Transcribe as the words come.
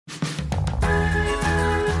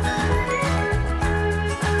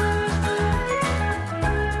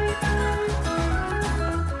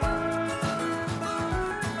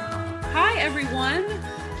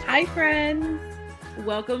Hi, friends.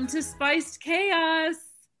 Welcome to Spiced Chaos.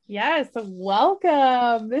 Yes,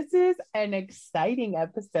 welcome. This is an exciting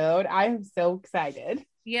episode. I'm so excited.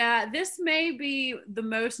 Yeah, this may be the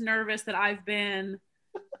most nervous that I've been.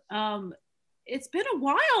 Um, it's been a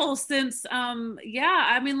while since,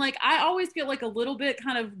 I mean, like, I always get like a little bit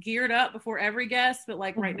kind of geared up before every guest, but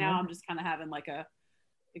like right now, Mhm. I'm just kind of having like a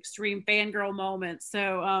extreme fangirl moment.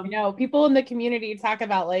 So, I know people in the community talk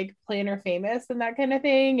about like planner famous and that kind of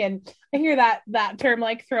thing. And I hear that term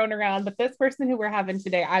like thrown around, but this person who we're having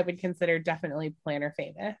today, I would consider definitely planner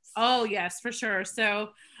famous. oh yes, for sure.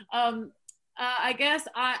 So, um, I guess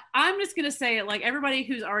I'm just gonna say it like everybody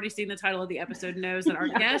who's already seen the title of the episode knows that our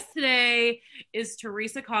Yeah. guest today is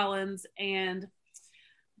Teresa Collins, and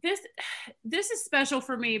this this is special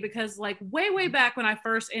for me because like way back when I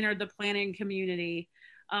first entered the planning community,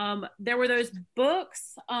 there were those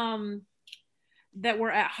books that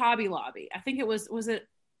were at Hobby Lobby. I think was it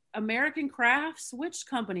American Crafts? Which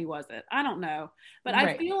company was it? I don't know. But I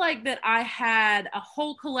Right. feel like that I had a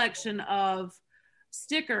whole collection of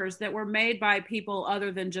stickers that were made by people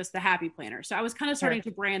other than just the Happy Planner. So I was kind of starting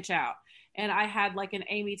Sure. to branch out. And I had like an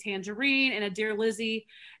Amy Tangerine and a Dear Lizzie.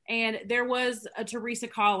 And there was a Teresa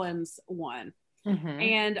Collins one. Hmm.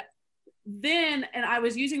 And and I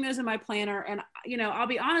was using those in my planner, and I'll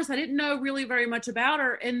be honest, I didn't know really very much about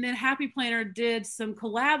her, and then Happy Planner did some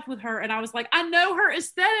collabs with her, and I was like, I know her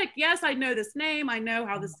aesthetic. Yes, I know this name, I know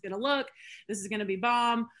how this is going to look, this is going to be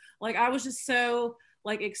bomb. Like, I was just so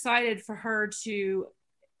like excited for her to,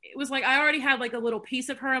 it was like I already had like a little piece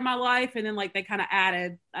of her in my life, and then like they kind of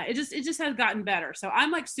added, it just has gotten better. So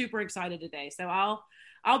I'm like super excited today. So I'll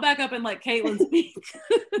back up and let Caitlin speak.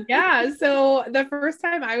 Yeah. So the first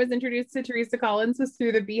time I was introduced to Teresa Collins was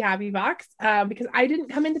through the Be Happy box, because I didn't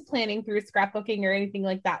come into planning through scrapbooking or anything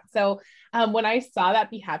like that. So when I saw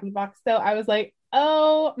that Be Happy box, though, I was like,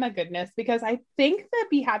 oh my goodness, because I think the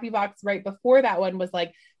Be Happy box right before that one was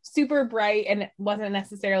like super bright and it wasn't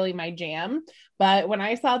necessarily my jam. But when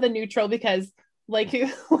I saw the neutral, because like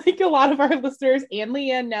like a lot of our listeners and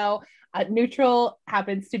Leanne know, neutral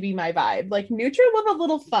happens to be my vibe. Like neutral with a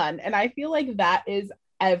little fun. And I feel like that is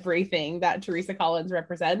everything that Teresa Collins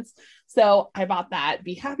represents. So I bought that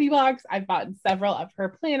Be Happy box. I've bought several of her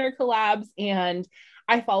planner collabs, and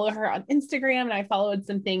I follow her on Instagram, and I followed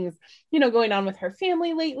some things, going on with her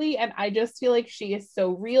family lately. And I just feel like she is so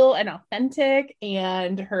real and authentic,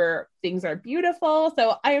 and her things are beautiful.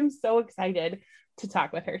 So I am so excited to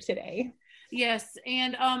talk with her today. Yes,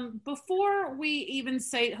 and before we even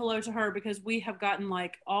say hello to her, because we have gotten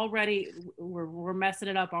like already, we're messing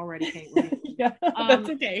it up already, Caitlin. Yeah, that's Um,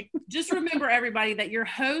 okay. just remember, everybody, that your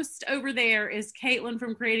host over there is Caitlin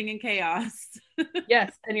from Creating in Chaos.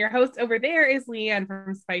 Yes. And your host over there is Leanne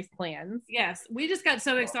from Spice Plans. Yes, we just got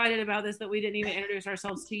so excited about this that we didn't even introduce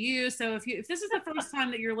ourselves to you. So if this is the first time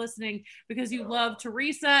that you're listening because you love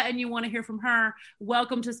Teresa and you want to hear from her,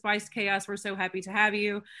 welcome to Spiced Chaos. We're so happy to have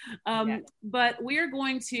you. Yes. But we are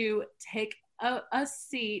going to take a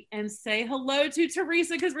seat and say hello to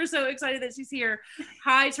Teresa because we're so excited that she's here.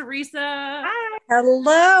 Hi, Teresa. Hi.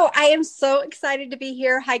 Hello. I am so excited to be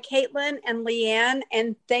here. Hi, Caitlin and Leanne,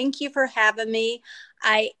 and thank you for having me.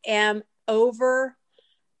 I am over.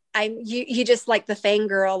 You just like the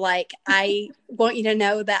fangirl. Like, I want you to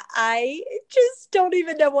know that I just don't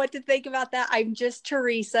even know what to think about that. I'm just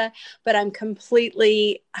Teresa, but I'm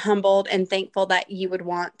completely humbled and thankful that you would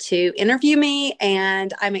want to interview me,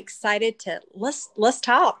 and I'm excited to let's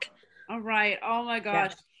talk. All right. Oh my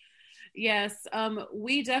gosh. Yes. Yes.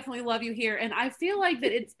 We definitely love you here. And I feel like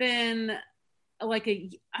that it's been like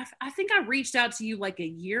I think I reached out to you like a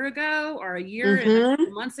year ago or a year and a Mm-hmm.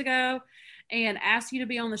 couple months ago and asked you to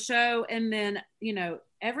be on the show. And then,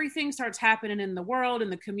 everything starts happening in the world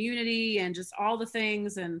and the community and just all the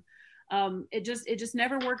things. And it just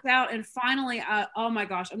never worked out. And finally, oh my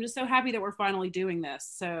gosh, I'm just so happy that we're finally doing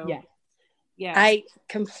this. So Yes. yes. I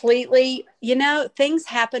completely, things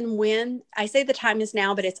happen when I say the time is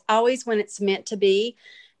now, but it's always when it's meant to be.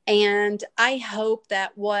 And I hope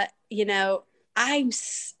that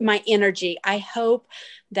my energy, I hope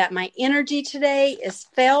that my energy today is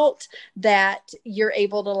felt, that you're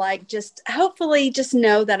able to like, just hopefully just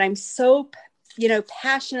know that I'm so,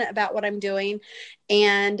 passionate about what I'm doing,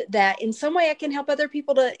 and that in some way I can help other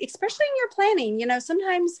people to, especially in your planning.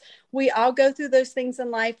 Sometimes we all go through those things in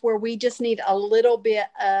life where we just need a little bit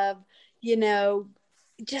of, you know,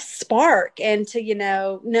 just spark, and to,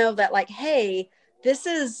 know that like, hey, this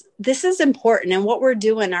is important, and what we're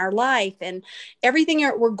doing in our life and everything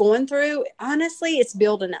we're going through, honestly, it's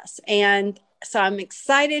building us. And so I'm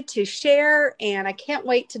excited to share, and I can't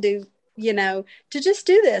wait to do to just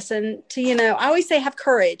do this and to, I always say have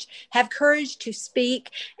courage to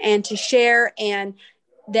speak and to share, and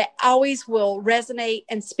that always will resonate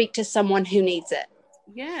and speak to someone who needs it.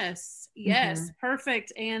 Yes.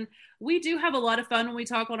 Perfect. And we do have a lot of fun when we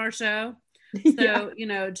talk on our show. So,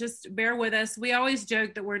 just bear with us. We always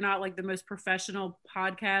joke that we're not like the most professional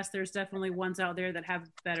podcast. There's definitely ones out there that have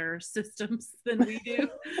better systems than we do.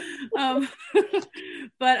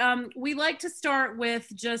 But we like to start with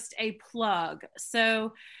just a plug.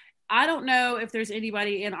 So I don't know if there's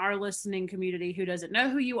anybody in our listening community who doesn't know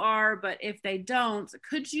who you are, but if they don't,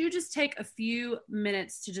 could you just take a few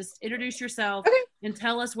minutes to just introduce yourself and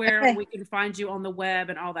tell us where we can find you on the web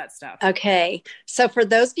and all that stuff? Okay. So for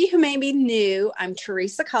those of you who may be new, I'm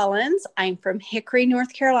Teresa Collins. I'm from Hickory,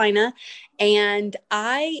 North Carolina. And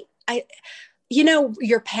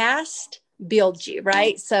your past builds you,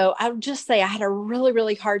 right? So I would just say I had a really,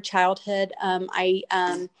 really hard childhood.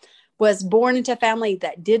 I was born into a family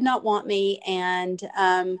that did not want me. And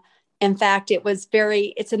in fact,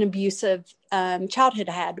 it's an abusive childhood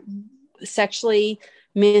I had, sexually,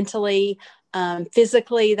 mentally,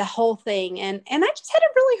 physically, the whole thing. And I just had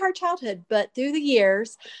a really hard childhood, but through the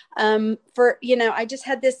years, I just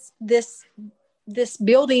had this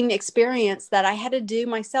building experience that I had to do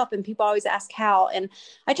myself, and people always ask how, and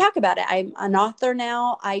I talk about it. I'm an author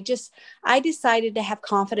now. I decided to have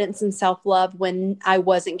confidence and self-love when I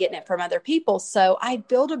wasn't getting it from other people. So I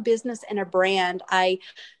built a business and a brand. I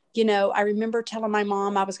remember telling my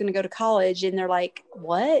mom I was going to go to college, and they're like,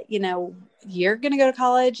 what, you're going to go to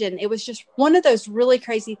college? And it was just one of those really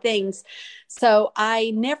crazy things. So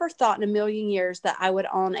I never thought in a million years that I would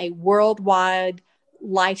own a worldwide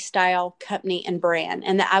lifestyle company and brand,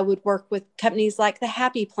 and that I would work with companies like the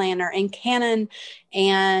Happy Planner and Canon.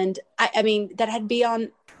 And I mean, that I'd be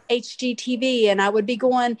on HGTV, and I would be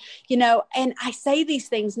going, and I say these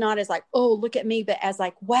things not as like, oh, look at me, but as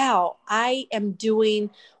like, wow, I am doing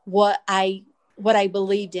what I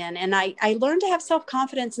believed in. And I learned to have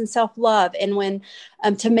self-confidence and self-love. And when,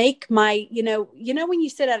 to make my, when you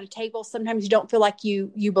sit at a table, sometimes you don't feel like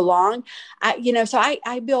you belong. So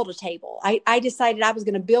I built a table. I decided I was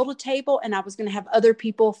going to build a table, and I was going to have other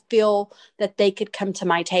people feel that they could come to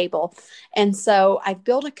my table. And so I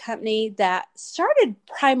built a company that started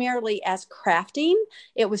primarily as crafting.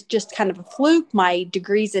 It was just kind of a fluke. My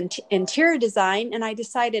degree's in interior design. And I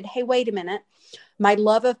decided, hey, wait a minute. My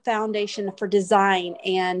love of foundation for design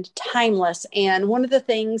and timeless. And one of the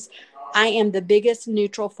things, I am the biggest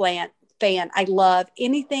neutral fan. I love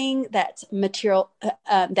anything that's material,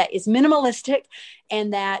 that is minimalistic,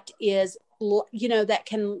 and that is, that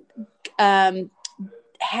can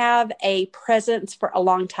have a presence for a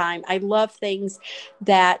long time. I love things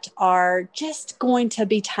that are just going to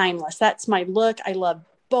be timeless. That's my look. I love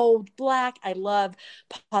bold black. I love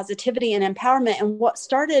positivity and empowerment. And what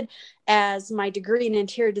started as my degree in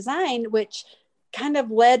interior design, which kind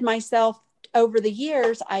of led myself over the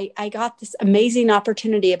years, I got this amazing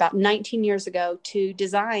opportunity about 19 years ago to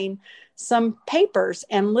design some papers.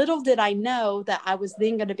 And little did I know that I was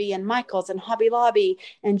then going to be in Michael's and Hobby Lobby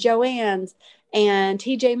and Joann's and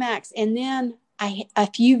TJ Maxx. And then a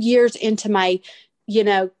few years into my,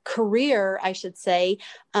 career, I should say,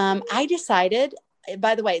 I decided,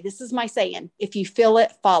 by the way, this is my saying, if you feel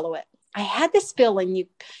it, follow it. I had this feeling,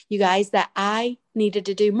 you guys, that I needed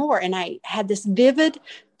to do more. And I had this vivid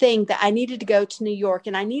thing that I needed to go to New York,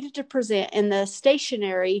 and I needed to present in the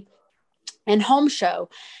stationery and home show.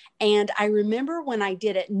 And I remember when I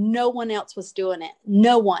did it, no one else was doing it.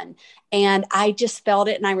 No one. And I just felt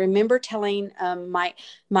it. And I remember telling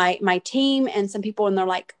my team and some people, and they're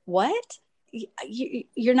like, what?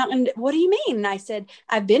 You're not going to, what do you mean? And I said,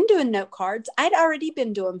 I've been doing note cards. I'd already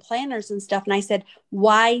been doing planners and stuff. And I said,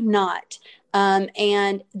 why not?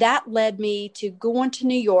 And that led me to going to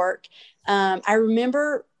New York. I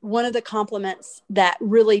remember one of the compliments that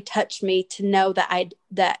really touched me to know that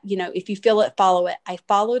if you feel it, follow it. I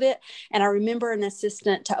followed it. And I remember an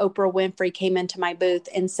assistant to Oprah Winfrey came into my booth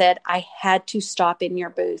and said, I had to stop in your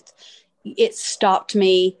booth. It stopped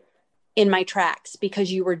me in my tracks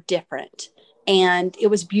because you were different. And it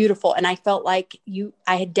was beautiful. And I felt like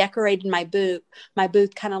I had decorated my booth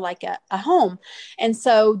kind of like a home. And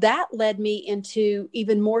so that led me into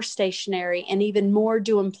even more stationery and even more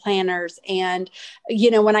doing planners. And,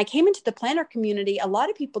 when I came into the planner community, a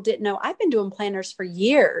lot of people didn't know I've been doing planners for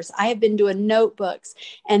years. I have been doing notebooks.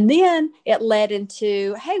 And then it led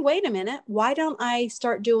into, hey, wait a minute, why don't I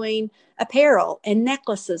start doing apparel and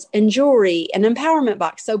necklaces and jewelry and empowerment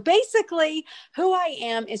box? So basically who I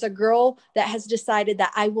am is a girl that has decided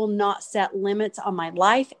that I will not set limits on my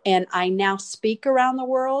life. And I now speak around the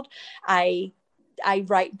world. I I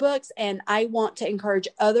write books, and I want to encourage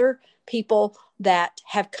other people that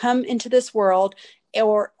have come into this world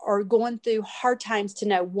or are going through hard times to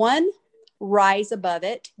know, one, rise above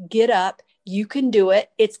it, get up. You can do it.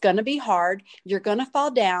 It's going to be hard. You're going to fall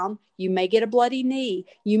down. You may get a bloody knee.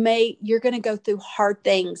 You're going to go through hard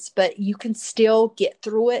things, but you can still get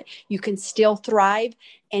through it. You can still thrive,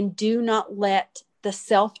 and do not let the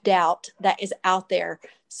self-doubt that is out there,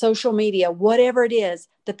 social media, whatever it is,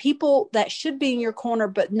 the people that should be in your corner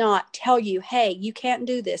but not, tell you, hey, you can't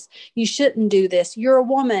do this. You shouldn't do this. You're a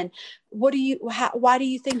woman. Why do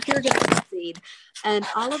you think you're going to succeed? And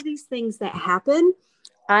all of these things that happen,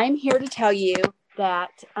 I'm here to tell you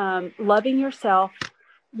that loving yourself,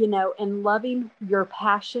 and loving your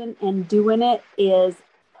passion and doing it is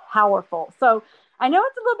powerful. So I know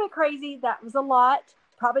it's a little bit crazy. That was a lot,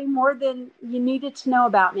 probably more than you needed to know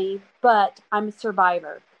about me, but I'm a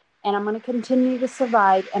survivor, and I'm going to continue to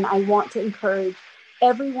survive. And I want to encourage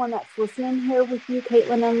everyone that's listening here with you,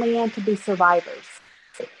 Caitlin and Leanne, to be survivors.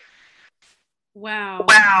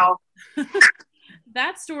 Wow.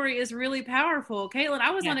 That story is really powerful. Caitlin,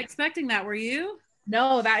 I was not expecting that. Were you?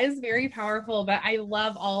 No, that is very powerful, but I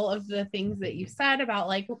love all of the things that you said about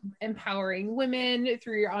like empowering women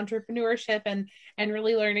through your entrepreneurship and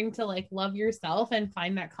really learning to like love yourself and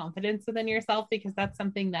find that confidence within yourself, because that's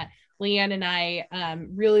something that Leanne and I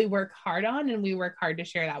really work hard on, and we work hard to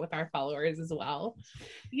share that with our followers as well.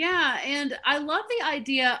 Yeah. And I love the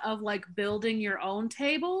idea of like building your own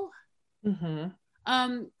table. Mm-hmm.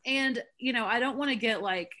 And I don't want to get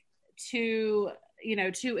like too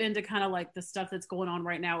into kind of like the stuff that's going on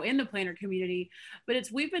right now in the planner community, but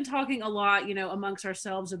we've been talking a lot, amongst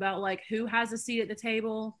ourselves about like who has a seat at the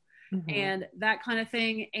table, mm-hmm. and that kind of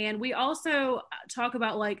thing. And we also talk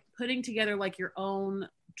about like putting together like your own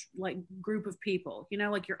like group of people,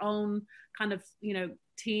 like your own kind of,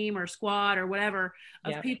 team or squad or whatever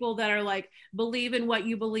of people that are like, believe in what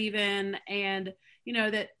you believe in. And,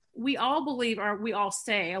 that we all believe, or we all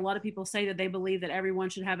say, a lot of people say that they believe that everyone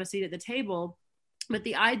should have a seat at the table. But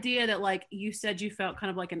the idea that, like you said, you felt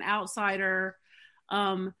kind of like an outsider,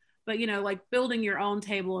 but, like building your own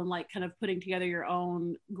table and like kind of putting together your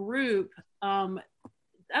own group. I don't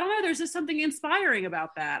know. There's just something inspiring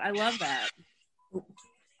about that. I love that.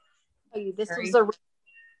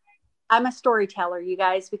 I'm a storyteller, you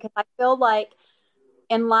guys, because I feel like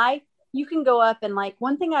in life, you can go up and like,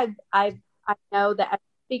 one thing I know that as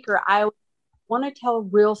a speaker, I want to tell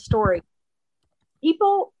real stories.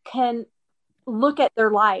 People can look at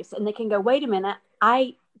their lives and they can go, wait a minute,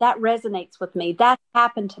 that resonates with me. That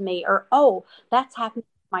happened to me. Or, oh, that's happened to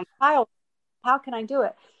my child. How can I do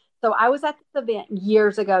it? So I was at this event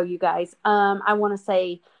years ago, you guys. I want to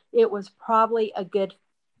say it was probably a good,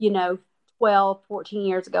 12, 14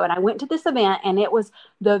 years ago. And I went to this event, and it was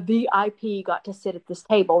the VIP got to sit at this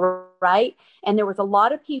table, right? And there was a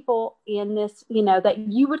lot of people in this, that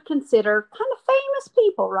you would consider kind of famous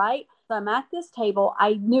people, right? So I'm at this table.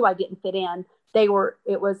 I knew I didn't fit in. It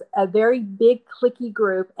was a very big cliquey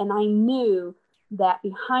group. And I knew that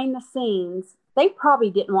behind the scenes, they probably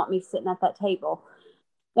didn't want me sitting at that table.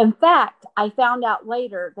 In fact, I found out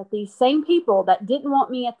later that these same people that didn't want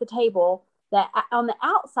me at the table, that on the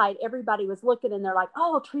outside, everybody was looking and they're like,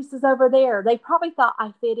 oh, Teresa's over there. They probably thought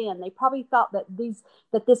I fit in. They probably thought that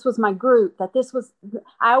this was my group,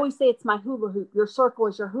 I always say it's my hula hoop. Your circle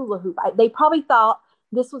is your hula hoop. They probably thought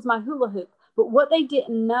this was my hula hoop. But what they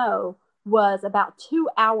didn't know was about 2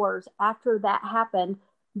 hours after that happened,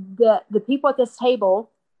 the people at this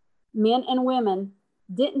table, men and women,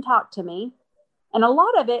 didn't talk to me. And a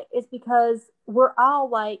lot of it is because we're all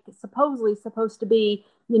like supposedly supposed to be,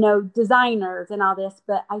 designers and all this.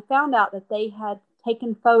 But I found out that they had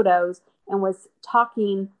taken photos and was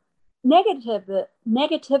talking negatively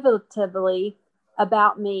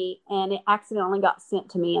about me. And it accidentally got sent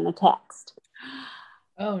to me in a text.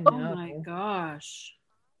 Oh, no. Oh my gosh.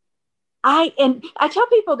 I tell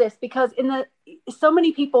people this because so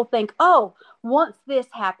many people think, oh, once this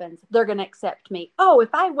happens, they're going to accept me. Oh,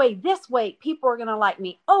 if I weigh this weight, people are going to like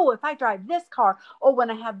me. Oh, if I drive this car. Oh, when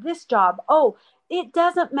I have this job. Oh, it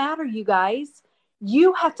doesn't matter, you guys.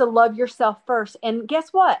 You have to love yourself first. And guess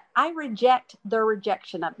what? I reject their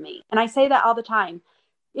rejection of me. And I say that all the time.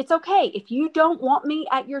 It's okay. If you don't want me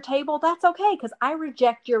at your table, that's okay, because I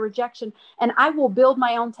reject your rejection, and I will build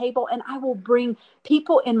my own table, and I will bring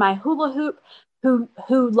people in my hula hoop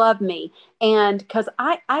who love me. And because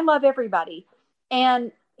I love everybody.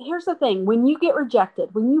 And here's the thing. When you get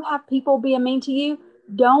rejected, when you have people being mean to you,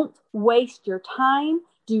 don't waste your time.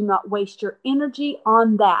 Do not waste your energy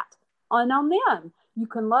on that, on them. You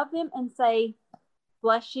can love them and say,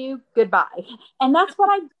 bless you, goodbye. And that's what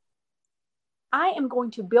I I am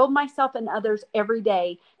going to build myself and others every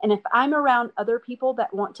day. And if I'm around other people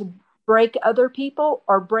that want to break other people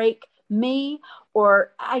or break me,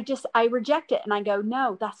 or I reject it and I go,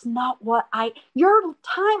 no, that's not what your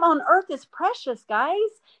time on earth is precious, guys.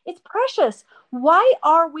 It's precious. Why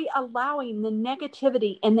are we allowing the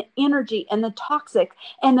negativity and the energy and the toxic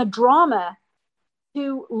and the drama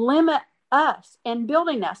to limit us and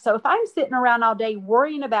building us? So if I'm sitting around all day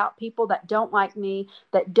worrying about people that don't like me,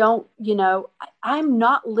 that don't, I'm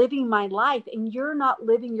not living my life, and you're not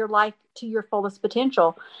living your life to your fullest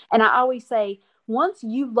potential. And I always say, once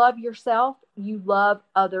you love yourself, you love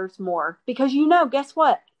others more, because guess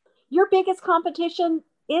what? Your biggest competition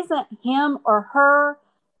isn't him or her.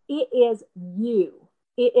 It is you.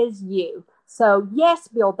 It is you. So yes,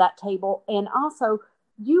 build that table, and also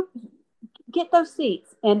you get those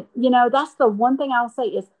seats. And, that's the one thing I'll say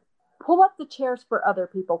is pull up the chairs for other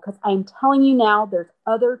people. Because I'm telling you now, there's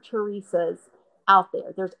other Teresas out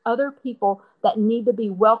there. There's other people that need to be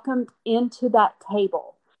welcomed into that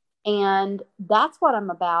table. And that's what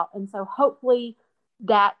I'm about. And so hopefully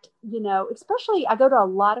that, especially I go to a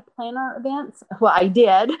lot of planner events. Well, I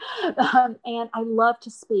did. And I love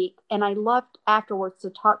to speak. And I love afterwards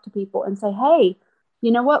to talk to people and say, hey,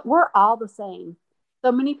 you know what? We're all the same.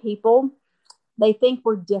 So many people, they think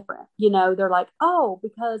we're different. They're like, oh,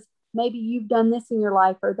 because maybe you've done this in your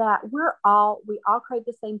life or that. We all crave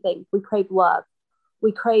the same thing. We crave love.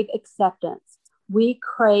 We crave acceptance. We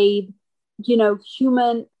crave, real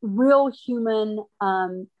human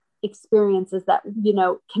experiences that,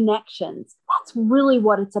 connections. That's really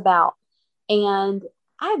what it's about. And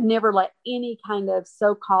I've never let any kind of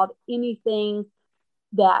so-called anything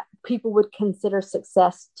that people would consider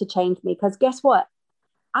success to change me. Because guess what?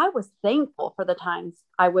 I was thankful for the times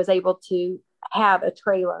I was able to have a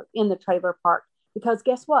trailer in the trailer park, because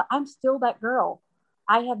guess what? I'm still that girl.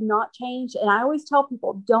 I have not changed. And I always tell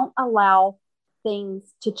people, don't allow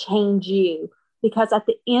things to change you, because at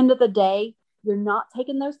the end of the day, you're not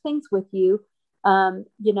taking those things with you.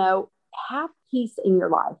 Have peace in your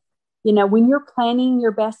life. When you're planning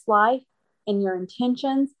your best life and your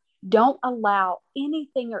intentions, don't allow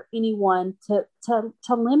anything or anyone to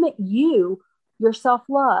limit you, your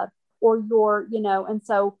self-love, or your, and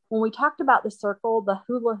so when we talked about the circle, the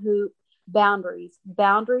hula hoop, boundaries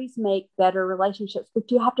make better relationships, but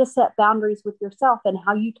you have to set boundaries with yourself and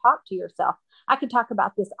how you talk to yourself. I could talk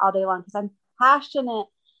about this all day long, because I'm passionate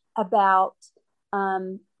about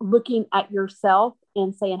looking at yourself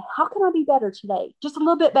and saying, how can I be better today? Just a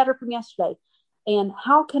little bit better from yesterday. And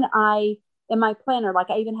how can I, in my planner, like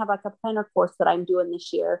I even have like a planner course that I'm doing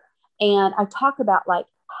this year. And I talk about like,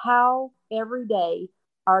 how every day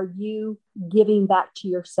are you giving back to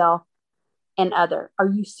yourself and other? Are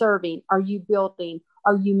you serving? Are you building?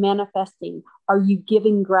 Are you manifesting? Are you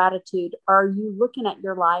giving gratitude? Are you looking at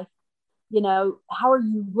your life? How are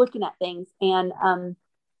you looking at things? And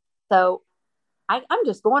so I'm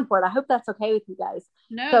just going for it. I hope that's okay with you guys.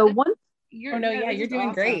 No, so you're doing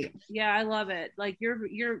awesome. Great. Yeah, I love it. Like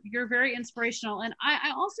you're very inspirational, and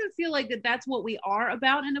I also feel like that's what we are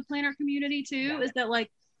about in the planner community too. Is that like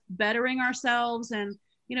bettering ourselves, and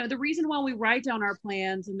the reason why we write down our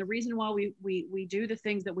plans and the reason why we do the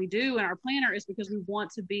things that we do in our planner is because we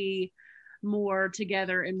want to be more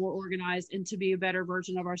together and more organized, and to be a better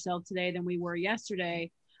version of ourselves today than we were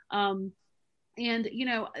yesterday. And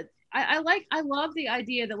I love the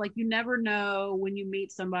idea that like you never know when you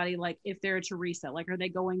meet somebody, like if they're a Teresa, like are they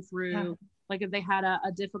going through like if they had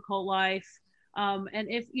a difficult life, and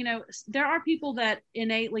if there are people that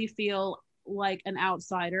innately feel like an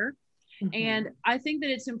outsider. Mm-hmm. And I think that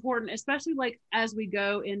it's important, especially like as we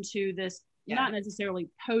go into this, not necessarily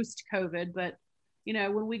post COVID, but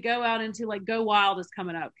when we go out into like Go Wild is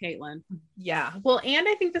coming up, Caitlin. Yeah. Well, and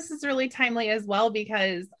I think this is really timely as well,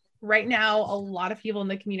 because right now a lot of people in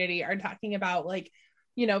the community are talking about like,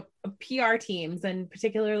 PR teams, and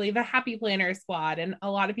particularly the Happy Planner Squad. And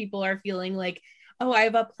a lot of people are feeling like, oh,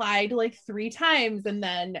 I've applied like 3 times. And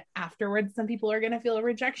then afterwards, some people are going to feel a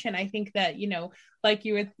rejection. I think that, like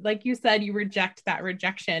you said, you reject that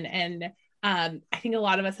rejection. And I think a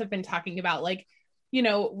lot of us have been talking about like,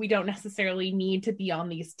 we don't necessarily need to be on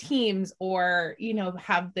these teams or,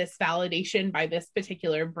 have this validation by this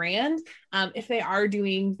particular brand. If they are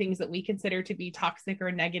doing things that we consider to be toxic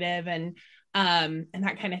or negative, and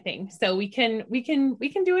that kind of thing. So we can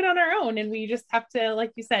do it on our own, and we just have to,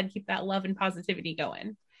 like you said, keep that love and positivity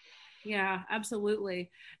going. Yeah, absolutely.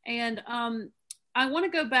 And I want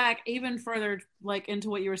to go back even further, like into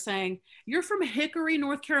what you were saying. You're from Hickory,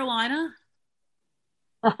 North Carolina.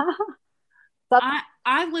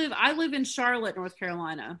 I live in Charlotte, North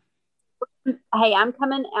Carolina. Hey, I'm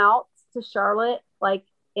coming out to Charlotte, like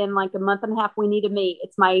in like a month and a half. We need to meet.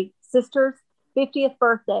 It's my sister's 50th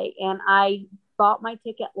birthday, and I bought my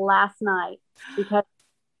ticket last night because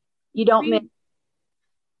you don't miss.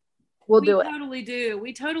 We'll do it.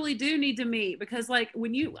 We totally do need to meet, because like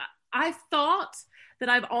I thought that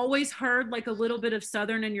I've always heard like a little bit of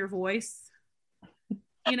Southern in your voice,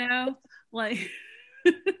 like,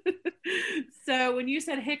 so when you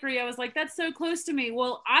said Hickory, I was like, that's so close to me.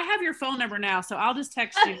 Well, I have your phone number now, so I'll just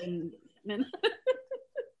text you.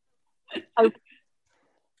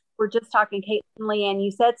 We're just talking, Kate and Leanne,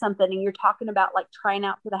 you said something, and you're talking about like trying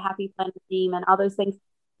out for the Happy Planner team and all those things.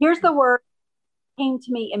 Here's the word that came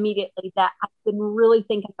to me immediately that I've been really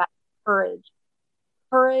thinking about: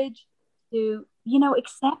 courage to,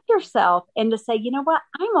 accept yourself and to say, you know what,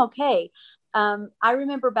 I'm okay. I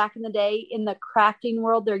remember back in the day in the crafting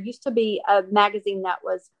world, there used to be a magazine that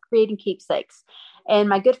was Creating Keepsakes. And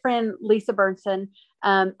my good friend, Lisa Bernson,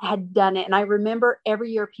 had done it. And I remember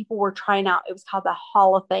every year people were trying out, it was called the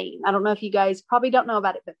Hall of Fame. I don't know if you guys probably don't know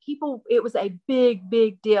about it, but it was a big,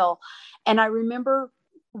 big deal. And I remember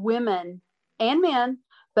women and men,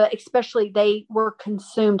 but especially they were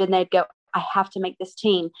consumed, and they'd go, I have to make this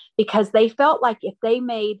team, because they felt like if they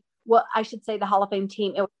made, well, I should say the Hall of Fame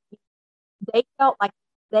team, they felt like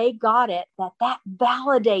they got it, that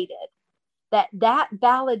validated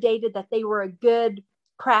that they were a good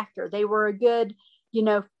crafter. They were a good,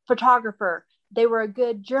 photographer. They were a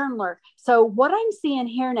good journaler. So what I'm seeing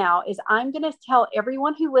here now is I'm going to tell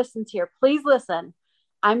everyone who listens here, please listen.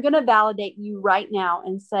 I'm going to validate you right now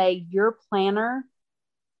and say your planner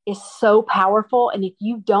is so powerful. And if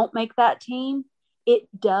you don't make that team, it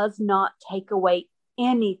does not take away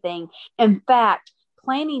anything. In fact,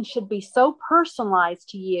 planning should be so personalized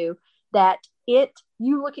to you that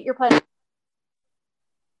you look at your planner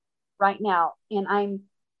right now, and I'm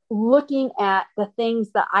looking at the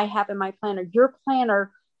things that I have in my planner. Your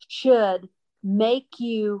planner should make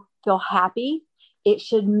you feel happy. It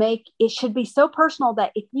should be so personal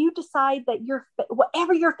that if you decide that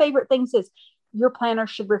whatever your favorite things is, your planner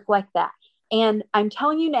should reflect that. And I'm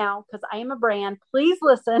telling you now, because I am a brand, please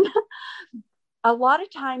listen. A lot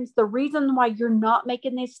of times the reason why you're not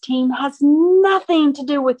making this team has nothing to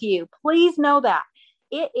do with you. Please know that.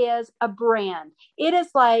 It is a brand. It is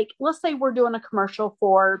like, let's say we're doing a commercial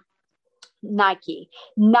for Nike.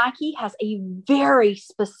 Nike has a very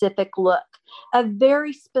specific look, a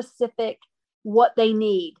very specific what they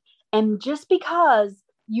need. And just because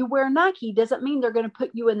you wear Nike doesn't mean they're going to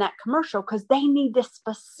put you in that commercial, because they need this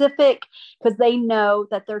specific, because they know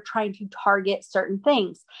that they're trying to target certain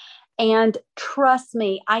things. And trust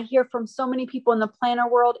me, I hear from so many people in the planner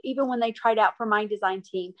world, even when they tried out for my design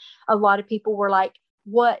team, a lot of people were like,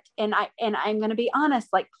 what? And I'm going to be honest,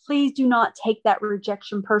 like, please do not take that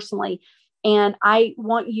rejection personally. And I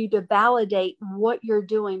want you to validate what you're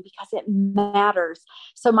doing, because it matters.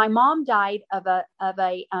 So my mom died of a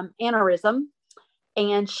aneurysm,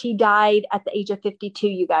 and she died at the age of 52,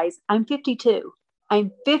 you guys. I'm 52.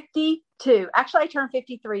 Actually, I turn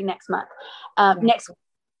 53 next month.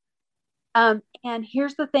 And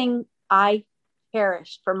here's the thing I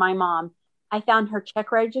cherished for my mom. I found her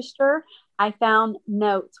check register. I found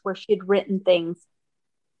notes where she had written things.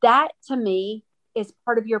 That to me is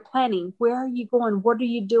part of your planning. Where are you going? What are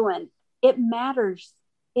you doing? It matters.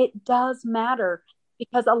 It does matter,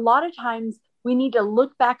 because a lot of times we need to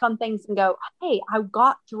look back on things and go, hey, I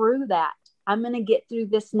got through that. I'm going to get through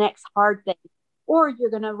this next hard thing. Or you're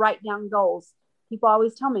going to write down goals. People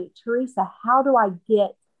always tell me, Teresa, how do I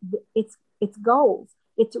get it's goals?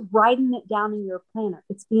 It's writing it down in your planner.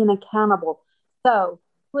 It's being accountable. So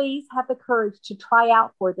please have the courage to try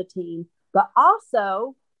out for the team. But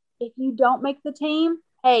also, if you don't make the team,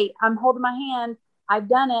 hey, I'm holding my hand. I've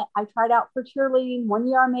done it. I tried out for cheerleading. One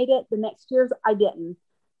year I made it. The next year I didn't.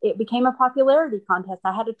 It became a popularity contest.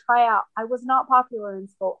 I had to try out. I was not popular in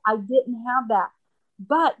school. I didn't have that.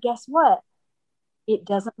 But guess what? It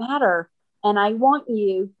doesn't matter. And I want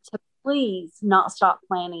you to please not stop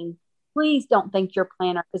planning. Please don't think your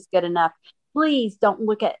planner is good enough. Please don't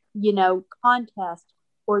look at, contest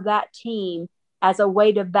or that team as a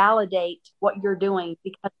way to validate what you're doing,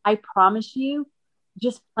 because I promise you,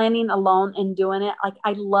 just planning alone and doing it, like,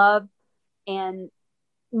 I love and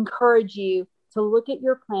encourage you to look at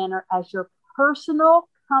your planner as your personal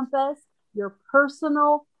compass, your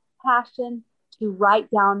personal passion to write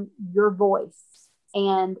down your voice,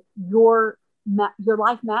 and your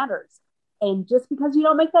life matters. And just because you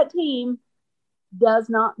don't make that team does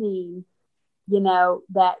not mean,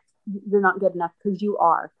 that you're not good enough, because you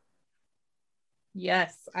are.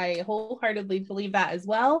 Yes, I wholeheartedly believe that as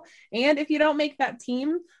well. And if you don't make that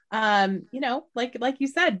team, like you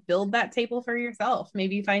said, build that table for yourself.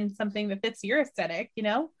 Maybe find something that fits your aesthetic.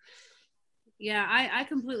 Yeah, I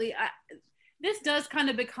completely. This does kind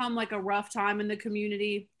of become like a rough time in the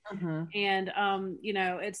community, and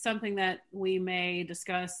it's something that we may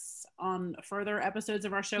discuss on further episodes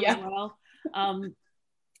of our show as well.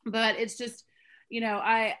 But it's just,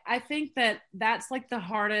 I think that's like the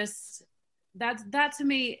hardest. That to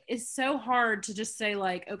me is so hard to just say,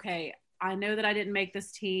 like, okay, I know that I didn't make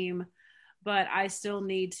this team, but I still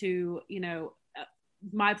need to,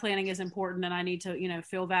 my planning is important and I need to,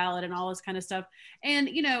 feel valid and all this kind of stuff. And,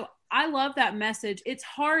 I love that message. It's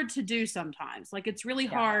hard to do sometimes. Like, it's really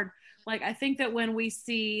hard. Like, I think that when we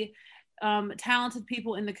see talented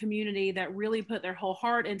people in the community that really put their whole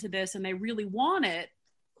heart into this and they really want it,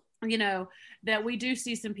 that we do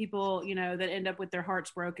see some people, that end up with their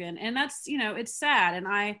hearts broken. And that's, it's sad. And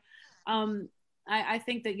I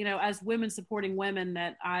think that, as women supporting women,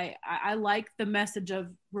 that I like the message of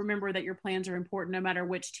remember that your plans are important no matter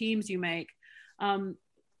which teams you make.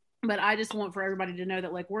 But I just want for everybody to know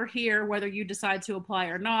that, like, we're here, whether you decide to apply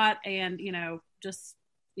or not. And, just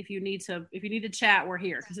if you need to chat, we're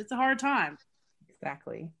here, because it's a hard time.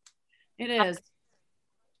 Exactly. It is.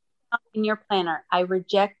 In your planner, I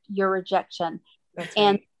reject your rejection. That's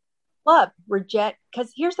and right. love reject,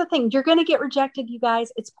 because here's the thing, you're going to get rejected, you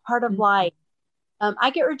guys. It's part of life.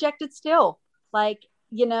 I get rejected still. Like,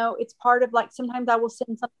 it's part of, like, sometimes I will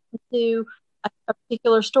send something to a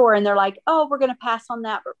particular store and they're like, oh, we're going to pass on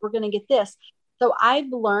that, but we're going to get this. So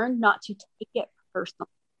I've learned not to take it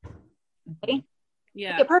personally. Okay?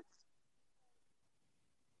 Yeah.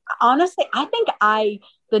 Honestly, I think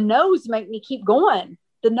the no's make me keep going.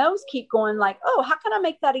 The no's keep going, like, oh, how can I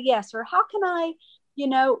make that a yes? Or how can I,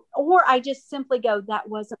 or I just simply go, that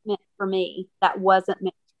wasn't meant for me. That wasn't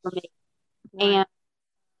meant for me. Right.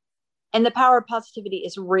 And the power of positivity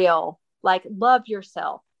is real. Like, love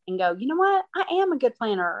yourself and go, you know what? I am a good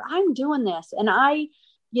planner. I'm doing this. And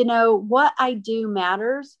what I do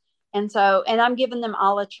matters. And I'm giving them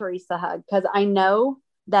all a Teresa hug, because I know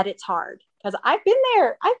that it's hard, because I've been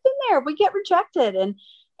there. We get rejected.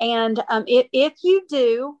 And if you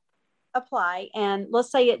do apply and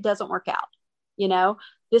let's say it doesn't work out,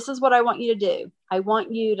 this is what I want you to do. I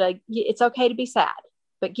want you to, it's okay to be sad,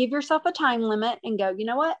 but give yourself a time limit and go, you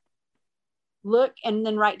know what? Look, and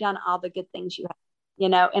then write down all the good things you have,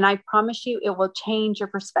 and I promise you it will change your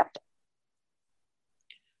perspective.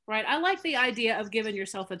 Right. I like the idea of giving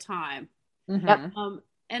yourself a time. Yep.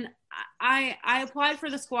 And I applied for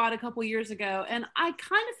the squad a couple years ago, and I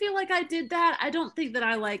kind of feel like I did that. I don't think that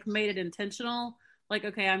I made it intentional. Like,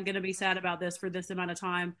 okay, I'm going to be sad about this for this amount of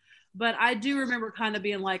time. But I do remember kind of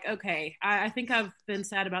being like, okay, I think I've been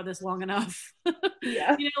sad about this long enough.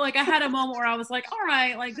 Yeah. I had a moment where I was like, all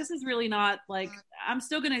right, like, this is really not, like, I'm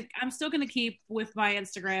still going to keep with my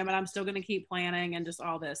Instagram, and I'm still going to keep planning and just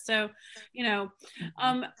all this. So,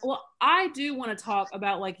 well, I do want to talk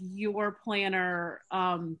about, like, your planner,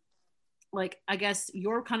 like, I guess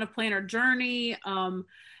your kind of planner journey,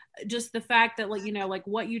 just the fact that, like, like,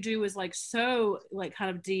 what you do is, like, so, like, kind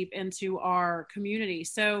of deep into our community.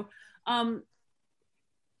 So a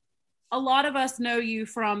lot of us know you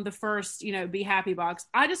from the first, Be Happy box.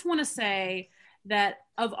 I just want to say that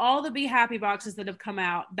of all the Be Happy boxes that have come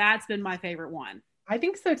out, that's been my favorite one. I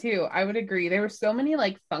think so too. I would agree. There were so many,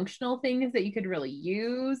 like, functional things that you could really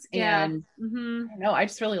use. Yeah. And I don't know, I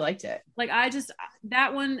just really liked it. Like,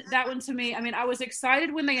 that one to me, I mean, I was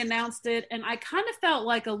excited when they announced it, and I kind of felt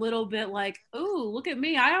like a little bit like, oh, look at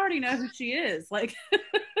me. I already know who she is. Like,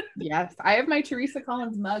 yes, I have my Teresa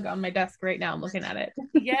Collins mug on my desk right now. I'm looking at it.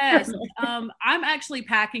 Yes. I'm actually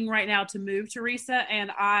packing right now to move, Teresa, and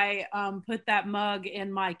I put that mug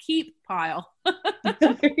in my keep pile.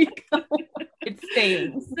 There you go. It's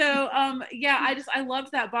staying. So yeah, I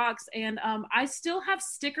loved that box, and I still have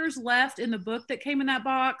stickers left in the book that came in that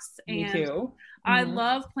box. Me and too. I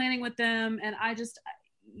love planning with them, and I just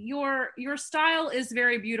your style is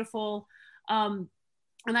very beautiful, and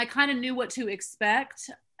I kind of knew what to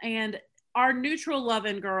expect. And our neutral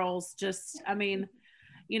Lovin' girls, just, I mean,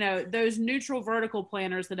 those neutral vertical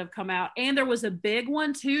planners that have come out, and there was a big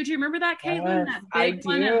one too. Do you remember that, Caitlin? Yes, that big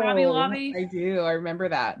one at Hobby Lobby. I do. I remember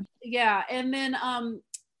that. Yeah, and then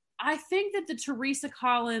I think that the Teresa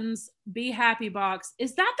Collins Be Happy box,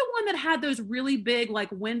 is that the one that had those really big, like,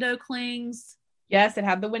 window clings? Yes, it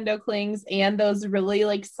had the window clings and those really,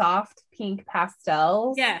 like, soft pink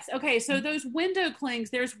pastels. Yes. Okay, so those window clings,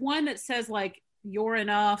 there's one that says, like, you're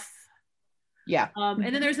enough. Yeah. And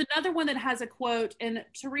then there's another one that has a quote, and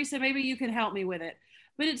Teresa, maybe you can help me with it.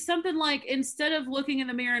 but it's something like, instead of looking in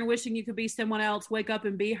the mirror and wishing you could be someone else, wake up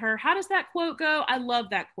and be her. How does that quote go? I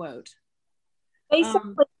love that quote.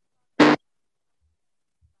 Basically,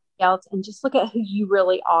 else and just look at who you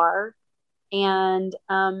really are. And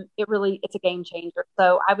it's a game changer.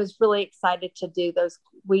 So I was really excited to do those.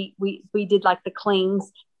 We did like the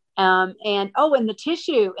clings, and the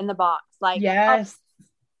tissue in the box, like yes,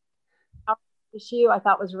 tissue I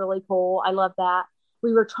thought was really cool. I love that.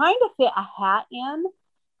 We were trying to fit a hat in,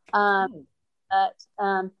 but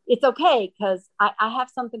it's okay because I have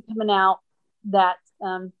something coming out that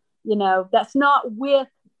that's not with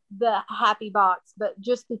the happy box, but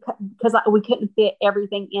just because we couldn't fit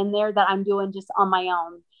everything in there, that I'm doing just on my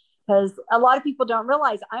own. Because a lot of people don't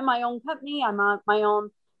realize I'm my own company, I'm on my own.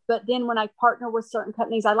 But then when I partner with certain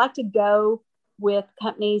companies, I like to go with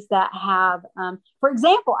companies that have, for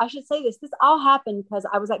example, I should say this all happened because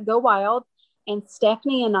I was at Go Wild, and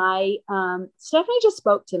Stephanie and Stephanie just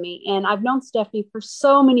spoke to me, and I've known Stephanie for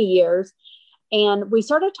so many years. And we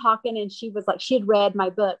started talking, and she was like, she had read my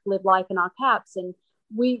book, Live Life in All Caps. And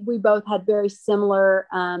we both had very similar,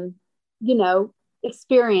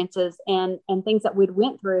 experiences and things that we'd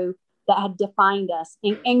went through that had defined us.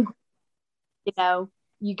 And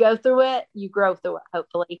you go through it, you grow through it,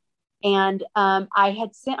 hopefully. And I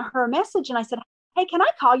had sent her a message, and I said, hey, can I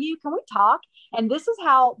call you? Can we talk? And this is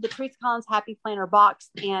how the Teresa Collins Happy Planner box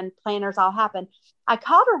and planners all happen. I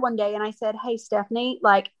called her one day and I said, hey, Stephanie,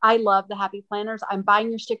 like, I love the Happy Planners. I'm buying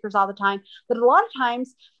your stickers all the time. But a lot of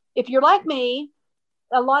times, if you're like me,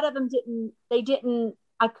 a lot of them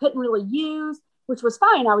I couldn't really use, which was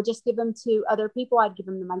fine. I would just give them to other people. I'd give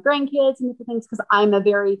them to my grandkids and different things because I'm a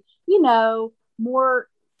very, more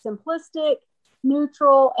simplistic,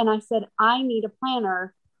 neutral. And I said, I need a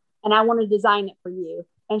planner and I want to design it for you.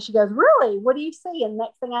 And she goes, really? What do you see? And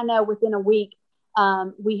next thing I know, within a week,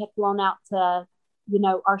 we had flown out to,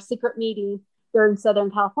 our secret meeting there in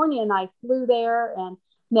Southern California. And I flew there and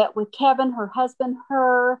met with Kevin, her husband,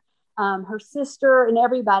 her sister, and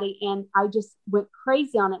everybody. And I just went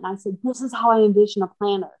crazy on it. And I said, this is how I envision a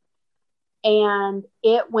planner. And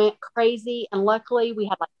it went crazy. And luckily we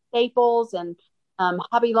had like Staples and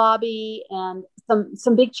Hobby Lobby and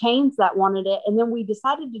some big chains that wanted it. And then we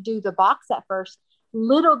decided to do the box at first.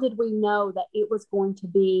 Little did we know that it was going to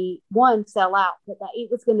be sell out, but that it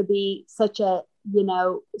was going to be such a,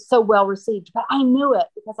 so well received. But I knew it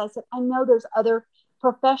because I said, I know there's other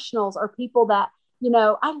professionals or people that,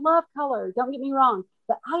 I love color. Don't get me wrong,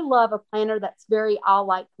 but I love a planner that's very,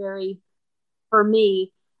 for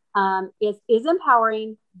me, is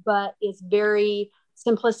empowering, but is very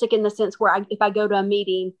simplistic in the sense where if I go to a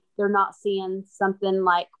meeting, they're not seeing something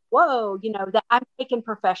like, whoa, that I'm taking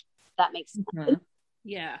professional. That makes sense. Mm-hmm.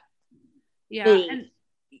 Yeah. And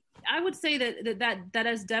I would say that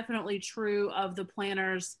is definitely true of the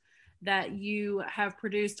planners that you have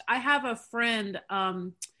produced. I have a friend,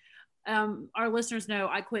 our listeners know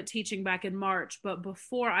I quit teaching back in March, but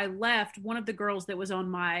before I left, one of the girls that was on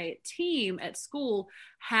my team at school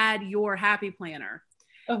had your Happy Planner.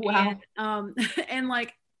 Oh, wow.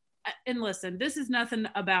 And listen, this is nothing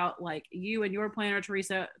about like you and your planner,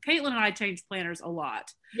 Teresa. Caitlin and I changed planners a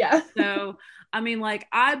lot. Yeah. So, I mean, like,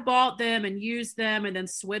 I bought them and used them and then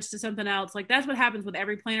switched to something else. Like, that's what happens with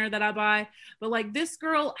every planner that I buy. But like, this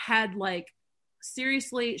girl had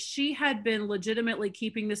seriously, she had been legitimately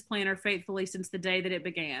keeping this planner faithfully since the day that it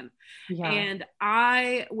began. Yeah. And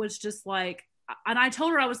I was just like, and I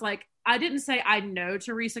told her, I was like, I didn't say I know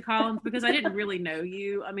Teresa Collins because I didn't really know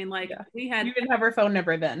you. I mean, like, you didn't have her phone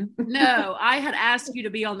number then. No, I had asked you to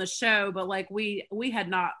be on the show, but like we had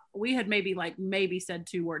maybe said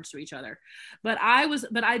 2 words to each other. But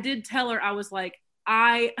I did tell her, I was like,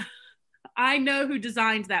 I know who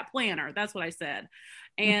designed that planner. That's what I said.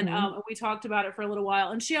 And we talked about it for a little while,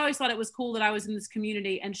 and she always thought it was cool that I was in this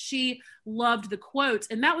community, and she loved the quotes.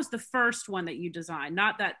 And that was the first one that you designed,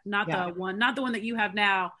 not the one that you have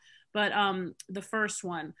now, but the first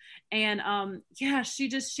one. And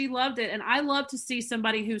she loved it. And I love to see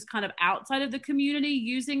somebody who's kind of outside of the community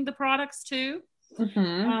using the products too.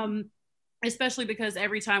 Mm-hmm. Especially because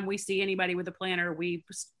every time we see anybody with a planner, we,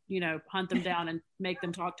 hunt them down and make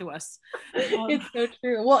them talk to us. It's so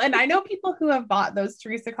true. Well, and I know people who have bought those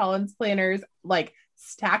Teresa Collins planners, like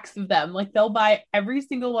stacks of them. Like, they'll buy every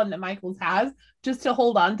single one that Michael's has just to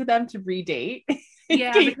hold on to them to redate.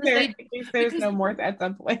 Yeah, because there's no more at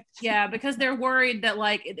some point. Yeah, because they're worried that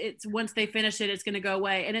like it's once they finish it, it's going to go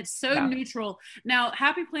away. And it's so neutral. Now,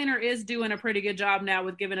 Happy Planner is doing a pretty good job now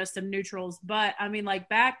with giving us some neutrals. But I mean, like,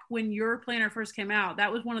 back when your planner first came out,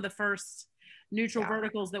 that was one of the first neutral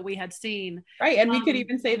verticals that we had seen. Right. And we could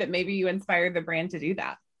even say that maybe you inspired the brand to do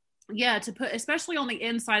that. yeah, to put, especially on the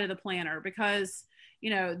inside of the planner, because, you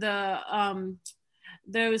know,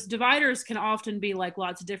 those dividers can often be like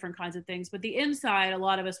lots of different kinds of things, but the inside, a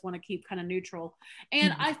lot of us want to keep kind of neutral.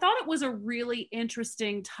 And I thought it was a really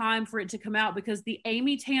interesting time for it to come out because the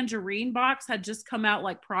Amy Tangerine box had just come out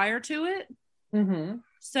like prior to it. Mm-hmm.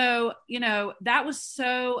 So, you know, that was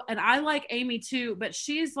so, and I like Amy too, but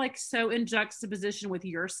she's like so in juxtaposition with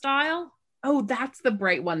your style. Oh, that's the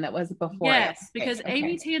bright one that was before. Yes, because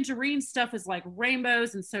Amy Tangerine stuff is like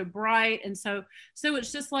rainbows and so bright. And so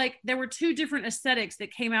it's just like there were two different aesthetics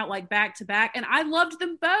that came out like back to back. And I loved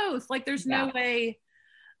them both. Like there's no way,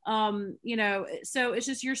 you know, so it's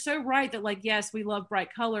just, you're so right that like, yes, we love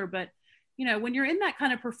bright color, but you know, when you're in that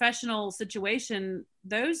kind of professional situation,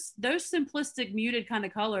 those simplistic muted kind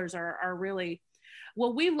of colors are really,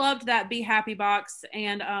 well, we loved that Be Happy box.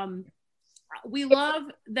 And, we love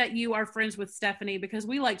that you are friends with Stephanie because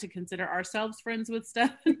we like to consider ourselves friends with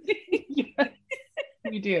Stephanie. Yes,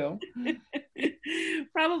 we do.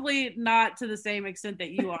 Probably not to the same extent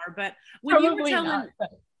that you are, but when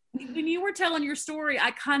you were telling your story,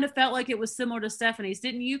 I kind of felt like it was similar to Stephanie's.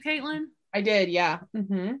 Didn't you, Caitlin? I did. Yeah.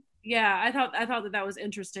 Mm-hmm. Yeah. I thought that was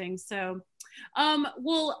interesting. So,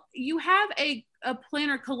 well, you have a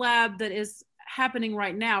planner collab that is happening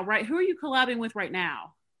right now, right? Who are you collabing with right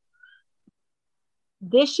now?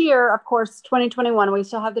 This year, of course, 2021, we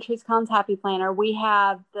still have the Teresa Collins Happy Planner. We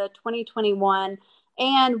have the 2021,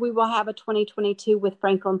 and we will have a 2022 with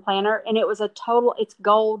Franklin Planner. And it was it's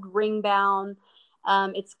gold ring bound.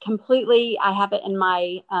 It's completely, I have it in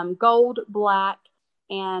my gold, black,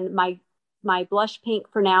 and my blush pink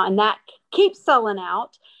for now. And that keeps selling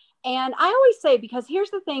out. And I always say, because here's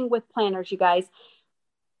the thing with planners, you guys,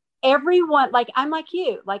 everyone, like I'm like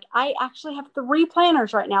you, like I actually have 3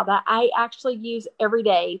 planners right now that I actually use every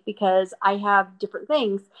day because I have different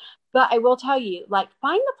things. But I will tell you, like,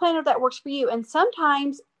 find the planner that works for you. And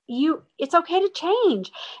sometimes it's okay to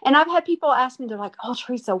change. And I've had people ask me, they're like, oh,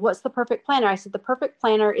 Teresa, what's the perfect planner? I said, the perfect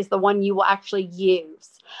planner is the one you will actually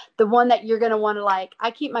use. The one that you're going to want to, like,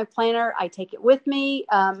 I keep my planner, I take it with me.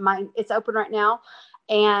 It's open right now.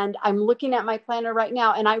 And I'm looking at my planner right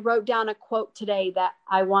now, and I wrote down a quote today that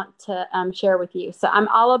I want to share with you. So I'm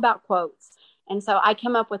all about quotes. And so I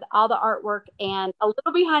came up with all the artwork and a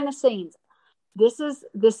little behind the scenes. This is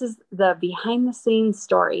the behind the scenes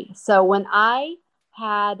story. So when I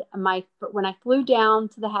flew down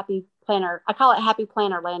to the Happy Planner, I call it Happy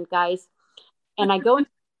Planner Land, guys. And I go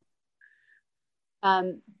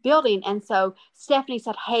into building. And so Stephanie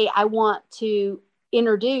said, hey, I want to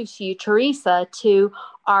introduce you, Teresa, to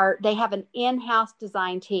they have an in-house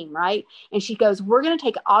design team, right? And she goes, we're going to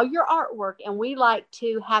take all your artwork and we like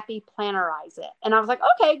to happy plannerize it. And I was like,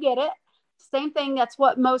 okay, get it. Same thing. That's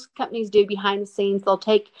what most companies do behind the scenes. They'll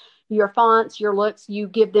take your fonts, your looks, you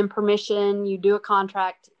give them permission, you do a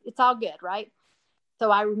contract. It's all good, right? So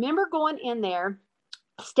I remember going in there.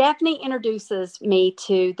 Stephanie introduces me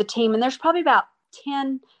to the team, and there's probably about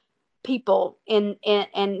 10 people and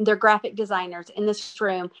they're graphic designers in this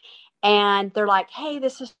room. And they're like, hey,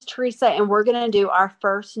 this is Teresa, and we're going to do our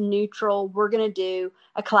first neutral. We're going to do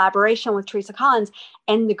a collaboration with Teresa Collins.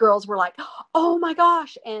 And the girls were like, oh my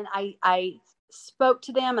gosh. And I spoke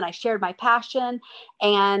to them and I shared my passion.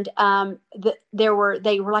 And they were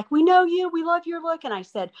like, we know you, we love your look. And I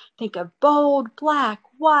said, think of bold, black,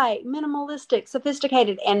 white, minimalistic,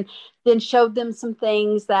 sophisticated, and then showed them some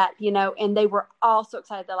things that, you know, and they were all so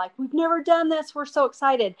excited. They're like, we've never done this. We're so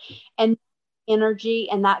excited. And energy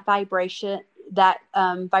and that vibration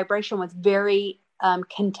was very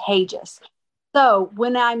contagious. So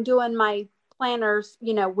when I'm doing my planners,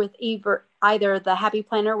 you know, with either the Happy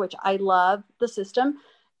Planner, which I love the system,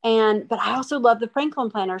 but I also love the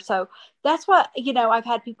Franklin Planner. So that's what, you know, I've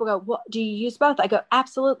had people go, well, do you use both? I go,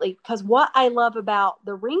 absolutely. Because what I love about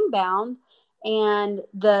the ring bound and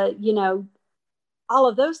the, you know, all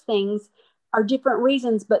of those things are different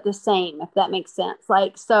reasons, but the same, if that makes sense.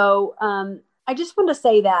 Like, so I just want to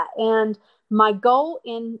say that. And my goal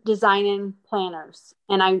in designing planners,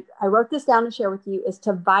 and I wrote this down to share with you, is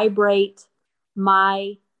to vibrate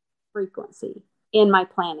my frequency in my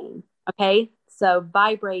planning. Okay. So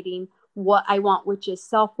vibrating what I want, which is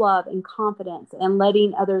self-love and confidence, and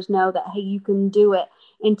letting others know that, hey, you can do it,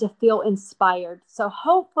 and to feel inspired. So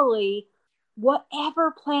hopefully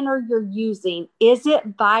whatever planner you're using, is it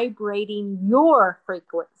vibrating your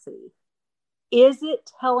frequency? Is it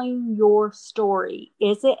telling your story?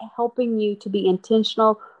 Is it helping you to be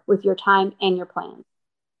intentional with your time and your plans?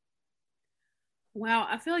 Wow,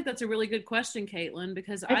 I feel like that's a really good question, Caitlin,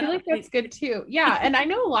 because I feel like that's good too. Yeah. And I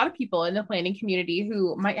know a lot of people in the planning community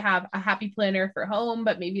who might have a happy planner for home,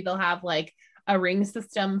 but maybe they'll have like a ring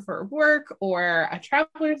system for work or a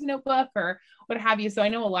traveler's notebook or what have you. So I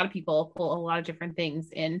know a lot of people pull a lot of different things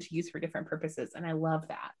in to use for different purposes. And I love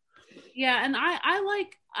that. Yeah, and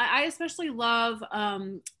I especially love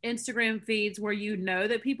Instagram feeds where you know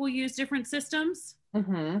that people use different systems,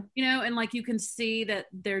 you know, and like you can see that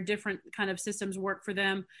their different kind of systems work for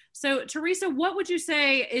them. So Teresa, what would you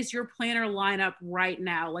say is your planner lineup right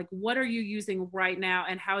now? Like what are you using right now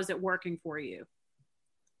and how is it working for you?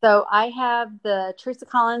 So I have the Teresa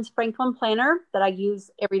Collins Franklin planner that I use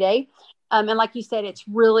every day. And like you said, it's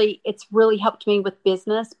really helped me with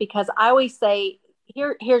business because I always say,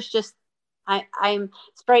 here's just, I'm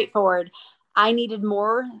straightforward. I needed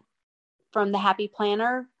more from the Happy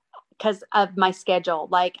Planner because of my schedule.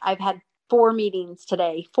 Like I've had 4 meetings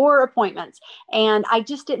today, 4 appointments, and I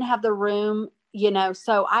just didn't have the room, you know.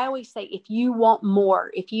 So I always say, if you want more,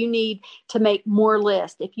 if you need to make more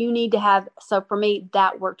lists, if you need to have, so for me,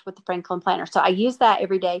 that worked with the Franklin Planner. So I use that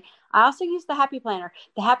every day. I also use the Happy Planner.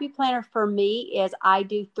 The Happy Planner for me is I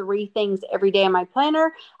do 3 things every day in my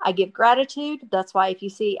planner. I give gratitude. That's why if you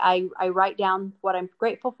see, I write down what I'm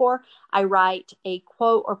grateful for. I write a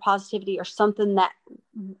quote or positivity or something that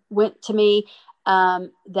went to me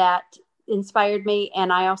that inspired me.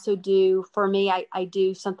 And I also do, for me, I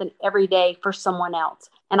do something every day for someone else.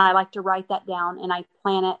 And I like to write that down and I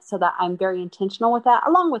plan it so that I'm very intentional with that,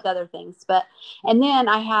 along with other things. And then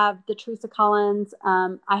I have the Teresa Collins.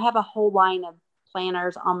 I have a whole line of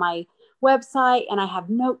planners on my website, and I have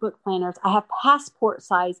notebook planners. I have passport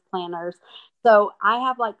size planners. So I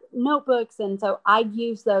have like notebooks, and so I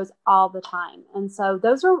use those all the time. And so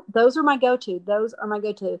those are my go-to. Those are my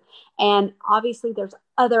go-to. And obviously there's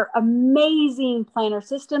other amazing planner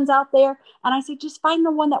systems out there. And I say, just find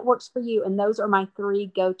the one that works for you. And those are my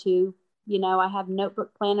 3 go-to. You know, I have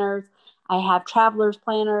notebook planners, I have traveler's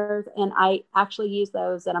planners, and I actually use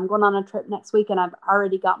those. And I'm going on a trip next week, and I've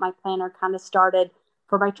already got my planner kind of started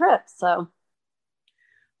for my trip. So.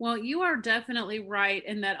 Well, you are definitely right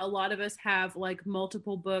in that a lot of us have like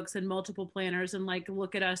multiple books and multiple planners, and like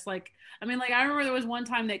look at us like, I mean, like I remember there was one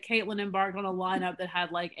time that Caitlin embarked on a lineup that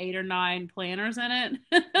had like 8 or 9 planners in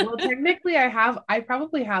it. Well, technically I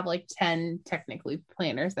probably have like 10 technically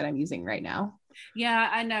planners that I'm using right now. Yeah,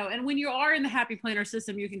 I know. And when you are in the Happy Planner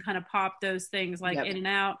system, you can kind of pop those things like in and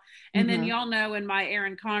out. And then y'all know in my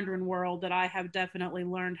Erin Condren world that I have definitely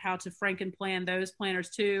learned how to Franken plan those planners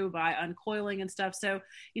too by uncoiling and stuff. So,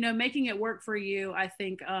 you know, making it work for you, I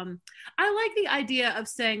think I like the idea of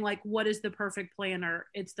saying like, what is the perfect planner?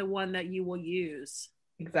 It's the one that you will use.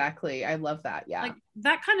 Exactly. I love that. Yeah. Like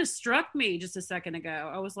that kind of struck me just a second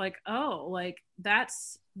ago. I was like, oh, like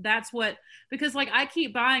that's what, because like I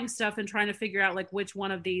keep buying stuff and trying to figure out like which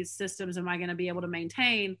one of these systems am I going to be able to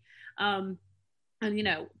maintain. And you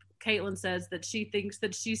know, Caitlin says that she thinks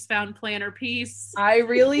that she's found planner peace. I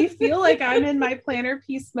really feel like I'm in my planner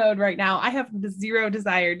peace mode right now. I have 0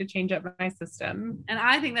 desire to change up my system. And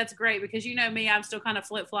I think that's great because you know me, I'm still kind of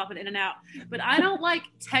flip-flopping in and out. But I don't like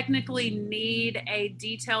technically need a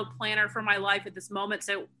detailed planner for my life at this moment.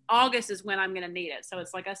 So August is when I'm going to need it. So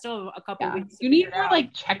it's like I still have a couple weeks. You need more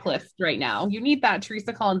like checklists right now. You need that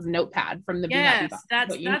Teresa Collins notepad from the Yes,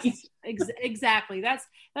 that's exactly.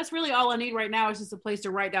 That's really all I need right now is just a place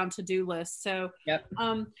to write down to-do lists. So, but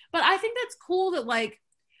I think that's cool that like,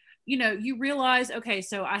 you know, you realize, okay,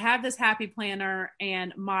 so I have this Happy Planner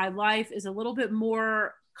and my life is a little bit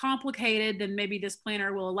more complicated than maybe this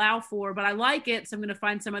planner will allow for, but I like it, so I'm going to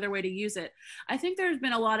find some other way to use it. I think there's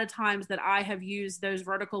been a lot of times that I have used those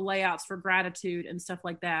vertical layouts for gratitude and stuff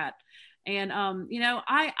like that. And you know,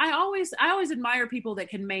 I always admire people that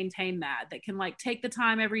can maintain that can like take the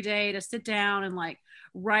time every day to sit down and like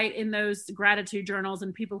write in those gratitude journals,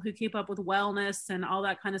 and people who keep up with wellness and all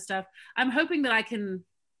that kind of stuff. I'm hoping that I can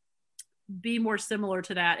be more similar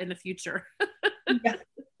to that in the future. Yeah.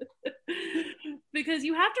 Because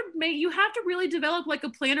you have to really develop like a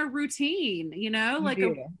planner routine, you know,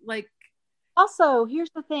 like also, here's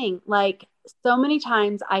the thing, like so many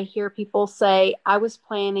times I hear people say I was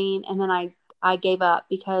planning and then I gave up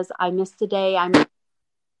because I missed a day.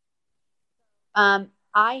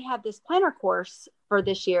 I have this planner course for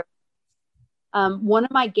this year. One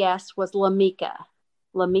of my guests was Lamika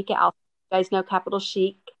Alpha. You guys know Capital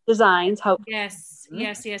Chic Designs. Hope. Yes,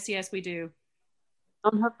 we do.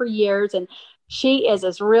 On her for years, and she is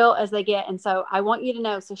as real as they get. And so I want you to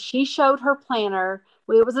know, so she showed her planner.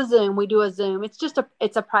 It was a Zoom. We do a Zoom.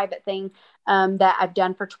 It's a private thing that I've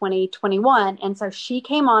done for 2021. And so she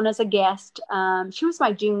came on as a guest. She was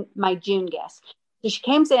my June guest. So she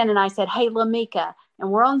came in and I said, hey, Lamika, and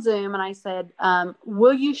we're on Zoom. And I said,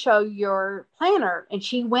 will you show your planner? And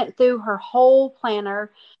she went through her whole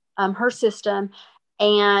planner her system.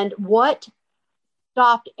 And what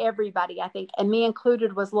stopped everybody, I think, and me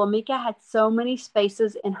included, was Lamika had so many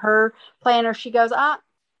spaces in her planner. She goes,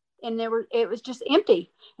 and it was just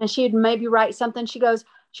empty. And she'd maybe write something. She goes,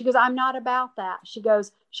 I'm not about that. She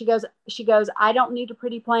goes, I don't need a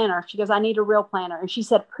pretty planner. She goes, I need a real planner. And she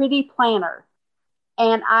said, pretty planner.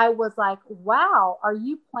 And I was like, wow, are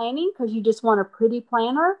you planning because you just want a pretty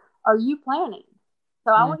planner? Are you planning?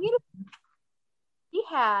 So I want you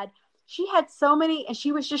to, she had so many, and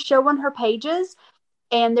she was just showing her pages,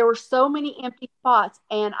 and there were so many empty spots.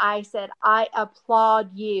 And I said, I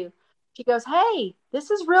applaud you. She goes, hey, this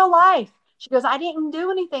is real life. She goes, I didn't do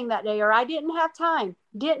anything that day, or I didn't have time.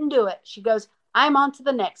 Didn't do it. She goes, I'm on to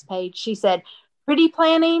the next page. She said, pretty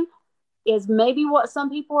planning is maybe what some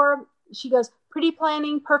people are. She goes, pretty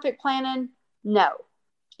planning, perfect planning. No.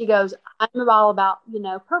 She goes, I'm all about,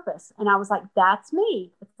 purpose. And I was like, that's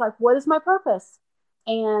me. It's like, what is my purpose?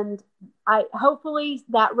 And hopefully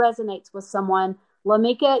that resonates with someone.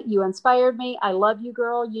 Lamika, you inspired me. I love you,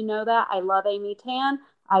 girl. You know that. I love Amy Tan.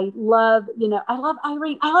 I love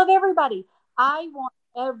Irene. I love everybody. I want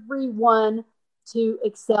everyone to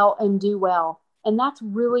excel and do well. And that's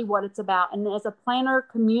really what it's about. And as a planner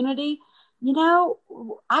community,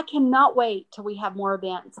 I cannot wait till we have more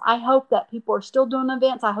events. I hope that people are still doing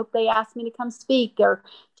events. I hope they ask me to come speak or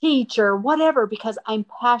teach or whatever, because I'm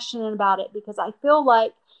passionate about it. Because I feel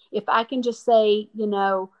like if I can just say,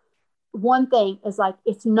 one thing is like,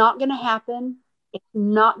 it's not going to happen. It's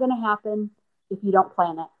not going to happen if you don't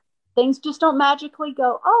plan it. Things just don't magically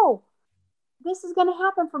go, oh, this is going to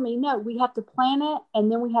happen for me. No, we have to plan it,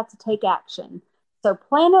 and then we have to take action. So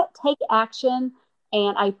plan it, take action,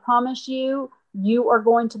 and I promise you, you are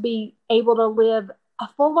going to be able to live a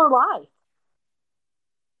fuller life.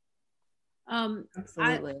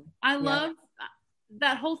 Absolutely. I love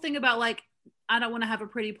that whole thing about like, I don't want to have a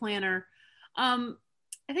pretty planner.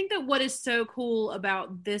 I think that what is so cool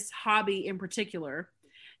about this hobby in particular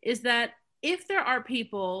is that if there are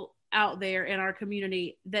people out there in our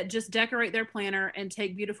community that just decorate their planner and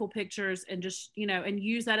take beautiful pictures and just, and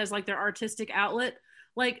use that as like their artistic outlet,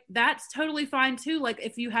 like that's totally fine too. Like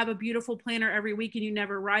if you have a beautiful planner every week and you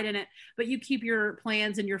never write in it, but you keep your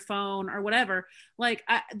plans in your phone or whatever, like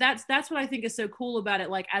that's what I think is so cool about it,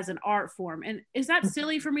 like as an art form. And is that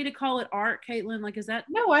silly for me to call it art, Caitlin? Like, is that?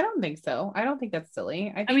 No, I don't think so. I don't think that's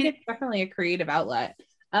silly. I mean, it's definitely a creative outlet.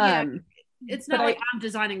 It's not like I'm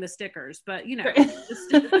designing the stickers, but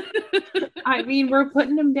I mean, we're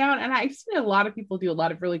putting them down, and I've seen a lot of people do a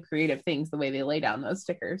lot of really creative things the way they lay down those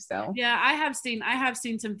stickers. So yeah, I have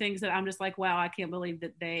seen some things that I'm just like, wow, I can't believe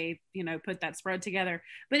that they, put that spread together.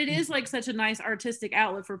 But it is like such a nice artistic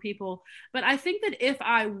outlet for people. But I think that if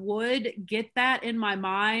I would get that in my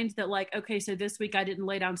mind that like, okay, so this week I didn't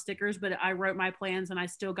lay down stickers, but I wrote my plans and I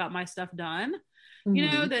still got my stuff done.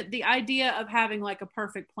 That the idea of having like a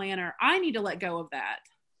perfect planner, I need to let go of that.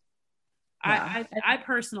 Yeah. I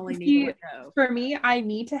personally need to let go. For me, I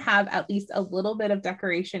need to have at least a little bit of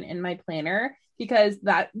decoration in my planner, because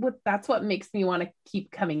that's what makes me want to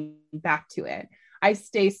keep coming back to it. I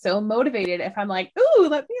stay so motivated if I'm like, ooh,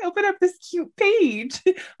 let me open up this cute page,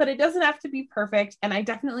 but it doesn't have to be perfect. And I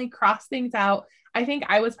definitely cross things out. I think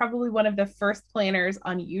I was probably one of the first planners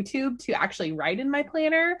on YouTube to actually write in my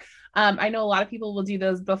planner. I know a lot of people will do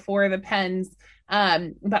those before the pens,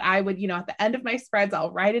 but I would, at the end of my spreads,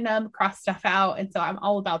 I'll write in them, cross stuff out. And so I'm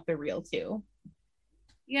all about the real too.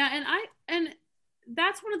 Yeah. And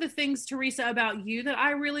that's one of the things, Teresa, about you that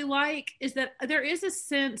I really like, is that there is a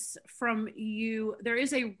sense from you, there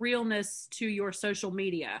is a realness to your social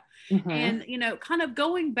media. Mm-hmm. And, kind of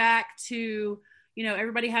going back to,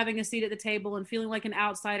 everybody having a seat at the table and feeling like an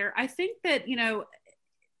outsider. I think that,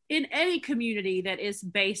 in any community that is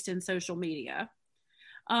based in social media,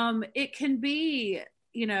 it can be,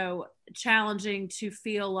 challenging to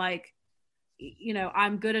feel like,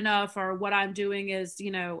 I'm good enough, or what I'm doing is,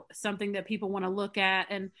 something that people want to look at.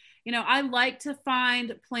 And, I like to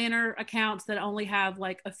find planner accounts that only have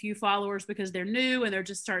like a few followers because they're new and they're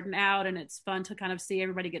just starting out, and it's fun to kind of see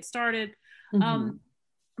everybody get started. Mm-hmm.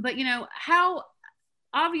 But, how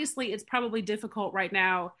obviously it's probably difficult right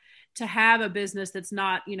now to have a business that's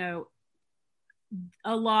not,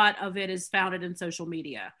 a lot of it is founded in social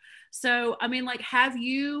media. So, I mean, like, do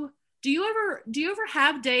you ever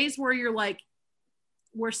have days where you're like,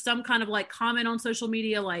 where some kind of like comment on social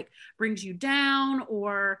media like brings you down?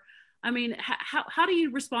 Or, I mean, how do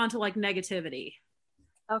you respond to like negativity?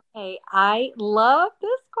 Okay, I love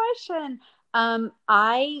this question.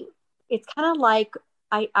 It's kind of like,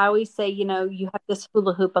 I always say, you have this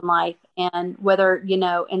hula hoop in life, and whether,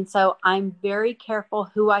 and so I'm very careful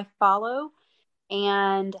who I follow.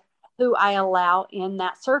 and who I allow in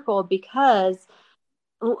that circle, because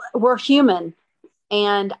we're human.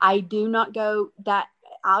 And I do not go that,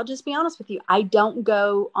 I'll just be honest with you, I don't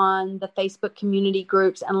go on the Facebook community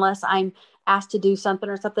groups unless I'm asked to do something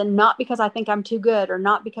or something, not because I think I'm too good or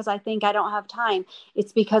not because I think I don't have time.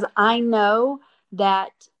 It's because I know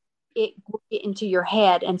that it will get into your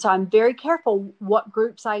head. And so I'm very careful what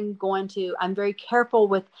groups I'm going to. I'm very careful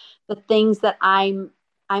with the things that I'm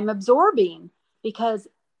absorbing, because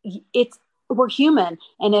we're human.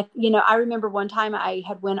 And if, I remember one time I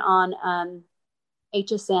had went on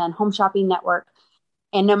HSN, Home Shopping Network,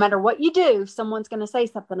 and no matter what you do, someone's going to say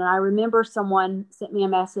something. And I remember someone sent me a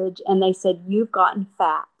message and they said, "You've gotten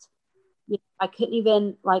fat." I couldn't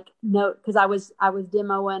even note, because I was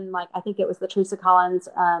demoing, I think it was the Teresa Collins,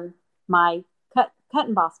 my cut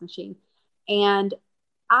and boss machine. And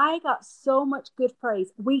I got so much good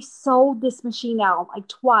praise. We sold this machine out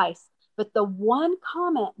twice. But the one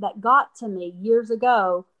comment that got to me years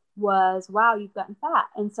ago was, "Wow, you've gotten fat."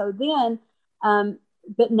 And so then,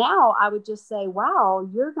 but now I would just say, "Wow,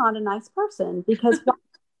 you're not a nice person," because,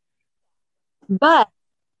 but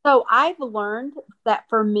so I've learned that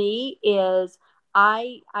for me is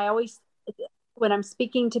I always, when I'm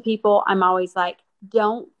speaking to people, I'm always like,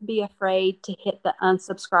 don't be afraid to hit the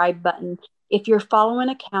unsubscribe button. If you're following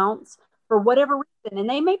accounts for whatever reason, and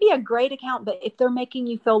they may be a great account, but if they're making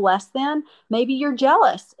you feel less than, maybe you're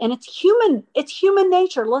jealous, and it's human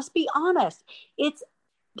nature. Let's be honest. It's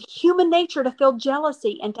human nature to feel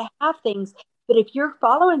jealousy and to have things. But if you're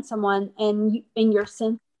following someone and you're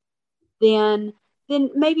sensitive, then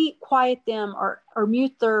maybe quiet them or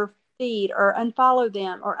mute their feed or unfollow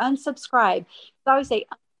them or unsubscribe. I always say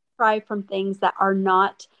unsubscribe from things that are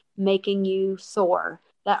not making you soar,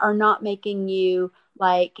 that are not making you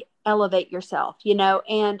elevate yourself,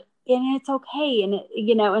 and it's okay. And,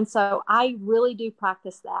 and so I really do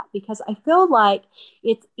practice that, because I feel like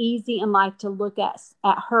it's easy in life to look at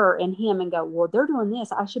her and him and go, "Well, they're doing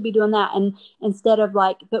this, I should be doing that." And instead of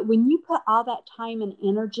but when you put all that time and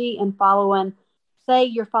energy in following, say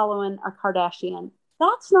you're following a Kardashian,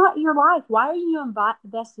 that's not your life. Why are you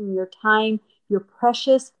investing your time, your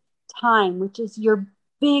precious time, which is your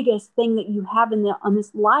biggest thing that you have in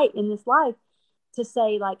this life, to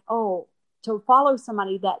say to follow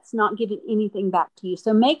somebody that's not giving anything back to you?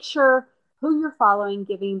 So make sure who you're following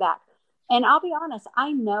giving back. And I'll be honest,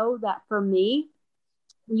 I know that for me,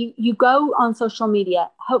 you go on social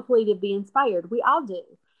media, hopefully to be inspired. We all do,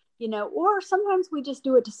 or sometimes we just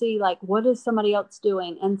do it to see what is somebody else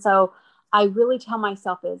doing. And so I really tell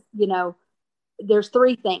myself is, there's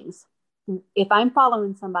three things. If I'm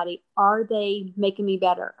following somebody, are they making me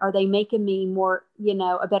better? Are they making me more,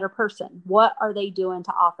 a better person? What are they doing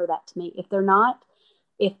to offer that to me? If they're not,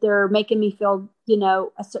 if they're making me feel,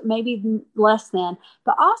 maybe less than,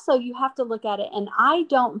 but also you have to look at it. And I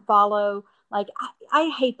don't follow,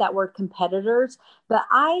 I hate that word competitors, but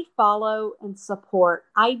I follow and support.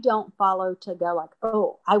 I don't follow to go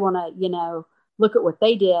 "Oh, I want to, look at what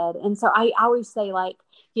they did." And so I always say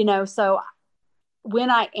so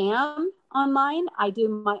when I am online, I do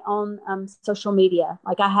my own social media.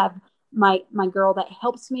 I have my girl that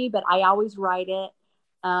helps me, but I always write it.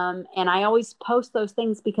 And I always post those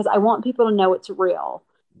things because I want people to know it's real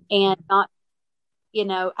and not,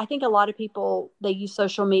 I think a lot of people, they use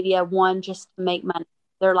social media, one, just to make money.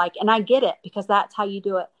 They're and I get it, because that's how you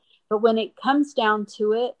do it. But when it comes down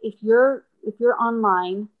to it, if you're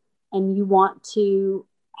online and you want to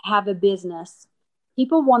have a business,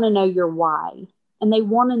 people want to know your why, and they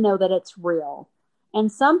want to know that it's real.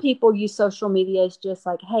 And some people use social media as just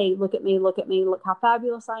 "Hey, look at me, look how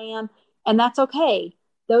fabulous I am." And that's okay.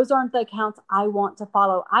 Those aren't the accounts I want to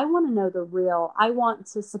follow. I want to know the real. I want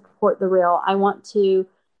to support the real. I want to,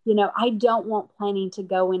 I don't want planning to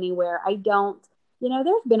go anywhere. I don't, there's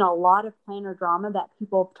been a lot of planner drama that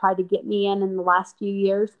people have tried to get me in the last few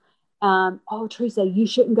years. "Oh, Teresa, you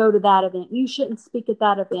shouldn't go to that event. You shouldn't speak at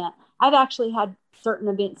that event." I've actually had certain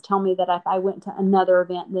events tell me that if I went to another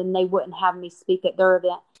event, then they wouldn't have me speak at their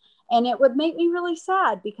event. And it would make me really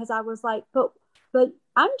sad, because I was but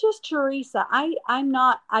I'm just Teresa.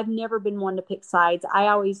 I've never been one to pick sides. I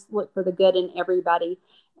always look for the good in everybody.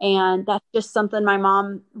 And that's just something my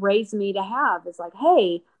mom raised me to have, is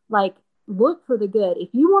 "Hey, look for the good. If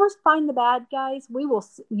you want to find the bad guys,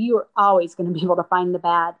 you're always going to be able to find the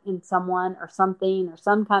bad in someone or something or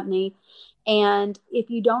some company. And if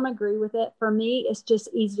you don't agree with it, for me, it's just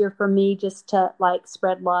easier for me just to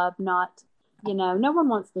spread love, not, no one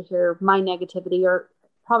wants to hear my negativity, or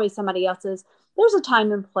probably somebody else's. There's a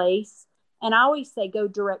time and place. And I always say, go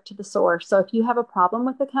direct to the source. So if you have a problem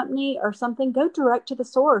with the company or something, go direct to the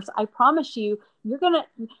source. I promise you, we're going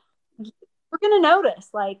to notice,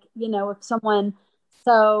 like, if someone,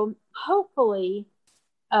 so hopefully,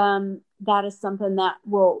 that is something that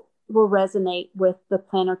will resonate with the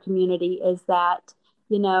planner community, is that,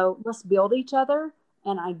 let's build each other.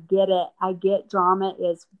 And I get it. I get drama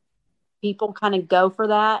is, people kind of go for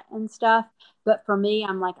that and stuff. But for me,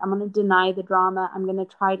 I'm like, I'm going to deny the drama. I'm going to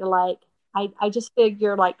try to I just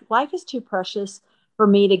figure like life is too precious for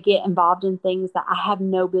me to get involved in things that I have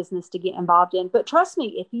no business to get involved in. But trust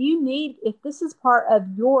me, if this is part of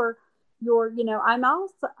I'm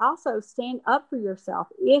also stand up for yourself.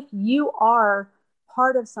 If you are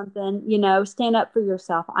part of something, stand up for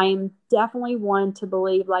yourself. I am definitely one to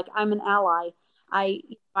believe like I'm an ally. I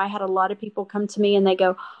had a lot of people come to me and they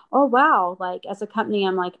go, oh, wow. Like as a company,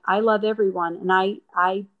 I'm like, I love everyone. And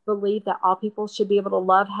I believe that all people should be able to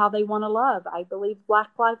love how they want to love. I believe Black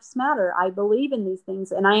Lives Matter. I believe in these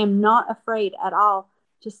things. And I am not afraid at all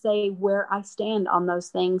to say where I stand on those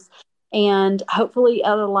things. And hopefully it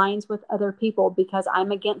aligns with other people, because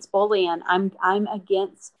I'm against bullying. I'm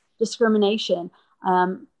against discrimination.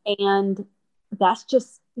 And that's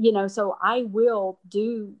just, so I will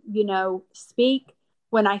speak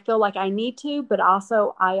when I feel like I need to, but I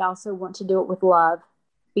also want to do it with love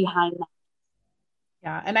behind that.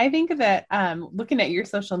 Yeah. And I think that looking at your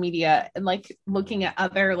social media and like looking at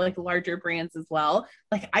other like larger brands as well,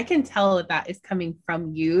 like I can tell that is coming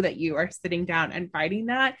from you, that you are sitting down and writing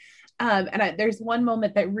that. There's one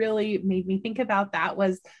moment that really made me think about that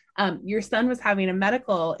was your son was having a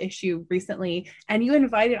medical issue recently, and you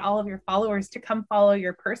invited all of your followers to come follow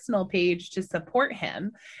your personal page to support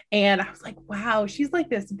him. And I was like, wow, she's like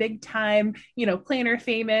this big time, planner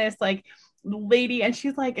famous, like lady. And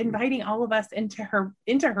she's like inviting all of us into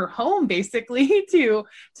her home basically to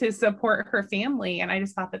support her family. And I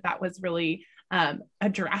just thought that was really a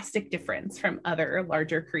drastic difference from other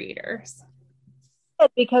larger creators.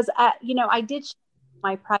 Because I did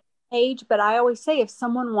my private page, but I always say if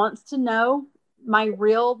someone wants to know my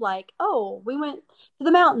real, like, oh, we went to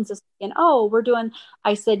the mountains this weekend, oh,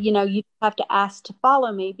 I said, you have to ask to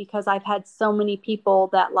follow me, because I've had so many people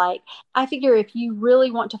that like, I figure if you really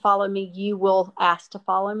want to follow me, you will ask to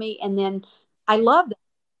follow me. And then I love that,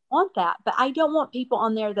 I want that, but I don't want people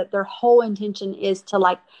on there that their whole intention is to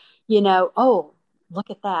like, oh, look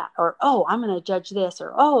at that, or oh, I'm going to judge this,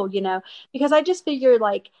 or oh, because I just figure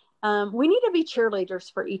like we need to be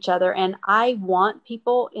cheerleaders for each other. And I want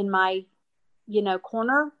people in my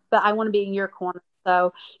corner, but I want to be in your corner.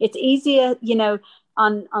 So it's easy,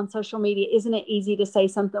 on social media, isn't it easy to say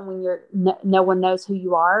something when no one knows who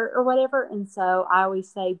you are or whatever? And so I always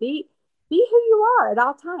say be who you are at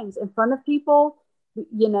all times, in front of people,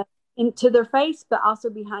 into their face, but also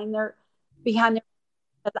behind their.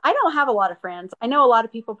 I don't have a lot of friends. I know a lot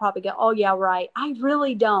of people probably go, oh, yeah, right. I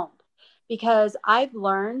really don't, because I've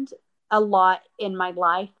learned a lot in my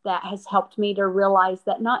life that has helped me to realize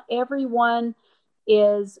that not everyone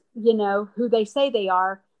is, who they say they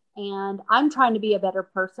are. And I'm trying to be a better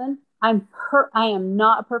person. I am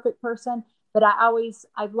not a perfect person, but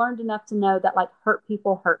I've learned enough to know that like hurt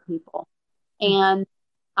people. And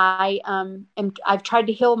I've tried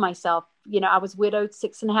to heal myself. I was widowed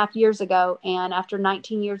 6.5 years ago, and after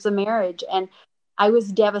 19 years of marriage, and I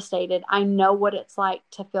was devastated. I know what it's like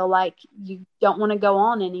to feel like you don't want to go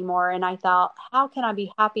on anymore. And I thought, how can I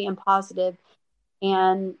be happy and positive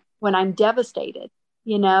and when I'm devastated,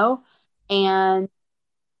 and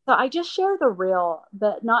so I just share the real,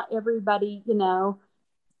 but not everybody,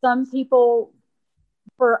 some people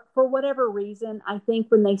for whatever reason, I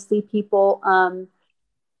think when they see people,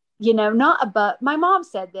 not above. My mom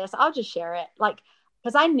said this. I'll just share it. Like,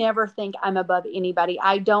 because I never think I'm above anybody.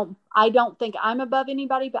 I don't think I'm above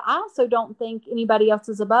anybody, but I also don't think anybody else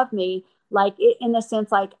is above me. Like in the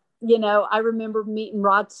sense, like, I remember meeting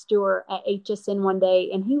Rod Stewart at HSN one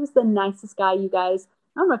day, and he was the nicest guy, you guys.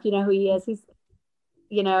 I don't know if you know who he is. He's,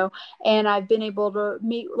 and I've been able to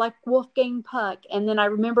meet like Wolfgang Puck. And then I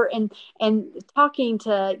remember and talking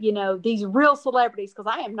to, these real celebrities,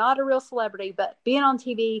 because I am not a real celebrity, but being on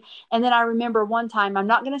TV. And then I remember one time, I'm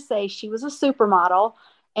not going to say, she was a supermodel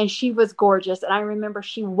and she was gorgeous. And I remember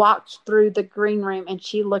she walked through the green room and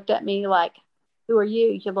she looked at me like, who are you,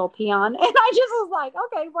 you little peon? And I just was like,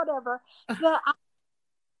 okay, whatever. But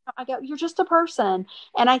I go, you're just a person.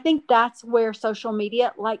 And I think that's where social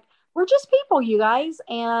media, like, we're just people, you guys.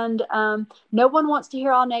 And no one wants to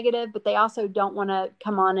hear all negative, but they also don't want to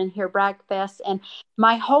come on and hear brag fest. And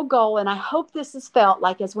my whole goal, and I hope this is felt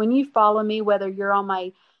like, is when you follow me, whether you're on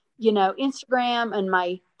my, Instagram and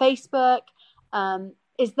my Facebook,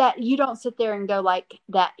 is that you don't sit there and go like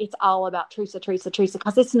that it's all about Teresa,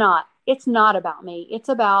 because it's not. It's not about me. It's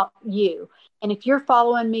about you. And if you're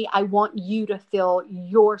following me, I want you to feel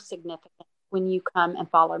your significance when you come and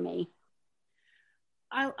follow me.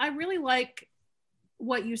 I really like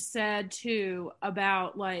what you said too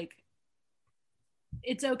about like,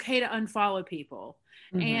 it's okay to unfollow people.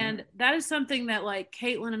 Mm-hmm. And that is something that like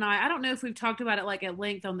Caitlin and I don't know if we've talked about it like at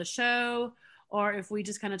length on the show or if we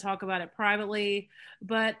just kind of talk about it privately,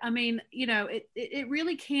 but I mean, you know, it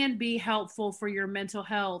really can be helpful for your mental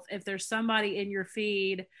health if there's somebody in your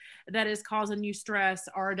feed that is causing you stress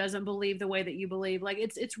or doesn't believe the way that you believe. Like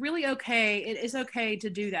it's really okay. It is okay to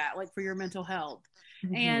do that, like for your mental health.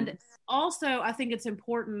 Mm-hmm. And also I think it's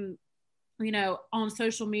important, you know, on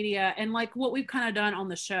social media and like what we've kind of done on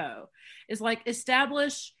the show is like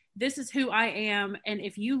establish this is who I am. And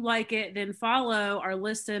if you like it, then follow or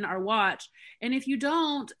listen or watch. And if you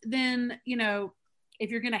don't, then, you know, if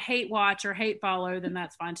you're going to hate watch or hate follow, then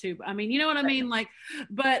that's fine too. I mean, you know what I mean? Like,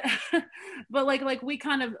 but like we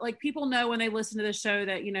kind of like people know when they listen to this show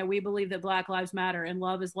that, you know, we believe that Black Lives Matter and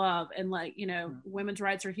love is love. And like, you know, women's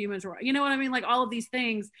rights are humans, you know what I mean? Like all of these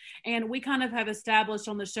things. And we kind of have established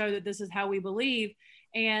on the show that this is how we believe.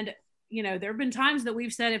 And, you know, there've been times that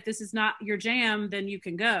we've said, if this is not your jam, then you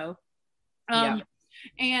can go.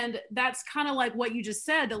 And that's kind of like what you just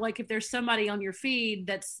said, that like if there's somebody on your feed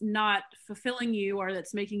that's not fulfilling you or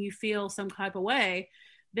that's making you feel some type of way,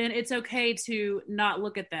 then it's okay to not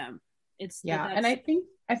look at them. And I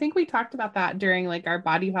think we talked about that during like our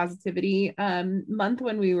body positivity month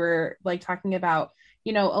when we were like talking about,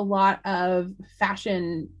 you know, a lot of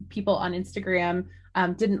fashion people on Instagram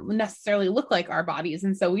didn't necessarily look like our bodies.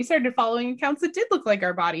 And so we started following accounts that did look like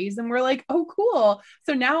our bodies. And we're like, oh, cool.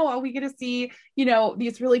 So now we get to see, you know,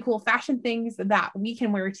 these really cool fashion things that we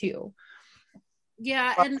can wear too.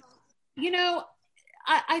 Yeah. And, you know,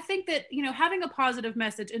 I think that, you know, having a positive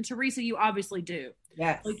message, and Teresa, you obviously do.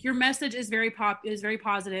 Yes. Like your message is very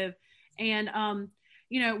positive. And,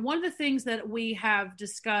 you know, one of the things that we have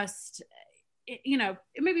discussed, you know,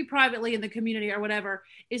 maybe privately in the community or whatever,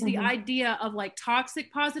 is the idea of like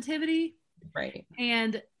toxic positivity. Right.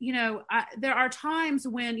 And, you know, there are times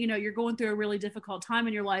when, you know, you're going through a really difficult time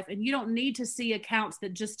in your life and you don't need to see accounts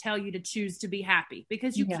that just tell you to choose to be happy,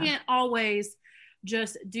 because you can't always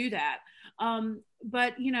just do that.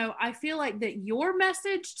 But, you know, I feel like that your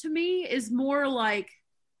message to me is more like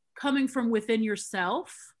coming from within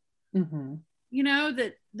yourself, you know,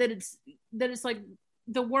 that it's like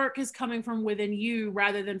the work is coming from within you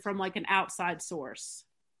rather than from like an outside source.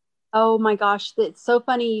 Oh my gosh, it's so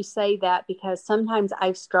funny you say that, because sometimes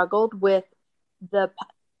I've struggled with the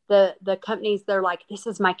companies. They're like, this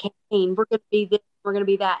is my campaign. We're going to be this, we're going to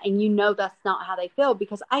be that. And you know, that's not how they feel,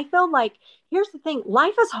 because I feel like, here's the thing,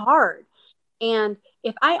 life is hard. And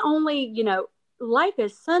if I only, you know, life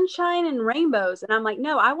is sunshine and rainbows. And I'm like,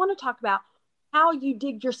 no, I want to talk about how you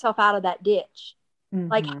dig yourself out of that ditch.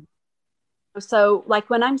 Like, so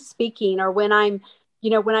like when I'm speaking or when I'm,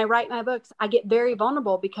 you know, when I write my books, I get very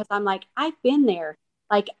vulnerable because I'm like, I've been there.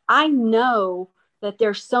 Like, I know that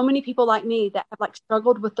there's so many people like me that have like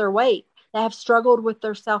struggled with their weight, that have struggled with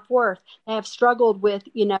their self-worth, that have struggled with,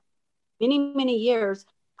 you know, many, many years.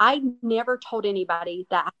 I never told anybody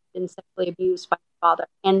that I've been sexually abused by my father.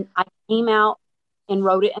 And I came out and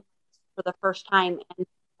wrote it for the first time. And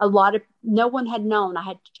no one had known. I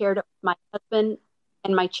had shared it with my husband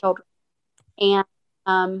and my children. And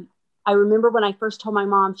I remember when I first told my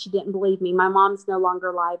mom, she didn't believe me. My mom's no longer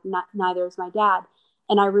alive. Neither is my dad.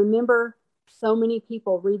 And I remember so many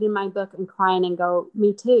people reading my book and crying and go,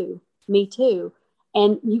 me too, me too.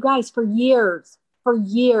 And you guys, for years,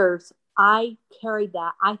 I carried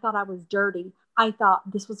that. I thought I was dirty. I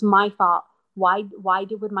thought this was my fault. Why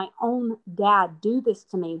would my own dad do this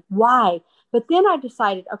to me? Why? But then I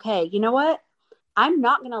decided, okay, you know what? I'm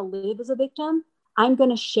not going to live as a victim. I'm going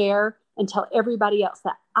to share and tell everybody else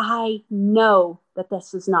that I know that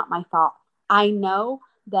this is not my fault. I know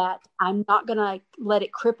that I'm not going to let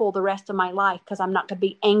it cripple the rest of my life, because I'm not going to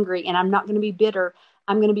be angry and I'm not going to be bitter.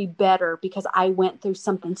 I'm going to be better because I went through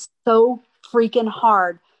something so freaking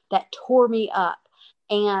hard that tore me up.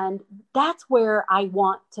 And that's where I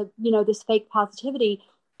want to, you know, this fake positivity,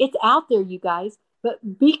 it's out there, you guys,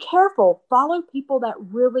 but be careful. Follow people that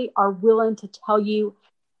really are willing to tell you,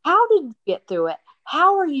 how did you get through it?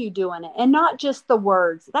 How are you doing it? And not just the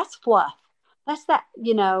words. That's fluff. That's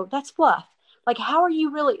fluff. Like, how are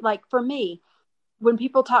you really, like for me, when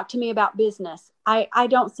people talk to me about business, I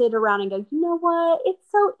don't sit around and go, you know what? It's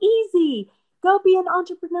so easy. Go be an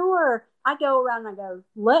entrepreneur. I go around and I go,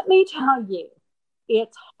 let me tell you,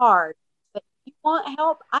 it's hard. But if you want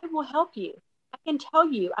help, I will help you. I can tell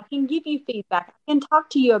you, I can give you feedback. I can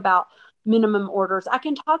talk to you about minimum orders. I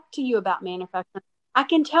can talk to you about manufacturing. I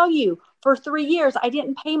can tell you for 3 years, I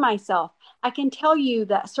didn't pay myself. I can tell you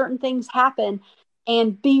that certain things happen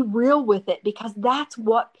and be real with it, because that's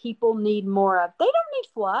what people need more of. They don't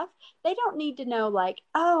need fluff. They don't need to know like,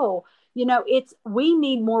 oh, we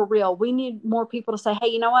need more real. We need more people to say, hey,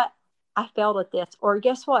 you know what? I failed at this. Or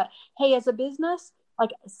guess what? Hey, as a business,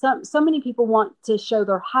 like so many people want to show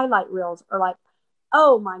their highlight reels, or like,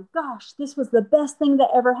 oh my gosh, this was the best thing that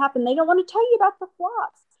ever happened. They don't want to tell you about the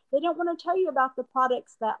flops. They don't want to tell you about the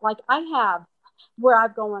products that like I have, where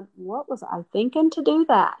I've gone, what was I thinking to do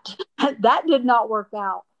that? That did not work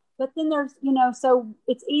out. But then there's, so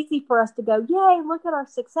it's easy for us to go, yay, look at our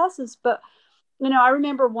successes. But, I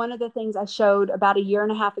remember one of the things I showed about a year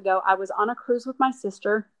and a half ago. I was on a cruise with my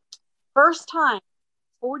sister. First time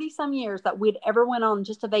 40 some years that we'd ever went on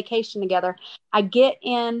just a vacation together. I get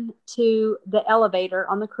into the elevator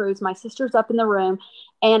on the cruise. My sister's up in the room,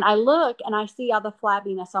 and I look and I see all the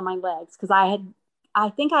flabbiness on my legs, because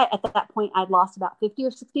at that point I'd lost about 50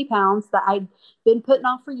 or 60 pounds that I'd been putting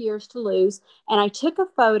off for years to lose. And I took a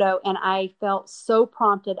photo, and I felt so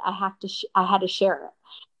prompted. I had to share it.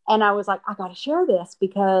 And I was like, I got to share this,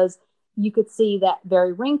 because you could see that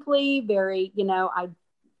very wrinkly, very,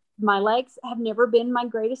 my legs have never been my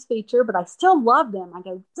greatest feature, but I still love them. I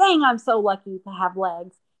go, dang, I'm so lucky to have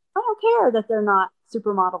legs. I don't care that they're not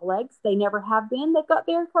supermodel legs. They never have been. They've got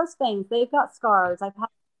varicose veins. They've got scars. I've had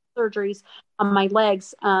surgeries on my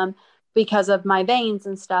legs because of my veins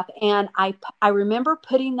and stuff. And I remember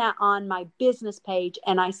putting that on my business page,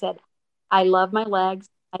 and I said, I love my legs.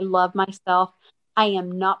 I love myself. I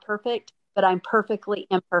am not perfect, but I'm perfectly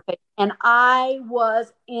imperfect. And I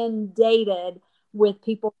was inundated with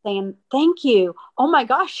people saying, thank you. Oh my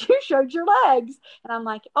gosh, you showed your legs. And I'm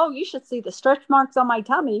like, oh, you should see the stretch marks on my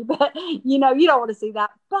tummy. But you don't want to see that.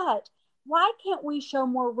 But why can't we show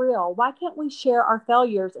more real? Why can't we share our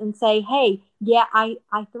failures and say, hey, yeah, I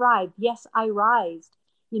thrived. Yes, I rised.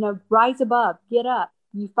 Rise above, get up.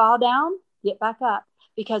 You fall down, get back up.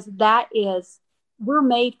 Because we're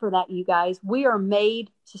made for that, you guys. We are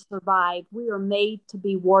made to survive. We are made to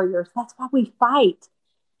be warriors. That's why we fight.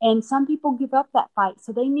 And some people give up that fight.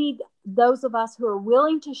 So they need those of us who are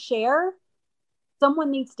willing to share. Someone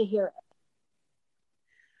needs to hear it.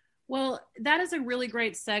 Well, that is a really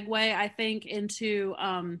great segue, I think, into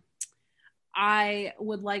I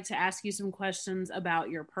would like to ask you some questions about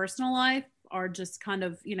your personal life, or just kind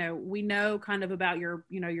of, we know kind of about your,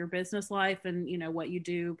 your business life and, what you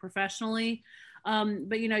do professionally.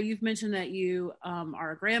 But, you've mentioned that you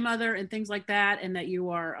are a grandmother and things like that, and that you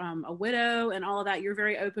are a widow and all of that. You're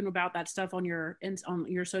very open about that stuff on your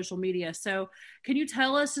social media. So can you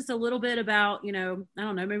tell us just a little bit about, I don't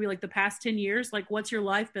know, maybe like the past 10 years, like what's your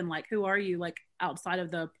life been like? Who are you like outside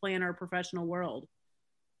of the planner professional world?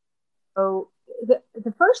 So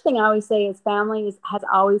the first thing I always say is family has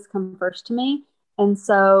always come first to me. And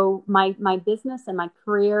so my business and my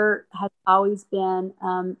career has always been,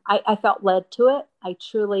 I felt led to it.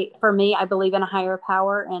 For me, I believe in a higher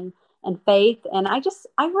power and faith. And I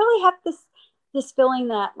really have this feeling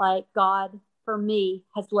that like God for me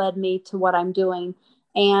has led me to what I'm doing.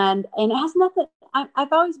 And it has nothing,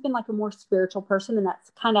 I've always been like a more spiritual person, and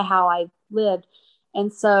that's kind of how I've lived.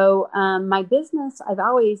 And so my business,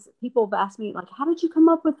 people have asked me like, how did you come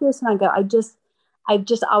up with this? And I go, I've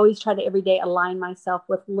just always tried to every day align myself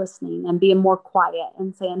with listening and being more quiet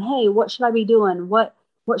and saying, hey, what should I be doing? What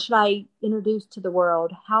should I introduce to the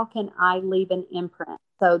world? How can I leave an imprint?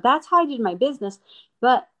 So that's how I did my business.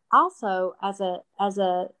 But also as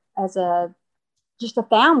just a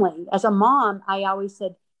family, as a mom, I always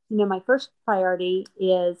said, my first priority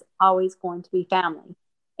is always going to be family.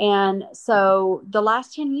 And so the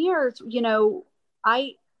last 10 years,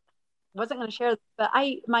 I wasn't going to share this, but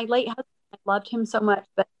my late husband, I loved him so much,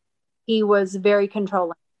 but he was very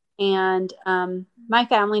controlling. And my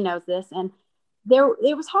family knows this. And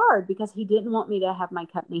it was hard because he didn't want me to have my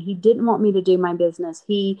company. He didn't want me to do my business.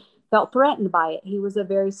 He felt threatened by it. He was a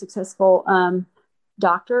very successful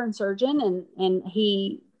doctor and surgeon, and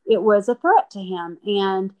it was a threat to him.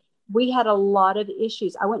 And we had a lot of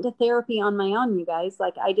issues. I went to therapy on my own, you guys.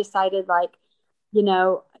 Like I decided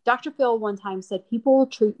Dr. Phil one time said, people will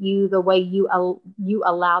treat you the way you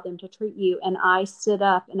allow them to treat you. And I stood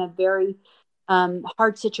up in a very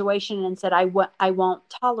hard situation and said, I won't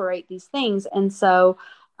tolerate these things. And so,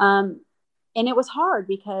 and it was hard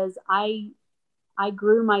because I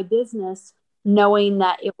grew my business knowing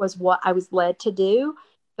that it was what I was led to do,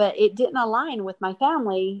 but it didn't align with my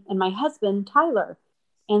family and my husband, Tyler.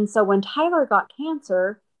 And so when Tyler got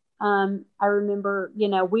cancer, I remember,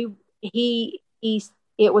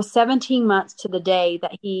 it was 17 months to the day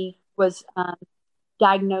that he was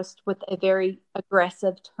diagnosed with a very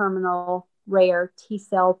aggressive terminal rare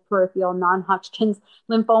T-cell peripheral non-Hodgkin's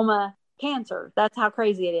lymphoma cancer. That's how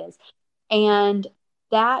crazy it is. And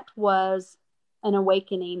that was an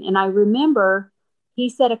awakening. And I remember he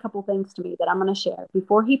said a couple things to me that I'm going to share.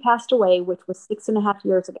 Before he passed away, which was 6.5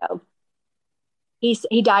 years ago,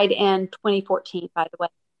 he died in 2014, by the way,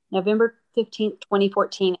 November 15th,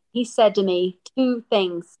 2014. He said to me two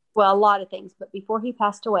things, well, a lot of things, but before he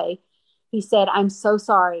passed away, he said, "I'm so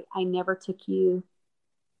sorry I never took you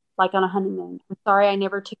like on a honeymoon. I'm sorry I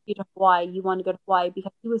never took you to Hawaii. You wanted to go to Hawaii,"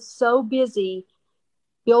 because he was so busy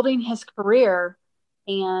building his career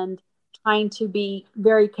and trying to be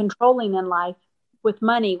very controlling in life with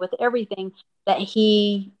money, with everything, that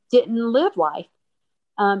he didn't live life.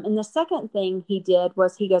 And the second thing he did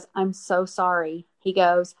was he goes, "I'm so sorry." He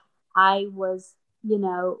goes, "I was,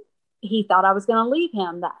 he thought I was going to leave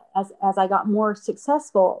him that as I got more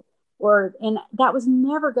successful, and that was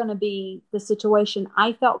never going to be the situation.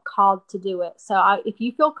 I felt called to do it. So if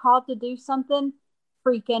you feel called to do something,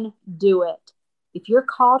 freaking do it. If you're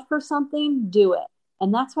called for something, do it."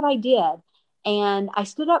 And that's what I did. And I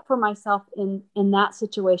stood up for myself in that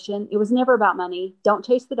situation. It was never about money. Don't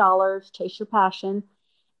chase the dollars, chase your passion.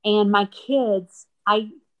 And my kids,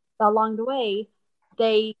 along the way,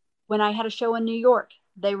 when I had a show in New York,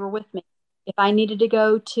 they were with me. If I needed to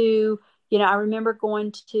go to, I remember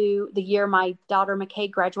going to the year my daughter McKay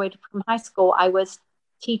graduated from high school, I was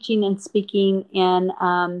teaching and speaking in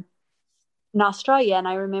Australia, and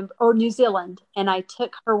I remember, or New Zealand, and I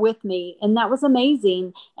took her with me, and that was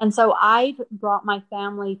amazing. And so I've brought my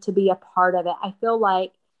family to be a part of it. I feel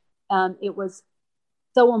like it was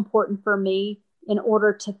so important for me. In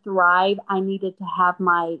order to thrive, I needed to have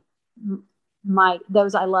my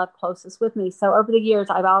those I love closest with me. So over the years,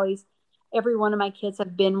 every one of my kids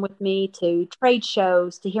have been with me to trade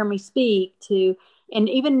shows, to hear me speak, and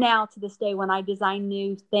even now to this day, when I design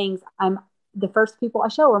new things, I'm the first people I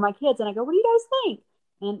show are my kids, and I go, "What do you guys think?"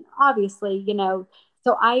 And obviously,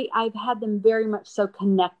 so I've had them very much so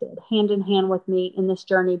connected, hand in hand with me in this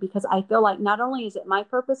journey, because I feel like not only is it my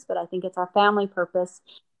purpose, but I think it's our family purpose.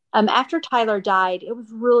 After Tyler died, it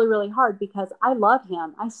was really, really hard because I love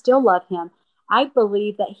him. I still love him. I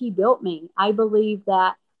believe that he built me. I believe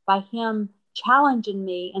that by him challenging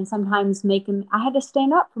me and sometimes I had to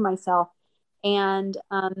stand up for myself. And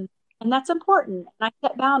that's important. And I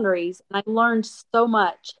set boundaries, and I learned so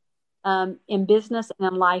much in business and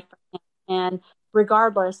in life. And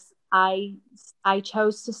regardless, I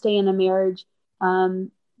chose to stay in a marriage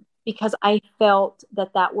because I felt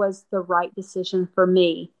that was the right decision for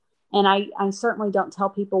me. And I certainly don't tell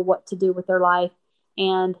people what to do with their life.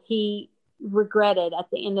 And he regretted at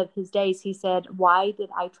the end of his days, he said, "Why did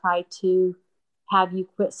I try to have you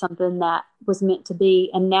quit something that was meant to be?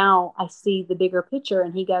 And now I see the bigger picture."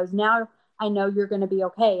 And he goes, "Now I know you're going to be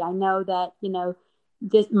okay. I know that,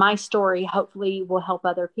 my story hopefully will help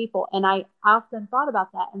other people." And I often thought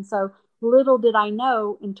about that. And so little did I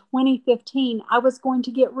know, in 2015, I was going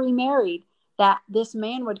to get remarried, that this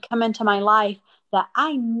man would come into my life that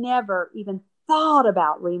I never even thought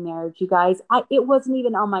about remarriage, you guys. It wasn't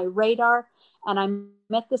even on my radar. And I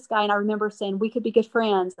met this guy, and I remember saying we could be good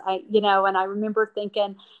friends. And I remember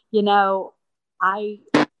thinking,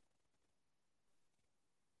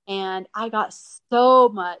 I got so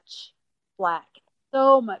much flack,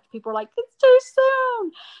 so much. People are like, "It's too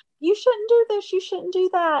soon. You shouldn't do this. You shouldn't do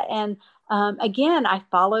that." And again, I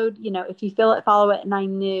followed, if you feel it, follow it. And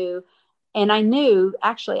I knew,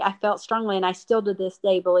 actually, I felt strongly, and I still to this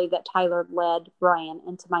day believe that Tyler led Brian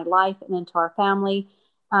into my life and into our family.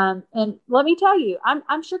 And let me tell you,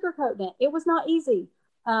 I'm sugarcoating it. It was not easy.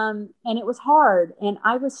 And it was hard, and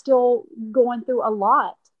I was still going through a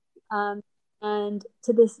lot. And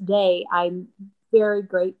to this day, I'm very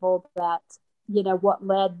grateful that, what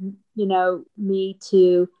led, me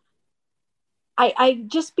to, I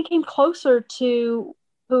just became closer to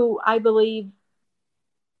who I believe,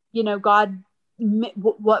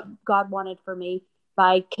 what God wanted for me,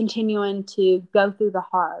 by continuing to go through the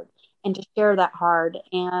hard and to share that hard.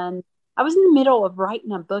 And I was in the middle of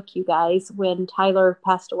writing a book, you guys, when Tyler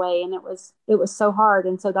passed away, and it was so hard.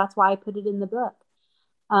 And so that's why I put it in the book.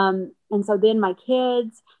 And so then my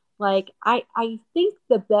kids, like, I think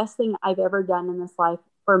the best thing I've ever done in this life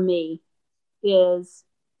for me is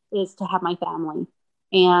to have my family.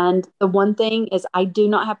 And the one thing is, I do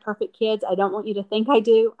not have perfect kids. I don't want you to think I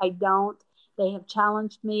do. I don't. They have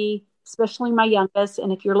challenged me, especially my youngest.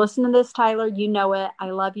 And if you're listening to this, Tyler, you know it. I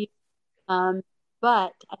love you.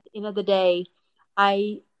 But at the end of the day,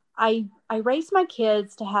 I raised my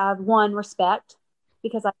kids to have, one, respect,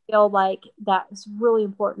 because I feel like that is really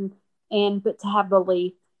important. but to have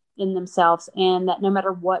belief in themselves, and that no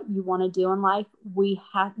matter what you want to do in life, you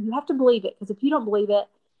have to believe it, because if you don't believe it,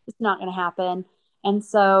 it's not going to happen. And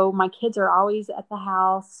so my kids are always at the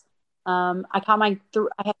house. I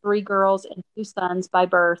have 3 girls and 2 sons by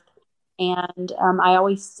birth. And I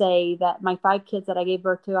always say that my 5 kids that I gave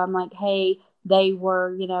birth to, I'm like, hey, they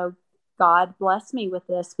were, God bless me with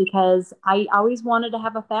this, because I always wanted to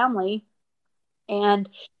have a family. And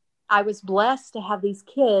I was blessed to have these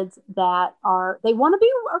kids that they want to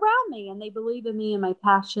be around me, and they believe in me and my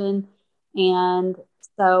passion. And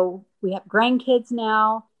so we have grandkids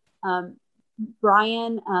now.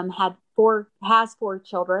 Brian has 4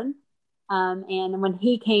 children. And when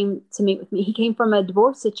he came to meet with me, he came from a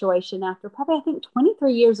divorce situation after probably, I think,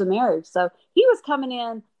 23 years of marriage. So he was coming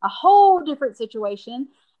in a whole different situation.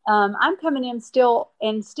 I'm coming in still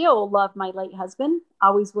love my late husband,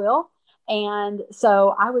 always will. And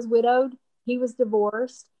so I was widowed, he was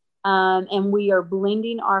divorced, and we are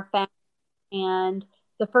blending our family. And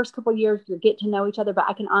the first couple of years, you get to know each other. But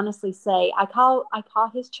I can honestly say, I call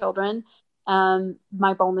his children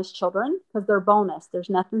my bonus children, because they're bonus. There's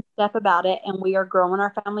nothing step about it, and we are growing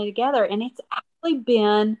our family together. And it's actually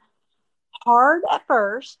been hard at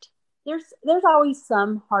first. There's always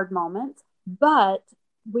some hard moments, but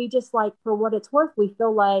we just, like, for what it's worth, we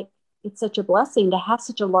feel like it's such a blessing to have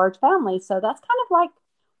such a large family. So that's kind of like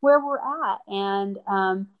where we're at. And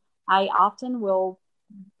I often will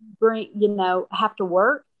have to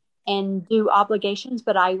work and do obligations,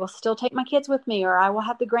 but I will still take my kids with me, or I will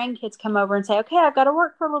have the grandkids come over and say, okay, I've got to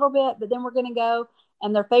work for a little bit, but then we're going to go.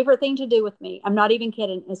 And their favorite thing to do with me, I'm not even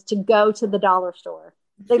kidding, is to go to the dollar store.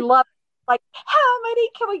 They love it. Like, how many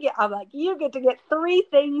can we get? I'm like, you get to get 3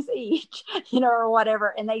 things each, or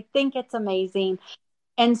whatever. And they think it's amazing.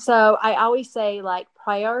 And so I always say, like,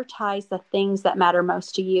 prioritize the things that matter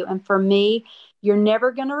most to you. And for me, you're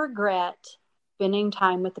never going to regret spending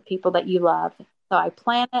time with the people that you love. So I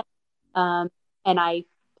plan it, and I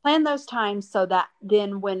plan those times so that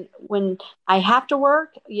then when I have to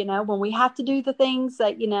work, when we have to do the things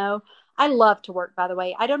that, I love to work, by the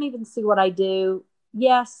way. I don't even see what I do.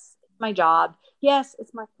 Yes, it's my job. Yes,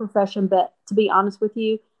 it's my profession. But to be honest with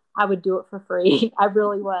you, I would do it for free. I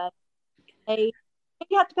really would. You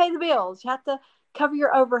have to pay the bills. You have to cover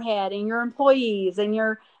your overhead and your employees and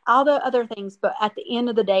all the other things. But at the end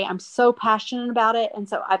of the day, I'm so passionate about it. And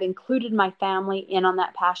so I've included my family in on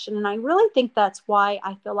that passion. And I really think that's why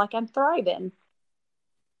I feel like I'm thriving.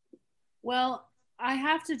 Well, I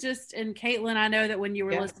have to and Caitlin, I know that when you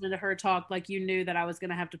were listening to her talk, like, you knew that I was going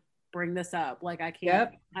to have to bring this up. Like, I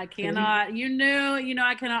cannot, I cannot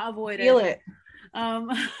avoid it. Feel it.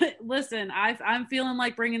 Listen, I'm feeling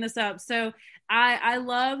like bringing this up. So I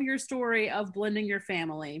love your story of blending your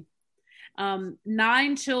family.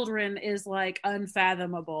 9 children is like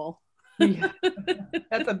unfathomable. Yeah.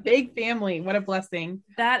 That's a big family. What a blessing.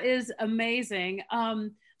 That is amazing.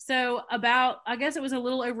 So I guess it was a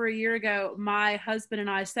little over a year ago, my husband and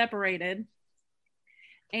I separated,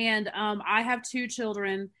 and I have 2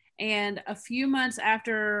 children. And a few months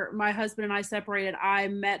after my husband and I separated, I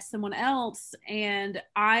met someone else, and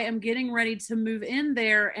I am getting ready to move in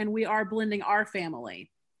there, and we are blending our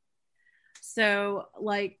family. So,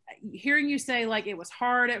 like, hearing you say, like, it was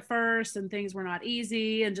hard at first and things were not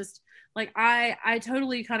easy, and just like, I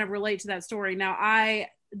totally kind of relate to that story. Now, I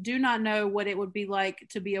do not know what it would be like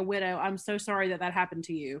to be a widow. I'm so sorry that happened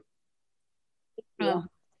to you. Yeah.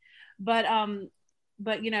 But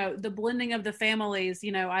the blending of the families,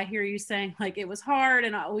 I hear you saying, like, it was hard,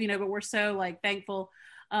 and but we're so, like, thankful.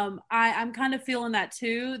 I'm kind of feeling that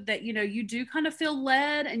too, that, you do kind of feel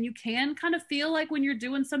led, and you can kind of feel like when you're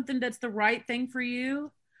doing something that's the right thing for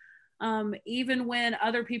you, even when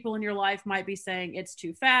other people in your life might be saying it's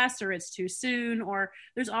too fast or it's too soon, or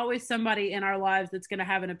there's always somebody in our lives that's going to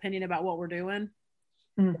have an opinion about what we're doing.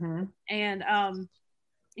 Mm-hmm. And,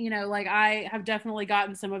 like, I have definitely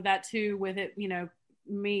gotten some of that too with it,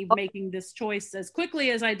 me making this choice as quickly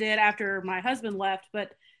as I did after my husband left.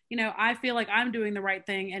 But, I feel like I'm doing the right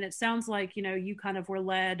thing. And it sounds like, you kind of were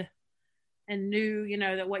led and knew,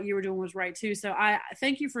 that what you were doing was right too. So I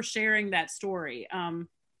thank you for sharing that story.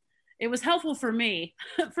 It was helpful for me,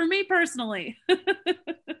 personally.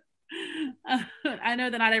 I know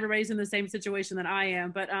that not everybody's in the same situation that I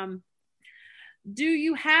am, but do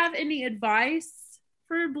you have any advice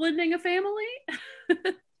for blending a family?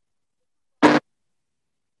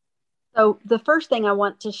 So the first thing I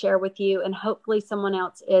want to share with you, and hopefully someone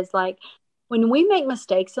else, is, like, when we make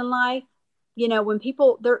mistakes in life, when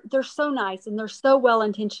people, they're so nice and they're so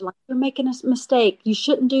well-intentioned, like, you're making a mistake. You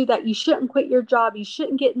shouldn't do that. You shouldn't quit your job. You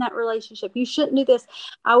shouldn't get in that relationship. You shouldn't do this.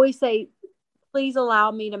 I always say, please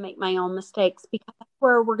allow me to make my own mistakes, because that's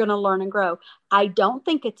where we're going to learn and grow. I don't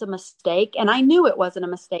think it's a mistake. And I knew it wasn't a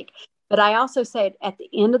mistake. But I also said at the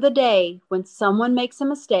end of the day, when someone makes a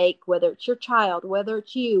mistake, whether it's your child, whether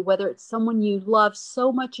it's you, whether it's someone you love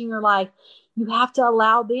so much in your life, you have to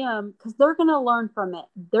allow them, because they're going to learn from it.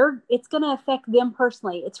 It's going to affect them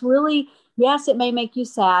personally. It's really, yes, it may make you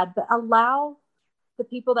sad, but allow the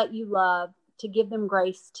people that you love to give them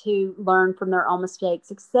grace to learn from their own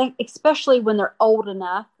mistakes, especially when they're old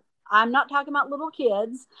enough. I'm not talking about little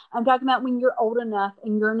kids. I'm talking about when you're old enough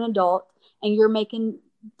and you're an adult and you're making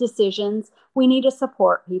decisions. We need to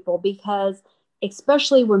support people, because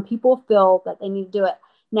especially when people feel that they need to do it.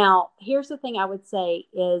 Now, here's the thing I would say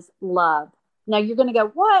is love. Now you're going to go,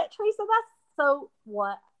 what, Teresa? That's so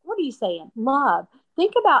what? What are you saying? Love.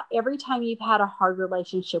 Think about every time you've had a hard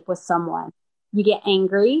relationship with someone. You get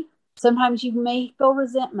angry. Sometimes you may feel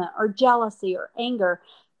resentment or jealousy or anger.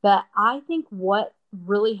 But I think what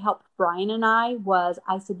really helped Brian and I was,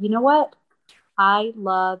 I said, you know what? I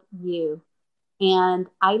love you. And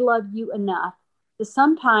I love you enough to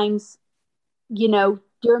sometimes,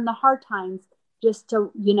 during the hard times, just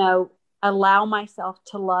to, allow myself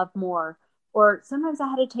to love more. Or sometimes I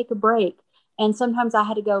had to take a break. And sometimes I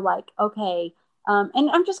had to go like, okay. And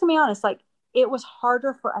I'm just gonna be honest, like it was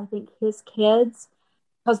harder for, I think, his kids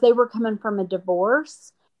because they were coming from a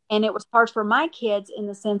divorce. And it was hard for my kids in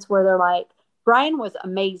the sense where they're like, Brian was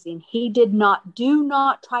amazing. He do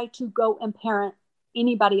not try to go and parent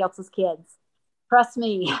anybody else's kids. Trust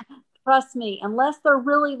me, unless they're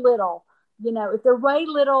really little, if they're way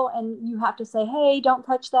little and you have to say, hey, don't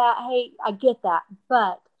touch that. Hey, I get that.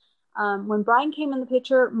 But when Brian came in the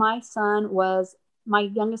picture, my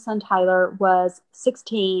youngest son, Tyler, was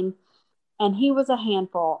 16, and he was a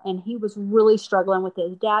handful, and he was really struggling with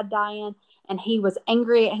his dad dying, and he was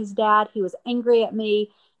angry at his dad. He was angry at me,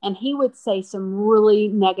 and he would say some really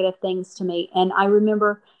negative things to me. And I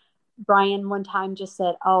remember Brian one time just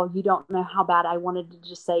said, oh, you don't know how bad I wanted to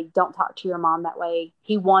just say, don't talk to your mom that way.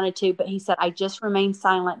 He wanted to, but he said, I just remained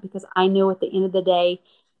silent because I knew at the end of the day,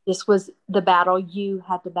 this was the battle you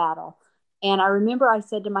had to battle. And I remember I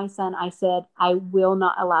said to my son, I said, I will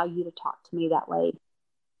not allow you to talk to me that way.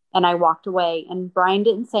 And I walked away, and Brian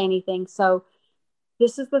didn't say anything. So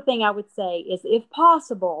this is the thing I would say is, if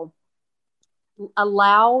possible,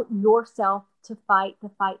 allow yourself to fight the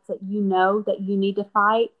fights that you know that you need to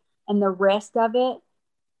fight. And the rest of it,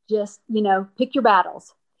 just, pick your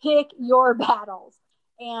battles.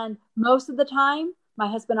 And most of the time, my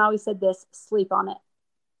husband always said this, sleep on it.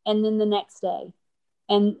 And then the next day.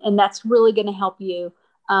 And that's really going to help you.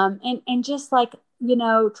 And just like,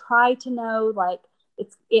 try to know, like,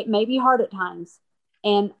 it may be hard at times.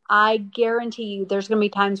 And I guarantee you there's going to be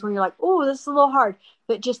times when you're like, oh, this is a little hard.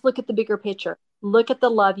 But just look at the bigger picture. Look at the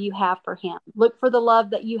love you have for him. Look for the love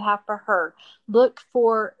that you have for her. Look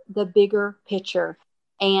for the bigger picture.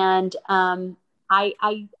 And I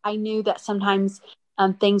knew that sometimes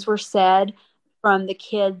things were said from the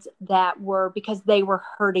kids that were because they were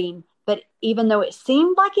hurting. But even though it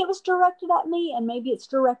seemed like it was directed at me, and maybe it's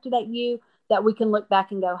directed at you, that we can look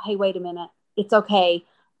back and go, hey, wait a minute. It's okay.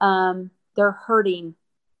 They're hurting.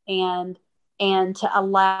 And to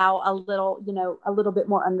allow a little bit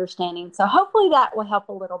more understanding. So hopefully that will help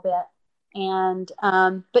a little bit. And,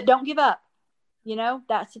 but don't give up.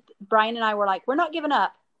 That's Brian and I were like, we're not giving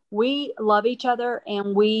up. We love each other,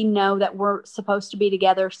 and we know that we're supposed to be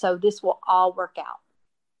together. So this will all work out.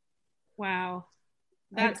 Wow.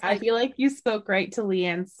 I feel like you spoke right to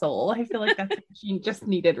Leanne's soul. I feel like that's what she just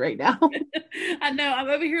needed right now. I know. I'm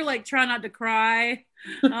over here like trying not to cry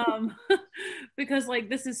because like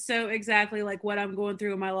this is so exactly like what I'm going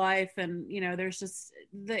through in my life. And, there's just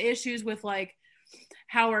the issues with like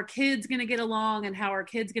how our kids going to get along and how our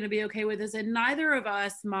kids going to be okay with this. And neither of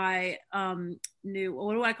us, my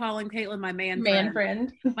what do I call him, Caitlin? My man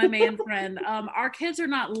friend. My man friend. Our kids are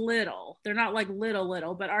not little. They're not like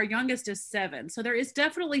little, but our youngest is 7. So there is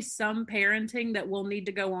definitely some parenting that will need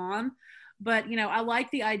to go on. But, I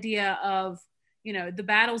like the idea of, the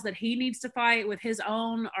battles that he needs to fight with his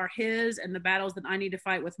own are his, and the battles that I need to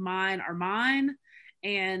fight with mine are mine.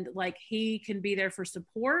 And like, he can be there for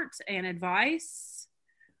support and advice.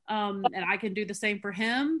 And I can do the same for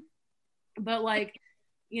him. But like,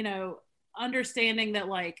 understanding that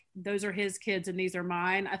like, those are his kids and these are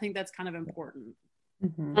mine. I think that's kind of important.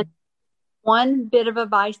 Mm-hmm. One bit of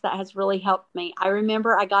advice that has really helped me. I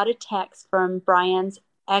remember I got a text from Brian's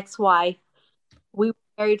ex-wife. We were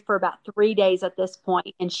married for about 3 days at this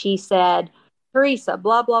point. And she said, Teresa,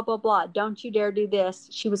 blah, blah, blah, blah. Don't you dare do this.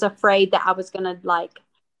 She was afraid that I was going to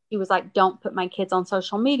she was like, don't put my kids on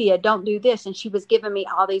social media. Don't do this. And she was giving me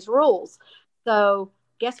all these rules. So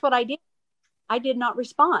guess what I did? I did not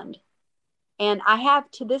respond. And I have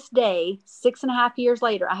to this day, 6.5 years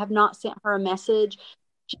later, I have not sent her a message.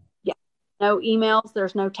 Yeah, no emails,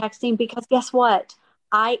 there's no texting because guess what?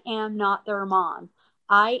 I am not their mom.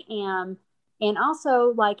 I am, and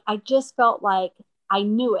also like I just felt like I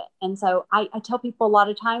knew it. And so I tell people a lot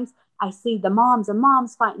of times I see the moms and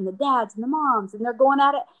moms fighting the dads and the moms and they're going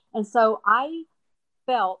at it. And so I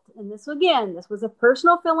felt, and this again, this was a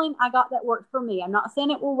personal feeling I got that worked for me. I'm not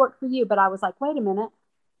saying it will work for you, but I was like, wait a minute,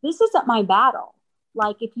 this isn't my battle.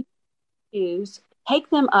 Like if you choose, take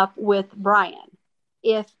them up with Brian.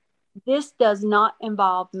 If this does not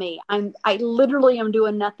involve me, I literally am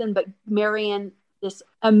doing nothing but marrying this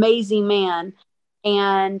amazing man.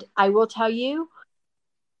 And I will tell you,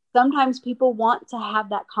 sometimes people want to have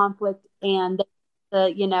that conflict and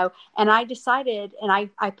and I decided and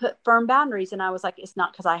I put firm boundaries and I was like, it's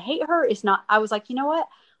not because I hate her. It's not, I was like, you know what?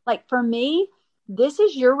 Like for me, this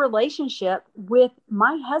is your relationship with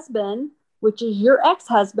my husband, which is your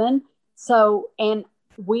ex-husband. So, and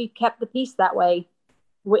we kept the peace that way.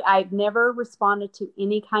 I've never responded to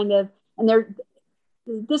any kind of, and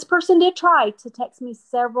this person did try to text me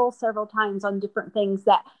several times on different things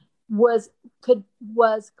that was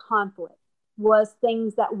conflict, was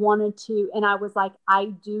things that wanted to, and I was like, I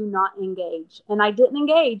do not engage, and I didn't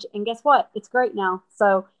engage, and guess what? It's great now.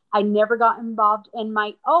 So I never got involved in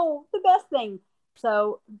the best thing.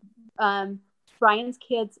 So Brian's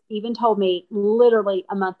kids even told me literally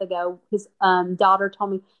a month ago, his daughter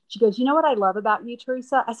told me, she goes, you know what I love about you,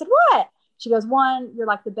 Teresa? I said, what? She goes, one, you're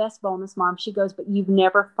like the best bonus mom. She goes, but you've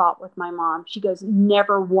never fought with my mom. She goes,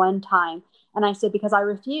 never one time. And I said, because I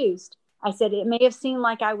refused. I said, it may have seemed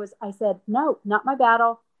like I said, no, not my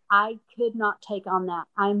battle. I could not take on that.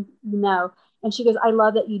 No. And she goes, I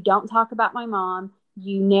love that you don't talk about my mom.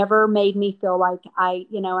 You never made me feel like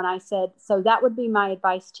and I said, so that would be my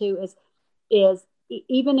advice too, is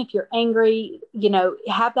even if you're angry,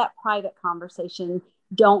 have that private conversation.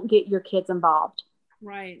 Don't get your kids involved.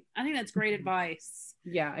 Right. I think that's great advice.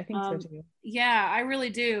 Yeah, I think so too. Yeah, I really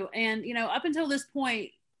do. And, up until this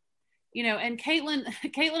point, and Caitlin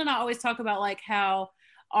and I always talk about like how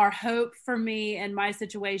our hope for me and my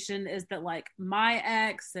situation is that like my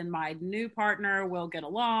ex and my new partner will get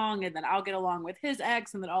along and then I'll get along with his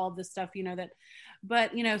ex and then all of this stuff,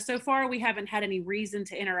 but so far we haven't had any reason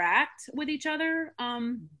to interact with each other.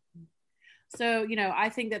 So, I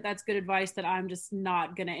think that that's good advice, that I'm just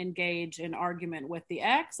not going to engage in argument with the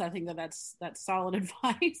ex. I think that that's solid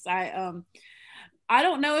advice. I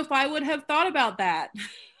don't know if I would have thought about that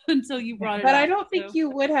until you brought it but up. I don't think you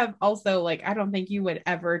would have also, like, I don't think you would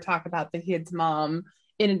ever talk about the kid's mom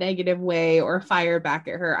in a negative way or fire back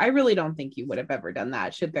at her. I really don't think you would have ever done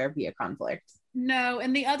that should there be a conflict. No.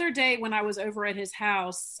 And the other day when I was over at his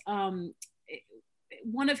house,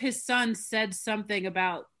 one of his sons said something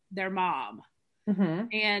about their mom. Mm-hmm.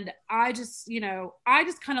 And I just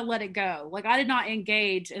kind of let it go. Like I did not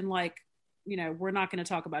engage in like, we're not going to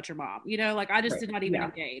talk about your mom, like I just did not even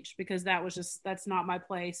engage because that's not my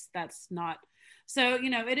place. That's not. So,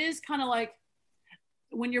 it is kind of like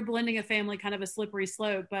when you're blending a family, kind of a slippery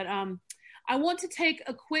slope. But I want to take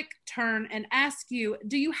a quick turn and ask you,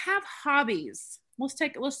 do you have hobbies? Let's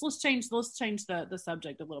change the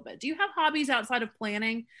subject a little bit. Do you have hobbies outside of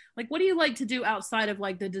planning? Like, what do you like to do outside of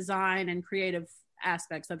like the design and creative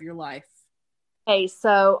aspects of your life? Okay,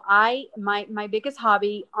 so my biggest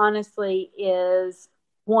hobby, honestly, is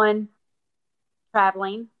one,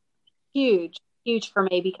 traveling. Huge for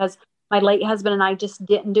me because my late husband and I just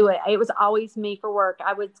didn't do it. It was always me for work.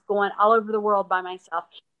 I was going all over the world by myself.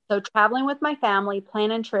 So traveling with my family,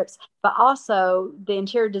 planning trips, but also the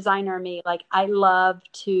interior designer in me, like I love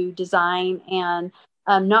to design and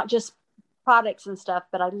not just products and stuff,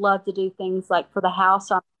 but I love to do things like for the house.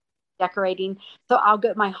 So I'm decorating. So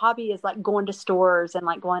my hobby is like going to stores and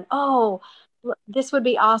like going, oh, this would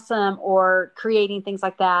be awesome, or creating things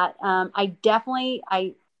like that.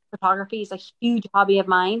 Photography is a huge hobby of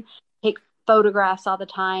mine. Take photographs all the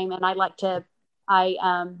time. And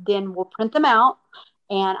I then will print them out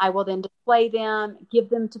and I will then display them, give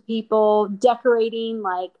them to people, decorating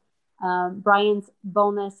like my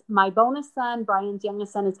bonus son, Brian's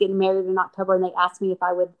youngest son is getting married in October. And they asked me if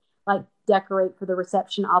I would like decorate for the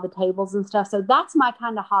reception, all the tables and stuff. So that's my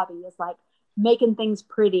kind of hobby, is like making things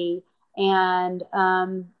pretty and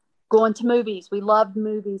going to movies. We loved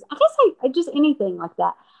movies. I guess I just anything like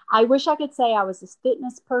that. I wish I could say I was this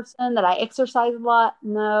fitness person, that I exercise a lot.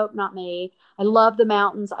 No, not me. I love the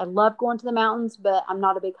mountains. I love going to the mountains, but I'm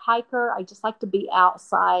not a big hiker. I just like to be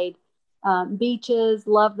outside, beaches,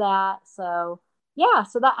 love that. So yeah,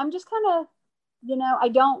 so that I'm just kind of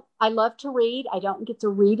I love to read. I don't get to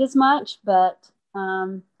read as much, but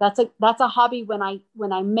that's a hobby when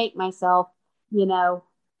I make myself,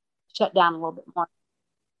 shut down a little bit more.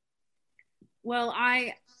 Well,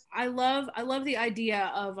 I love the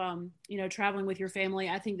idea of traveling with your family.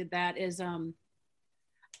 I think that is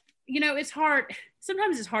it's hard.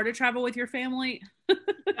 Sometimes it's hard to travel with your family.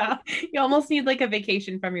 Yeah. You almost need like a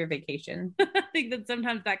vacation from your vacation. I think that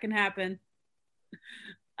sometimes that can happen.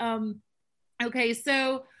 Okay,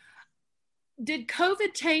 so did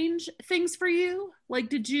COVID change things for you? Like,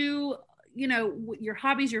 did you, your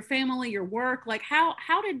hobbies, your family, your work, like how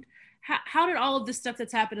did all of this stuff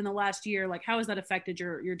that's happened in the last year, like how has that affected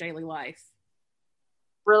your daily life?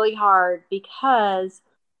 Really hard because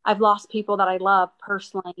I've lost people that I love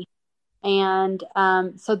personally. And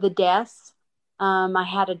so the deaths, I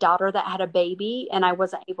had a daughter that had a baby and I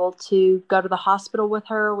wasn't able to go to the hospital with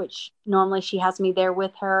her, which normally she has me there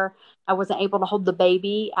with her. I wasn't able to hold the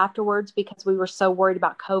baby afterwards because we were so worried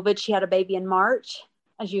about COVID. She had a baby in March,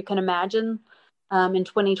 as you can imagine, in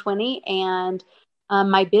 2020. And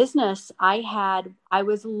my business, I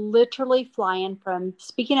was literally flying from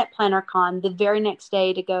speaking at PlannerCon the very next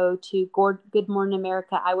day to go to Good Morning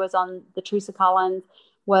America. I was on the Teresa Collins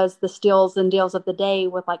was the Steals and Deals of the Day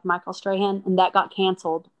with like Michael Strahan, and that got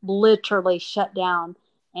canceled, literally shut down.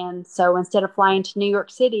 And so instead of flying to New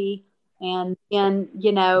York City and in,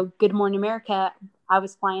 Good Morning America, I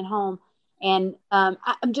was flying home. And I'm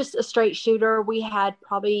just a straight shooter. We had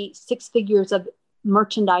probably 6 figures of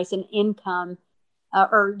merchandise and income,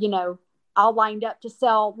 all lined up to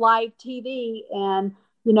sell live TV and,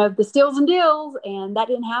 the Steals and Deals, and that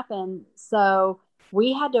didn't happen. So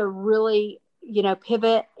we had to really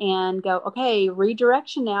pivot and go, okay,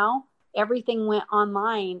 redirection now. Everything went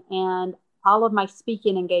online and all of my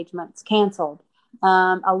speaking engagements canceled.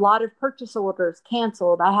 A lot of purchase orders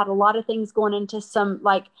canceled. I had a lot of things going into some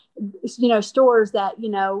stores that,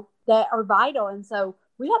 that are vital. And so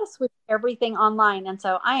we had to switch everything online. And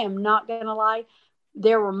so I am not going to lie.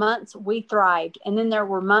 There were months we thrived. And then there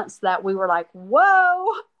were months that we were like, whoa,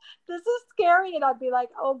 this is scary. And I'd be like,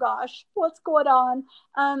 oh gosh, what's going on?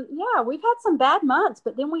 Yeah, we've had some bad months,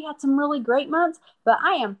 but then we had some really great months. But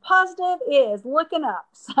I am positive it is looking up.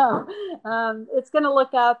 So it's going to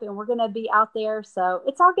look up and we're going to be out there. So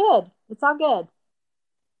it's all good. It's all good.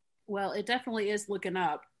 Well, it definitely is looking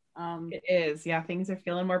up. It is. Yeah, things are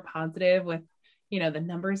feeling more positive with, the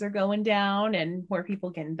numbers are going down and more people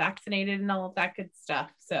getting vaccinated and all of that good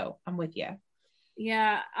stuff. So I'm with you.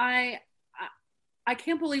 Yeah, I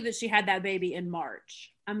can't believe that she had that baby in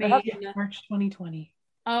March. I mean, March 2020.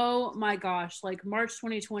 Oh my gosh. Like March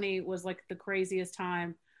 2020 was like the craziest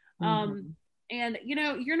time. And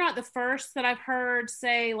you're not the first that I've heard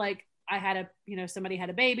say like, I had somebody had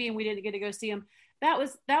a baby and we didn't get to go see him. That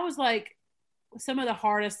was like some of the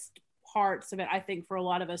hardest parts of it. I think for a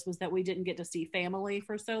lot of us was that we didn't get to see family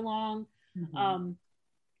for so long. Mm-hmm.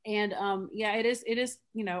 It is,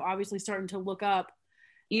 obviously starting to look up.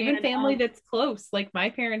 Even family that's close. Like my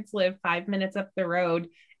parents live 5 minutes up the road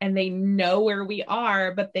and they know where we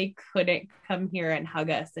are, but they couldn't come here and hug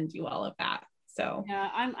us and do all of that. So yeah,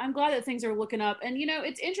 I'm glad that things are looking up. And,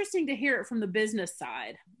 it's interesting to hear it from the business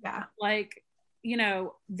side. Yeah. Like,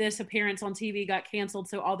 this appearance on TV got canceled.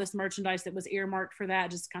 So all this merchandise that was earmarked for that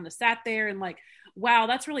just kind of sat there and like, wow,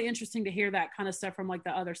 that's really interesting to hear that kind of stuff from like the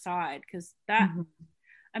other side. Cause that, mm-hmm.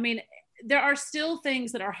 I mean, there are still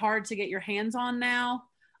things that are hard to get your hands on now,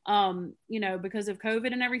 because of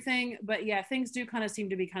COVID and everything. But yeah, things do kind of seem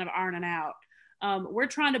to be kind of ironing out. We're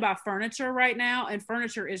trying to buy furniture right now and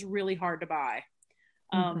furniture is really hard to buy.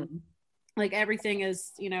 Mm-hmm. Like everything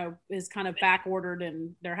is kind of back ordered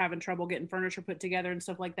and they're having trouble getting furniture put together and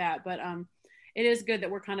stuff like that. But it is good that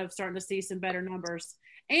we're kind of starting to see some better numbers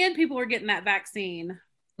and people are getting that vaccine.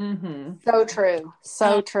 Mm-hmm. So true.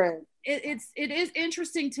 So true. It is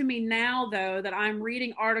interesting to me now though, that I'm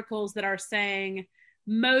reading articles that are saying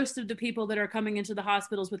most of the people that are coming into the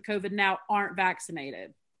hospitals with COVID now aren't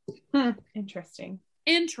vaccinated. Interesting.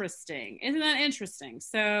 Isn't that interesting?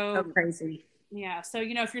 So crazy. Yeah. So,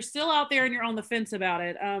 if you're still out there and you're on the fence about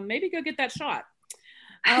it, maybe go get that shot.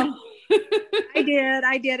 I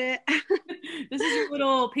did it. This is your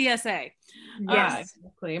little PSA. Yeah,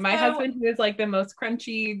 exactly. My husband, who is like the most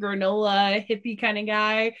crunchy granola hippie kind of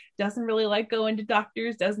guy, doesn't really like going to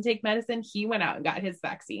doctors, doesn't take medicine. He went out and got his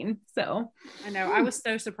vaccine. So I know. I was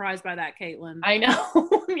so surprised by that, Caitlin. I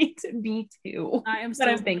know. Me too. I am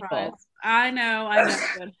so thankful. I know.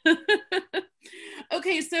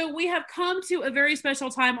 Okay, so we have come to a very special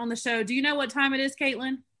time on the show. Do you know what time it is,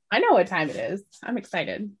 Caitlin? I know what time it is. I'm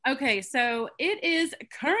excited. Okay, so it is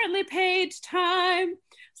currently page time.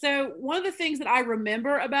 So one of the things that I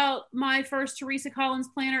remember about my first Teresa Collins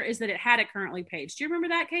planner is that it had a currently page. Do you remember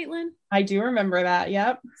that, Caitlin? I do remember that.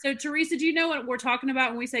 Yep. So Teresa, do you know what we're talking about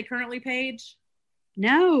when we say currently page?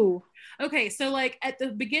 No. Okay, so like at the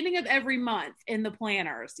beginning of every month in the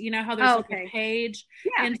planners, you know how there's like a page,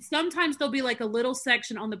 and sometimes there'll be like a little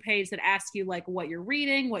section on the page that asks you like what you're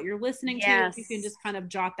reading, what you're listening to. You can just kind of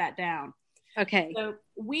jot that down. Okay. So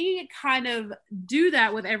we kind of do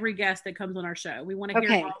that with every guest that comes on our show. We want to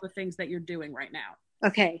hear all the things that you're doing right now.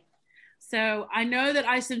 Okay. So I know that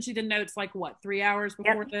I sent you the notes like what, 3 hours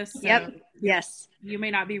before this? So yes. You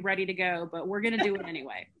may not be ready to go, but we're going to do it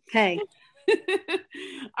anyway. Okay.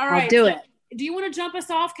 All right. I'll do it. Do you want to jump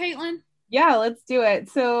us off, Caitlin? Yeah, let's do it.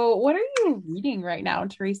 So what are you reading right now,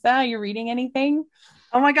 Teresa? Are you reading anything?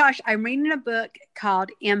 Oh my gosh. I'm reading a book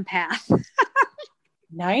called Empath.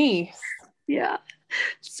 Nice. Yeah.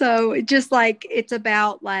 So just like, it's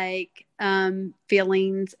about like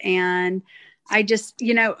feelings, and I just,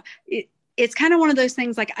 it's kind of one of those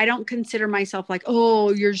things, like, I don't consider myself like,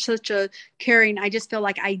 oh, you're such a caring. I just feel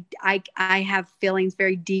like I have feelings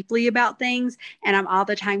very deeply about things, and I'm all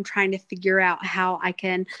the time trying to figure out how I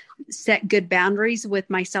can set good boundaries with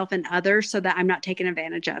myself and others so that I'm not taken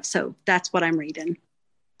advantage of. So that's what I'm reading.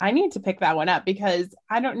 I need to pick that one up because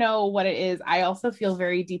I don't know what it is. I also feel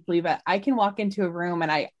very deeply, but I can walk into a room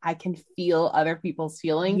and I can feel other people's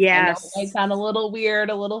feelings. Yes. I know it might sound a little weird,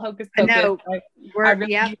 a little hocus pocus. I know. I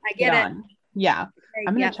really I get it. Yeah.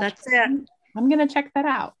 Okay, that's it. I'm going to check that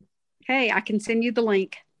out. Okay. I can send you the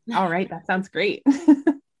link. All right. That sounds great.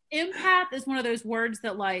 Empath is one of those words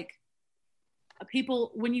that like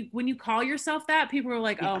people, when you call yourself that, people are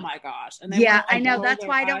like, oh my gosh. And I know. That's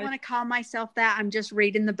why I don't want to call myself that. I'm just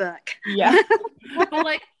reading the book. Yeah. But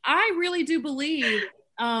like, I really do believe,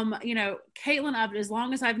 Caitlin, as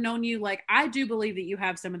long as I've known you, like, I do believe that you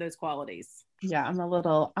have some of those qualities. Yeah, I'm a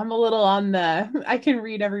little on I can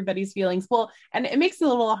read everybody's feelings. Well, and it makes it a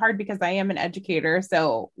little hard because I am an educator.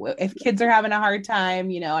 So if kids are having a hard time,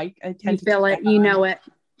 I tend to feel it, it.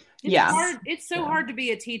 It's so hard to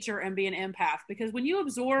be a teacher and be an empath, because when you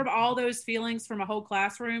absorb all those feelings from a whole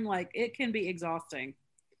classroom, like, it can be exhausting.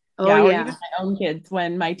 Or even my own kids,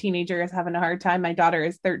 when my teenager is having a hard time. My daughter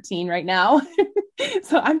is 13 right now.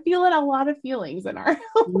 So I'm feeling a lot of feelings in our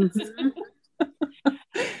house. Mm-hmm.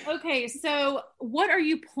 Okay, so what are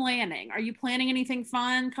you planning? Are you planning anything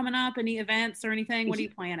fun coming up? Any events or anything? What are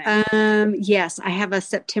you planning? Yes, I have a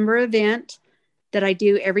September event that I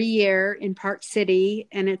do every year in Park City,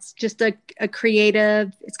 and it's just a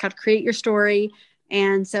creative. It's called Create Your Story,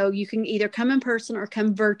 and so you can either come in person or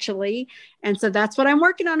come virtually. And so that's what I'm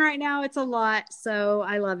working on right now. It's a lot, so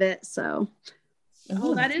I love it. So.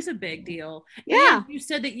 Oh, that is a big deal. Yeah. And you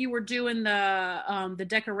said that you were doing the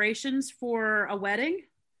decorations for a wedding.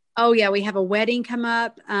 Oh yeah, we have a wedding come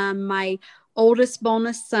up. My oldest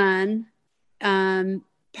bonus son,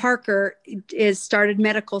 Parker, is started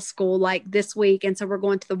medical school like this week, and so we're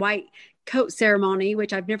going to the white coat ceremony,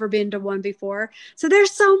 which I've never been to one before. So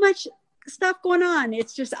there's so much stuff going on.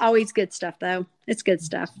 It's just always good stuff, though. It's good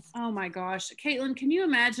stuff. Oh my gosh, Caitlin, can you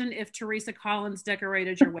imagine if Teresa Collins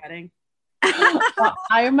decorated your wedding? Well,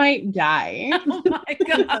 I might die. Oh my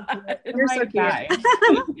god, you're so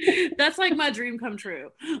cute. That's like my dream come true.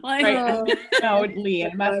 Like, right. No,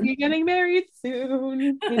 Liam must be getting married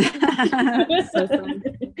soon. So fun.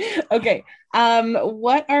 Okay.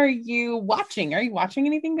 What are you watching? Are you watching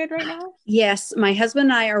anything good right now? Yes, my husband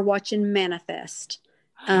and I are watching Manifest.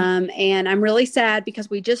 And I'm really sad because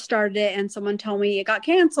we just started it and someone told me it got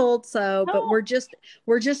canceled. So, but we're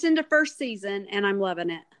just into first season and I'm loving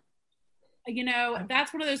it.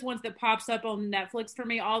 That's one of those ones that pops up on Netflix for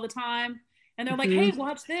me all the time. And they're like, hey,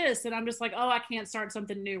 watch this. And I'm just like, oh, I can't start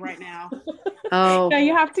something new right now. Oh, no,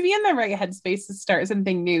 you have to be in the right headspace to start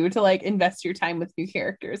something new, to like invest your time with new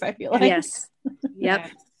characters, I feel like. Yes. Yep.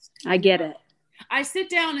 Yes. I get it. I sit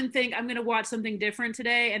down and think I'm going to watch something different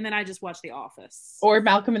today. And then I just watch The Office. Or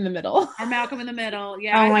Malcolm in the Middle.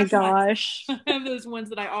 Yeah. Oh my gosh. I have those ones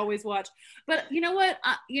that I always watch. But you know what?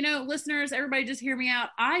 Listeners, everybody just hear me out.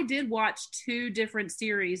 I did watch 2 different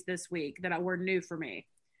series this week that were new for me.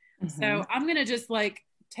 Mm-hmm. So I'm going to just like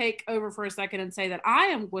take over for a second and say that I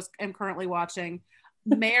am currently watching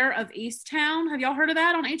Mayor of Easttown. Have y'all heard of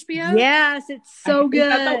that on HBO? Yes, it's so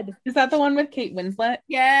good. Is that the one with Kate Winslet?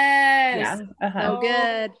 Yes. Yeah. So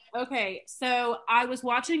good. Okay, so I was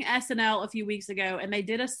watching SNL a few weeks ago, and they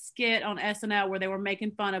did a skit on SNL where they were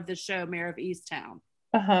making fun of the show Mayor of Easttown.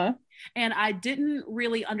 And I didn't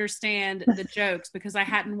really understand the jokes because I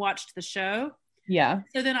hadn't watched the show. Yeah.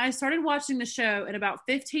 So then I started watching the show, and about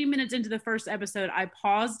 15 minutes into the first episode, I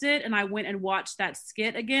paused it and I went and watched that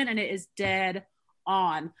skit again, and it is dead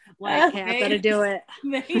on. Like, Okay, I better do it.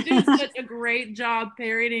 They do such a great job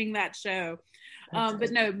parodying that show.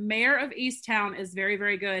 But no, Mayor of Easttown is very,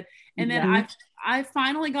 very good. And then I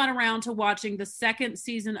finally got around to watching the second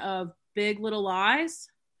season of Big Little Lies.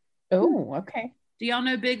 Oh, okay. Do y'all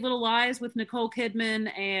know Big Little Lies with Nicole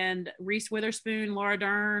Kidman and Reese Witherspoon, Laura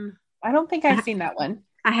Dern? I don't think I've seen that one.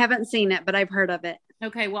 I haven't seen it, but I've heard of it.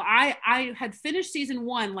 Okay, well, I had finished season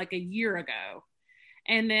 1 like a year ago.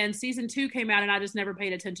 And then season 2 came out and I just never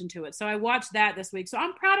paid attention to it. So I watched that this week. So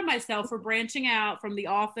I'm proud of myself for branching out from The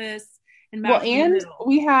Office and and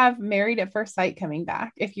we have Married at First Sight coming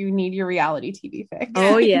back if you need your reality TV fix.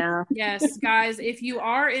 Oh, yeah. Yes, guys, if you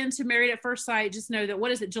are into Married at First Sight, just know that,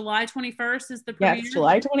 what is it, July 21st is the premiere? Yes,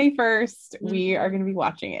 July 21st. We are going to be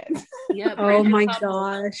watching it. Yep. Oh, my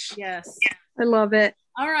gosh. Yes. I love it.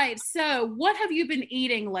 All right. So what have you been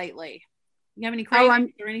eating lately? You have any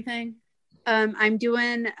cravings or anything? I'm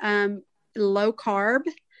doing low carb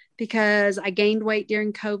because I gained weight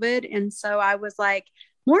during COVID. And so I was like,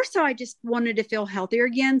 more so I just wanted to feel healthier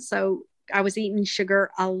again. So I was eating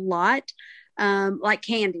sugar a lot, like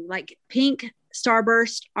candy, like pink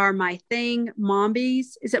Starburst are my thing.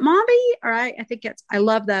 Mombies. Is it Mombi? All right. I think I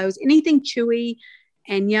love those. Anything chewy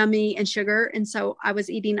and yummy and sugar. And so I was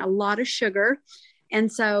eating a lot of sugar.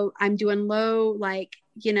 And so I'm doing low, like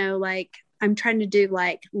I'm trying to do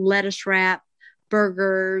like lettuce wrap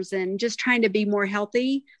burgers and just trying to be more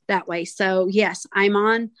healthy that way. So yes, I'm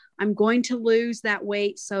going to lose that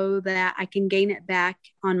weight so that I can gain it back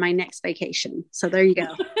on my next vacation. So there you go.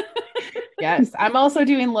 Yes. I'm also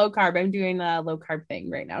doing low carb. I'm doing a low carb thing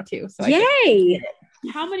right now too. So yay.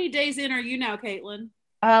 How many days in are you now, Caitlin?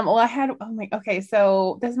 Okay.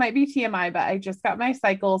 So this might be TMI, but I just got my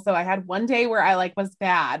cycle. So I had one day where I was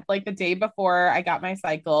bad. Like the day before I got my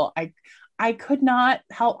cycle, I could not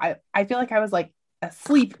help. I feel like I was like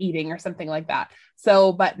asleep eating or something like that.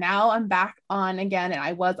 So, but now I'm back on again, and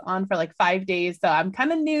I was on for like 5 days. So I'm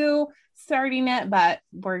kind of new starting it, but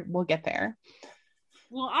we'll get there.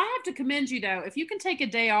 Well, I have to commend you though. If you can take a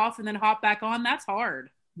day off and then hop back on, that's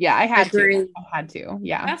hard. Yeah, I had to.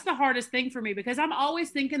 Yeah. That's the hardest thing for me because I'm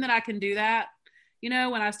always thinking that I can do that. When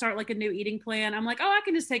I start like a new eating plan, I'm like, oh, I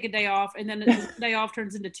can just take a day off. And then the day off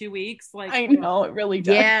turns into 2 weeks. Like, I know, it really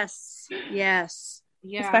does. Yes.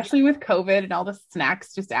 Yeah. Especially with COVID and all the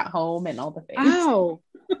snacks just at home and all the things. Oh,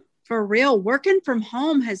 for real. Working from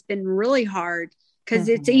home has been really hard because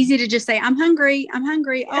it's easy to just say, I'm hungry.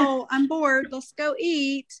 Oh, I'm bored. Let's go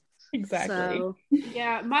eat. Exactly. So,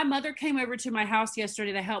 yeah. My mother came over to my house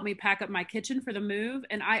yesterday to help me pack up my kitchen for the move.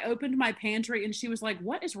 And I opened my pantry and she was like,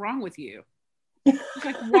 what is wrong with you?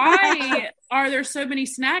 Like, why are there so many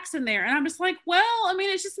snacks in there? And I'm just like, well, I mean,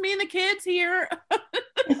 it's just me and the kids here.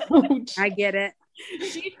 I get it.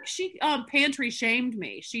 She pantry shamed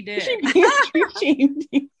me. She did. She pantry shamed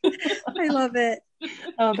you. I love it.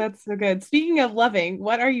 Oh, that's so good. Speaking of loving,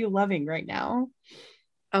 what are you loving right now?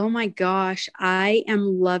 Oh my gosh. I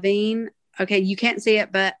am loving, okay, you can't see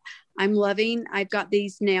it, but I'm loving, I've got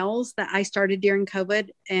these nails that I started during COVID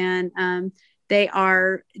and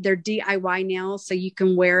they're DIY nails. So you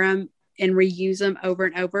can wear them and reuse them over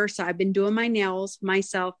and over. So I've been doing my nails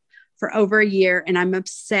myself for over a year and I'm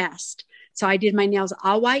obsessed. So I did my nails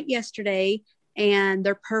all white yesterday and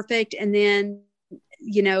they're perfect. And then,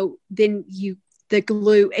 the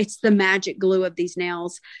glue, it's the magic glue of these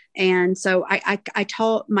nails. And so I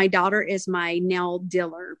told my daughter is my nail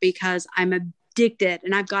dealer because I'm addicted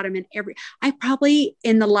and I've got them I probably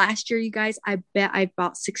in the last year, you guys, I bet I've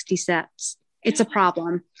bought 60 sets. It's a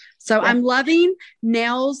problem. So I'm loving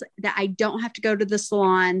nails that I don't have to go to the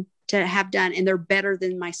salon to have done. And they're better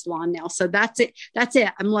than my salon nails. So that's it.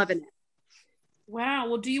 I'm loving it. Wow.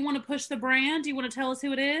 Well, do you want to push the brand? Do you want to tell us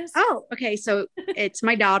who it is? Oh, okay. So it's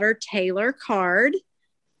my daughter, Taylor Card.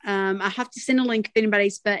 I have to send a link if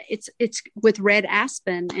anybody's, but it's with Red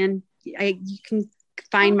Aspen and you can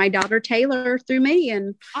find my daughter Taylor through me.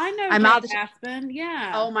 And I know Red Aspen.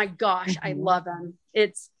 Yeah. Oh my gosh. I love them.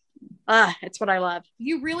 It's what I love.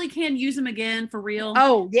 You really can use them again for real.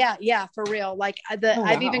 Oh yeah, for real. Like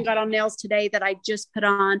I've even got on nails today that I just put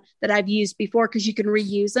on that I've used before because you can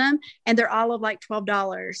reuse them, and they're all of like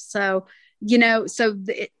 $12. So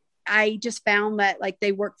I just found that like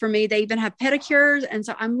they work for me. They even have pedicures, and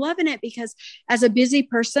so I'm loving it because as a busy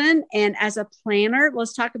person and as a planner,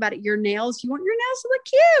 let's talk about it. Your nails, you want your nails to look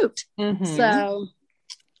cute. Mm-hmm.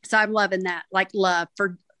 So I'm loving that. Like love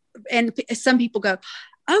for, and some people go,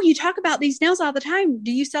 oh, you talk about these nails all the time.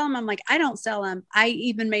 Do you sell them? I'm like, I don't sell them. I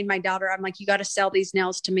even made my daughter, I'm like, you got to sell these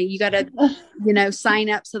nails to me. You got to, sign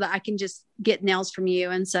up so that I can just get nails from you.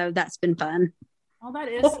 And so that's been fun. Oh, that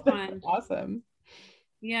is fun. Awesome.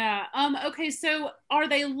 Yeah. Okay. So are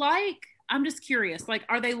they like, I'm just curious, like,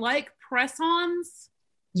 are they like press-ons?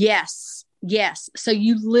 Yes. Yes. So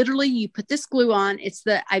you literally you put this glue on.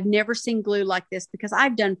 I've never seen glue like this because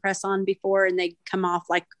I've done press on before and they come off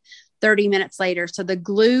like 30 minutes later. So the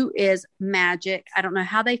glue is magic. I don't know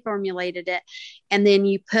how they formulated it. And then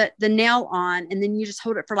you put the nail on and then you just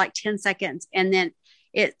hold it for like 10 seconds. And then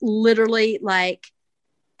it literally like,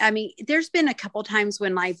 I mean, there's been a couple times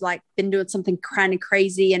when I've like been doing something kind of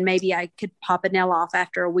crazy and maybe I could pop a nail off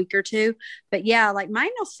after a week or two. But yeah, like mine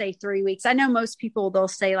will stay 3 weeks. I know most people, they'll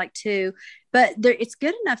stay like 2, but it's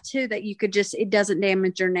good enough too that you could just, it doesn't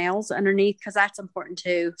damage your nails underneath because that's important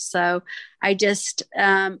too. So I just,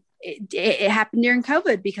 it happened during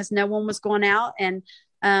COVID because no one was going out. And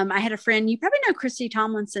I had a friend, you probably know Christy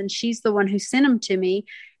Tomlinson. She's the one who sent them to me.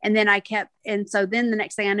 And then and so then the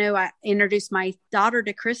next thing I knew, I introduced my daughter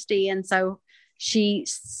to Christy. And so she,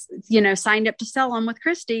 signed up to sell them with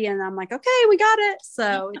Christy. And I'm like, okay, we got it.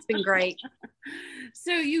 So it's been great.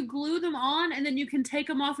 So you glue them on and then you can take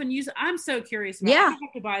them off and use. I'm so curious about Yeah. I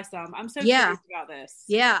have to buy some. I'm so curious about this.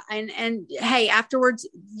 Yeah. And hey, afterwards,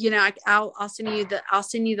 I'll send you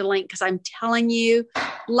the link because I'm telling you,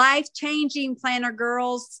 life-changing planner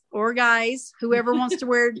girls or guys, whoever wants to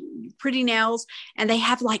wear pretty nails, and they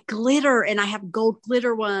have like glitter, and I have gold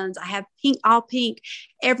glitter ones. I have pink, all pink,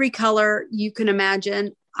 every color you can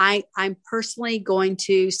imagine. I'm personally going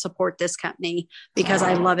to support this company because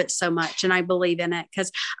I love it so much and I believe in it, because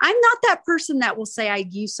I'm not that person that will say I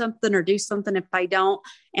use something or do something if I don't.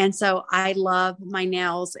 And so I love my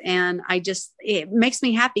nails, and it makes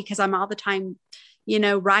me happy because I'm all the time,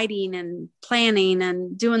 writing and planning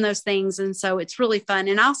and doing those things. And so it's really fun.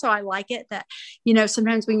 And also I like it that,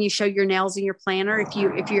 sometimes when you show your nails in your planner, if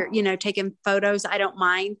you're, taking photos, I don't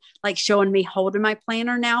mind like showing me holding my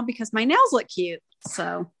planner now because my nails look cute.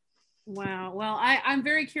 So, wow. Well, I'm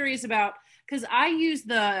very curious about, because I use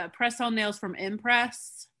the press-on nails from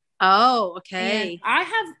Impress. Oh, okay.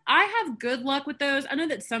 And I have good luck with those. I know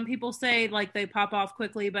that some people say like they pop off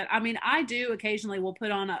quickly, but I mean, I do occasionally will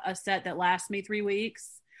put on a set that lasts me 3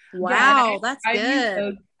 weeks. Wow, that's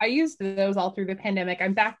good. I used those all through the pandemic.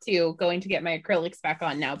 I'm back to going to get my acrylics back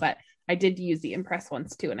on now, but I did use the Impress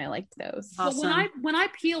ones too, and I liked those. Awesome. But when I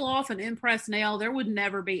peel off an Impress nail, there would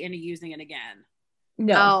never be any using it again.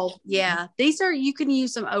 No. Oh, yeah. You can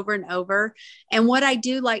use them over and over. And what I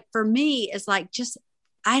do, like for me, is like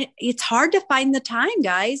it's hard to find the time,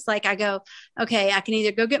 guys. Like I go, okay, I can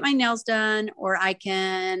either go get my nails done or I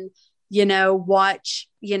can, watch,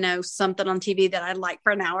 something on TV that I like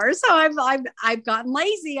for an hour. So I've gotten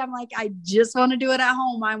lazy. I'm like, I just want to do it at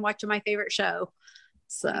home. I'm watching my favorite show.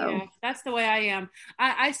 So yeah, that's the way I am.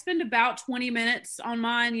 I spend about 20 minutes on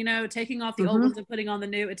mine, taking off the old ones and putting on the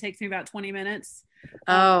new. It takes me about 20 minutes.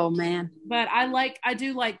 Oh man. But I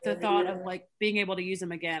do like the thought of like being able to use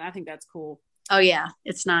them again. I think that's cool. Oh yeah,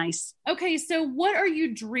 it's nice. Okay, so what are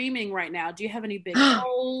you dreaming right now? Do you have any big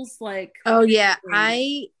goals? Like, oh yeah,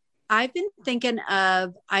 I've been thinking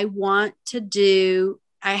of, I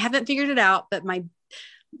haven't figured it out, but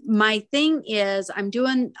my thing is I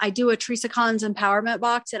do a Teresa Collins empowerment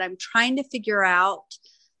box, and I'm trying to figure out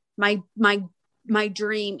my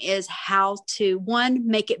dream is how to, one,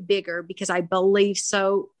 make it bigger, because I believe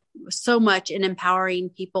so much in empowering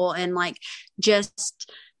people and like just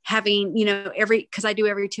having, because I do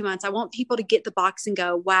every 2 months, I want people to get the box and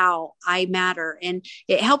go, wow, I matter. And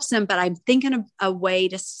it helps them, but I'm thinking of a way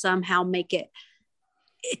to somehow make it,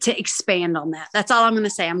 to expand on that. That's all I'm going to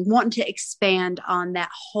say. I'm wanting to expand on that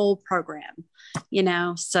whole program,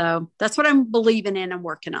 so that's what I'm believing in and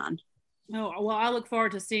working on. Oh, well, I look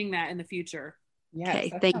forward to seeing that in the future. Yes,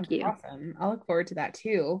 okay, thank you. Awesome. I'll look forward to that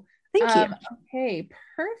too. Thank you. Okay,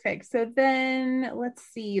 perfect. So then let's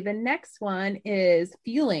see. The next one is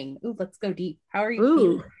feeling. Ooh, let's go deep. How are you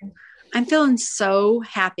feeling? I'm feeling so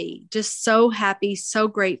happy, just so happy, so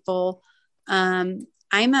grateful. I'm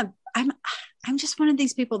just one of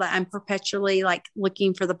these people that I'm perpetually like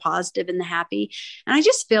looking for the positive and the happy. And I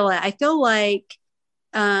just feel it. I feel like,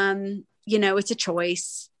 it's a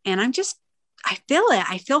choice, and I feel it.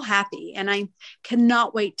 I feel happy, and I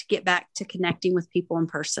cannot wait to get back to connecting with people in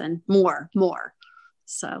person more.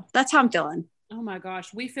 So that's how I'm feeling. Oh my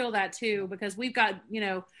gosh. We feel that too, because we've got, we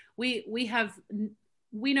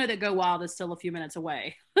know that Go Wild is still a few minutes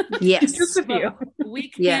away. Yes. Just a few. We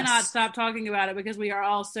cannot stop talking about it because we are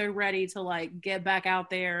all so ready to like get back out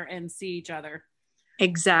there and see each other.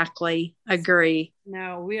 Exactly. Agree.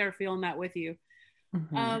 No, we are feeling that with you.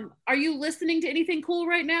 Mm-hmm. Are you listening to anything cool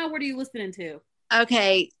right now? What are you listening to?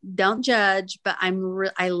 Okay, don't judge, but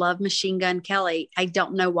I love Machine Gun Kelly. I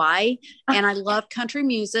don't know why, and I love country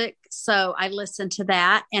music, so I listen to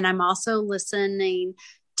that, and I'm also listening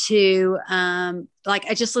to like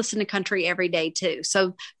I just listen to country every day too.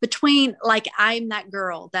 So between like I'm that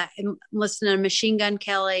girl that am listening to Machine Gun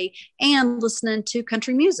Kelly and listening to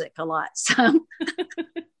country music a lot. So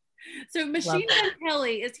So Machine Gun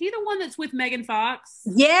Kelly, is he the one that's with Megan Fox?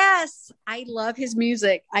 yes, I love his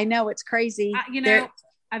music. I know it's crazy.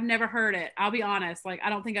 I've never heard it. I'll be honest. Like, I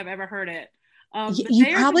don't think I've ever heard it.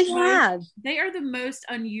 You probably have. They are the most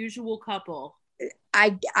unusual couple.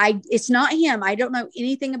 It's not him. I don't know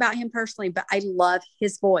anything about him personally, but I love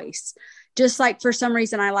his voice. Just like for some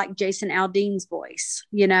reason, I like Jason Aldean's voice.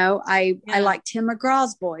 I like Tim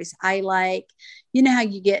McGraw's voice. I like, how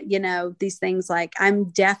you get, these things like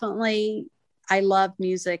I love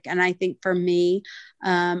music. And I think for me,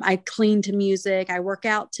 I clean to music. I work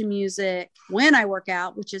out to music when I work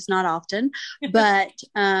out, which is not often, but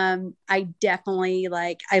I definitely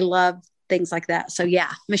I love things like that. So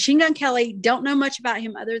yeah, Machine Gun Kelly, don't know much about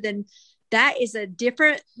him other than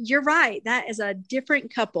you're right. That is a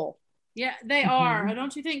different couple. Yeah, they are.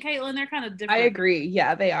 Don't you think, Caitlin? They're kind of different. I agree.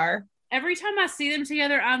 Yeah, they are. Every time I see them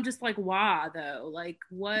together, I'm just like, why though? Like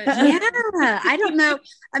what? Yeah, I don't know.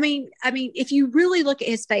 I mean, if you really look at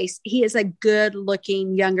his face, he is a good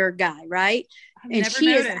looking younger guy, right? And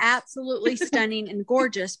she is absolutely stunning and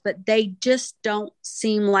gorgeous, but they just don't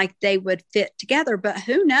seem like they would fit together. But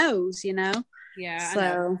who knows, Yeah.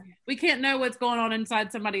 So we can't know what's going on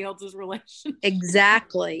inside somebody else's relationship.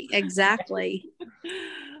 Exactly.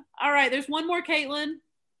 All right. There's one more, Caitlin.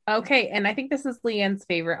 Okay. And I think this is Leanne's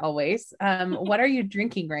favorite always. What are you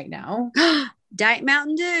drinking right now? Diet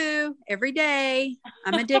Mountain Dew every day.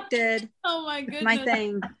 I'm addicted. Oh my goodness. My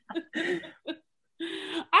thing.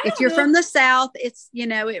 If you're from the South, it's,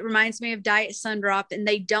 it reminds me of Diet Sundrop, and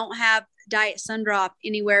they don't have Diet Sundrop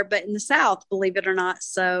anywhere but in the South, believe it or not.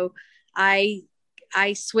 So I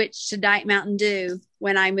switched to Diet Mountain Dew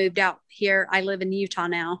when I moved out here. I live in Utah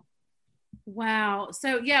now. Wow.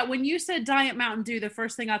 So yeah, when you said Diet Mountain Dew, the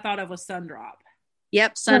first thing I thought of was Sundrop.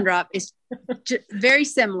 Yep. Sundrop is very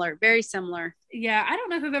similar. Very similar. Yeah. I don't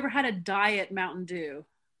know if I've ever had a Diet Mountain Dew.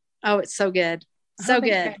 Oh, it's so good. So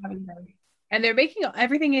good. And they're making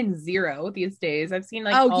everything in zero these days. I've seen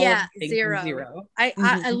zero.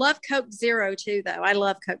 I love Coke Zero too, though. I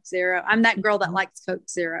love Coke Zero. I'm that girl that likes Coke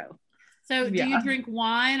Zero. So do you drink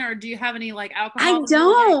wine, or do you have any alcohol? I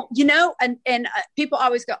don't, and people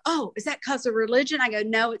always go, oh, is that because of religion? I go,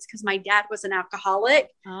 no, it's because my dad was an alcoholic,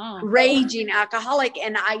 raging alcoholic.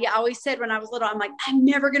 And I always said when I was little, I'm like, I'm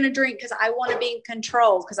never going to drink because I want to be in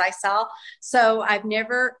control so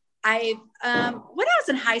when I was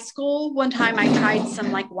in high school, one time I tried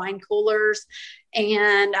some wine coolers,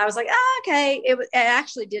 and I was like, oh, okay. It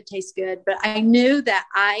actually did taste good, but I knew that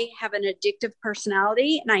I have an addictive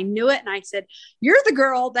personality, and I knew it. And I said, you're the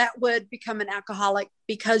girl that would become an alcoholic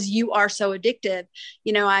because you are so addictive.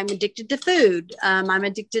 I'm addicted to food. I'm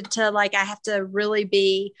addicted to I have to really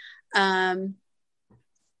be,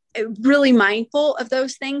 really mindful of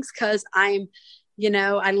those things. 'Cause I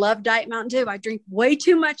love Diet Mountain Dew. I drink way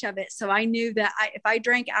too much of it. So I knew that if I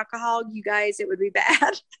drank alcohol, you guys, it would be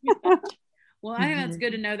bad. Well, I think that's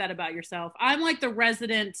good to know that about yourself. I'm like the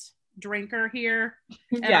resident drinker here.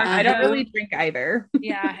 Yeah, I don't really drink either.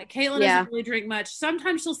 Yeah, Caitlin doesn't really drink much.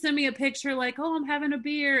 Sometimes she'll send me a picture like, oh, I'm having a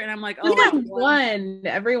beer. And I'm like, oh, yeah, one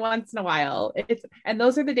every once in a while. And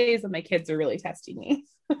those are the days when my kids are really testing me.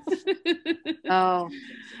 Oh,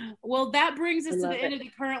 well, that brings us to the end of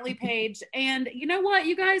the Currently page. And you know what,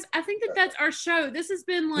 you guys, I think that's our show. This has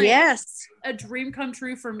been a dream come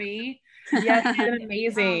true for me. Yes, it's been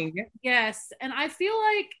amazing. Yes. And I feel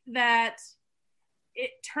like that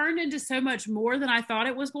it turned into so much more than I thought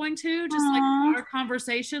it was going to. Just our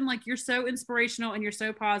conversation, you're so inspirational and you're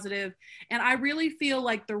so positive. And I really feel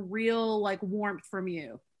the real warmth from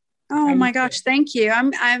you. Oh my gosh. Thank you.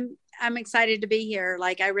 I'm excited to be here.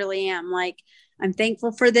 I really am. I'm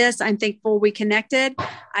thankful for this. I'm thankful we connected.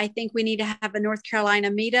 I think we need to have a North Carolina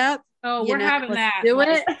meetup. Oh, we're having that. Do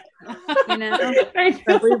it.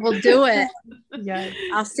 So we will do it. Yes.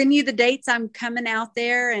 I'll send you the dates. I'm coming out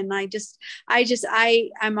there, and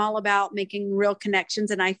I'm all about making real connections,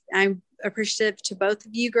 and I'm appreciative to both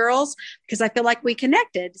of you girls because I feel like we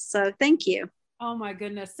connected. So thank you. Oh my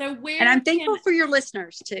goodness. So and I'm thankful for your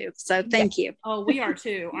listeners too. So thank you. Oh, we are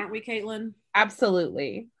too. Aren't we, Caitlin?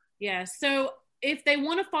 Absolutely. Yeah. So if they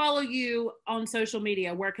want to follow you on social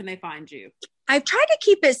media, where can they find you? I've tried to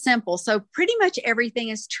keep it simple. So pretty much everything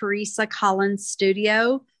is Teresa Collins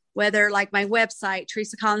Studio whether like my website,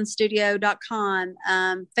 teresacollinsstudio.com,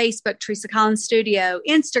 Facebook, Teresa Collins Studio,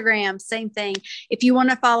 Instagram, same thing. If you want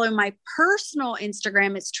to follow my personal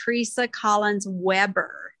Instagram, it's Teresa Collins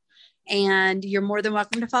Weber. And you're more than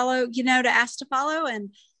welcome to follow, to ask to follow, and,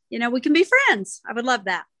 we can be friends. I would love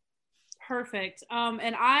that. Perfect.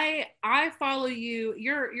 And I follow you.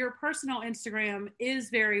 Your personal Instagram is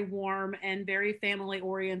very warm and very family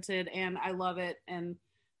oriented, and I love it. And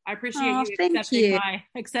I appreciate you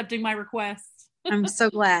accepting my request. I'm so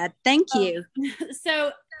glad. Thank you.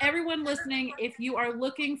 So everyone listening, if you are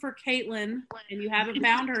looking for Caitlin and you haven't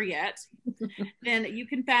found her yet, then you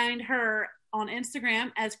can find her on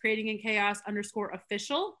Instagram as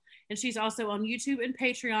creatinginchaos_official. And she's also on YouTube and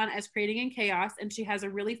Patreon as Creating in Chaos. And she has a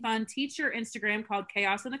really fun teacher Instagram called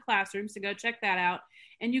Chaos in the Classroom. So go check that out.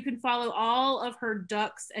 And you can follow all of her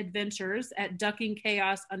ducks adventures at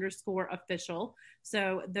duckingchaos_official.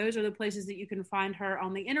 So those are the places that you can find her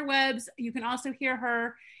on the interwebs. You can also hear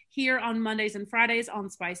her here on Mondays and Fridays on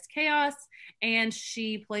Spiced Chaos. And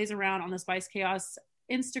she plays around on the Spiced Chaos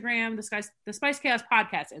Instagram, the Spice Chaos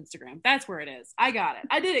podcast Instagram. That's where it is. I got it.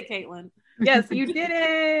 I did it, Caitlin. Yes, you did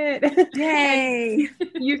it. Yay.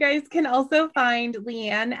 You guys can also find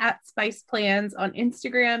Leanne at Spice Plans on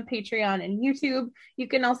Instagram, Patreon, and YouTube. You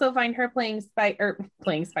can also find her playing Spice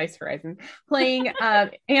Horizons, playing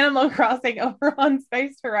Animal Crossing over on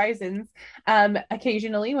Spice Horizons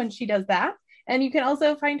occasionally when she does that. And you can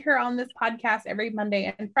also find her on this podcast every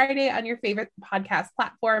Monday and Friday on your favorite podcast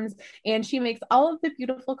platforms. And she makes all of the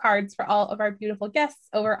beautiful cards for all of our beautiful guests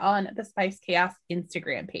over on the Spice Chaos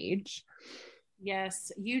Instagram page.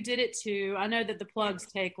 Yes, you did it too. I know that the plugs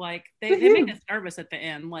take they make us nervous at the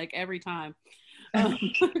end, every time,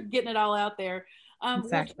 getting it all out there.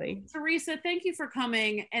 Exactly. Well, Teresa, thank you for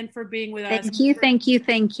coming and for being with us. Thank you.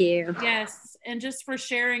 Yes. And just for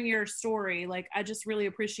sharing your story. I just really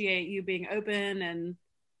appreciate you being open and,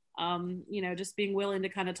 just being willing to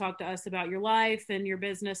kind of talk to us about your life and your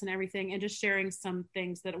business and everything, and just sharing some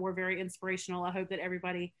things that were very inspirational. I hope that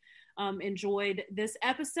everybody enjoyed this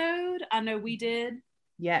episode. I know we did.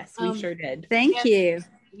 Yes, we sure did. Thank you.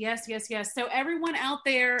 Yes. So everyone out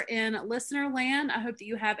there in listener land, I hope that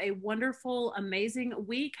you have a wonderful, amazing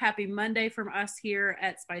week. Happy Monday from us here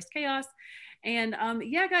at Spiced Chaos. And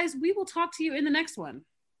guys, we will talk to you in the next one.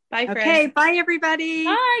 Bye, friends. Okay, bye everybody.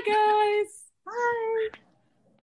 Bye, guys. Bye.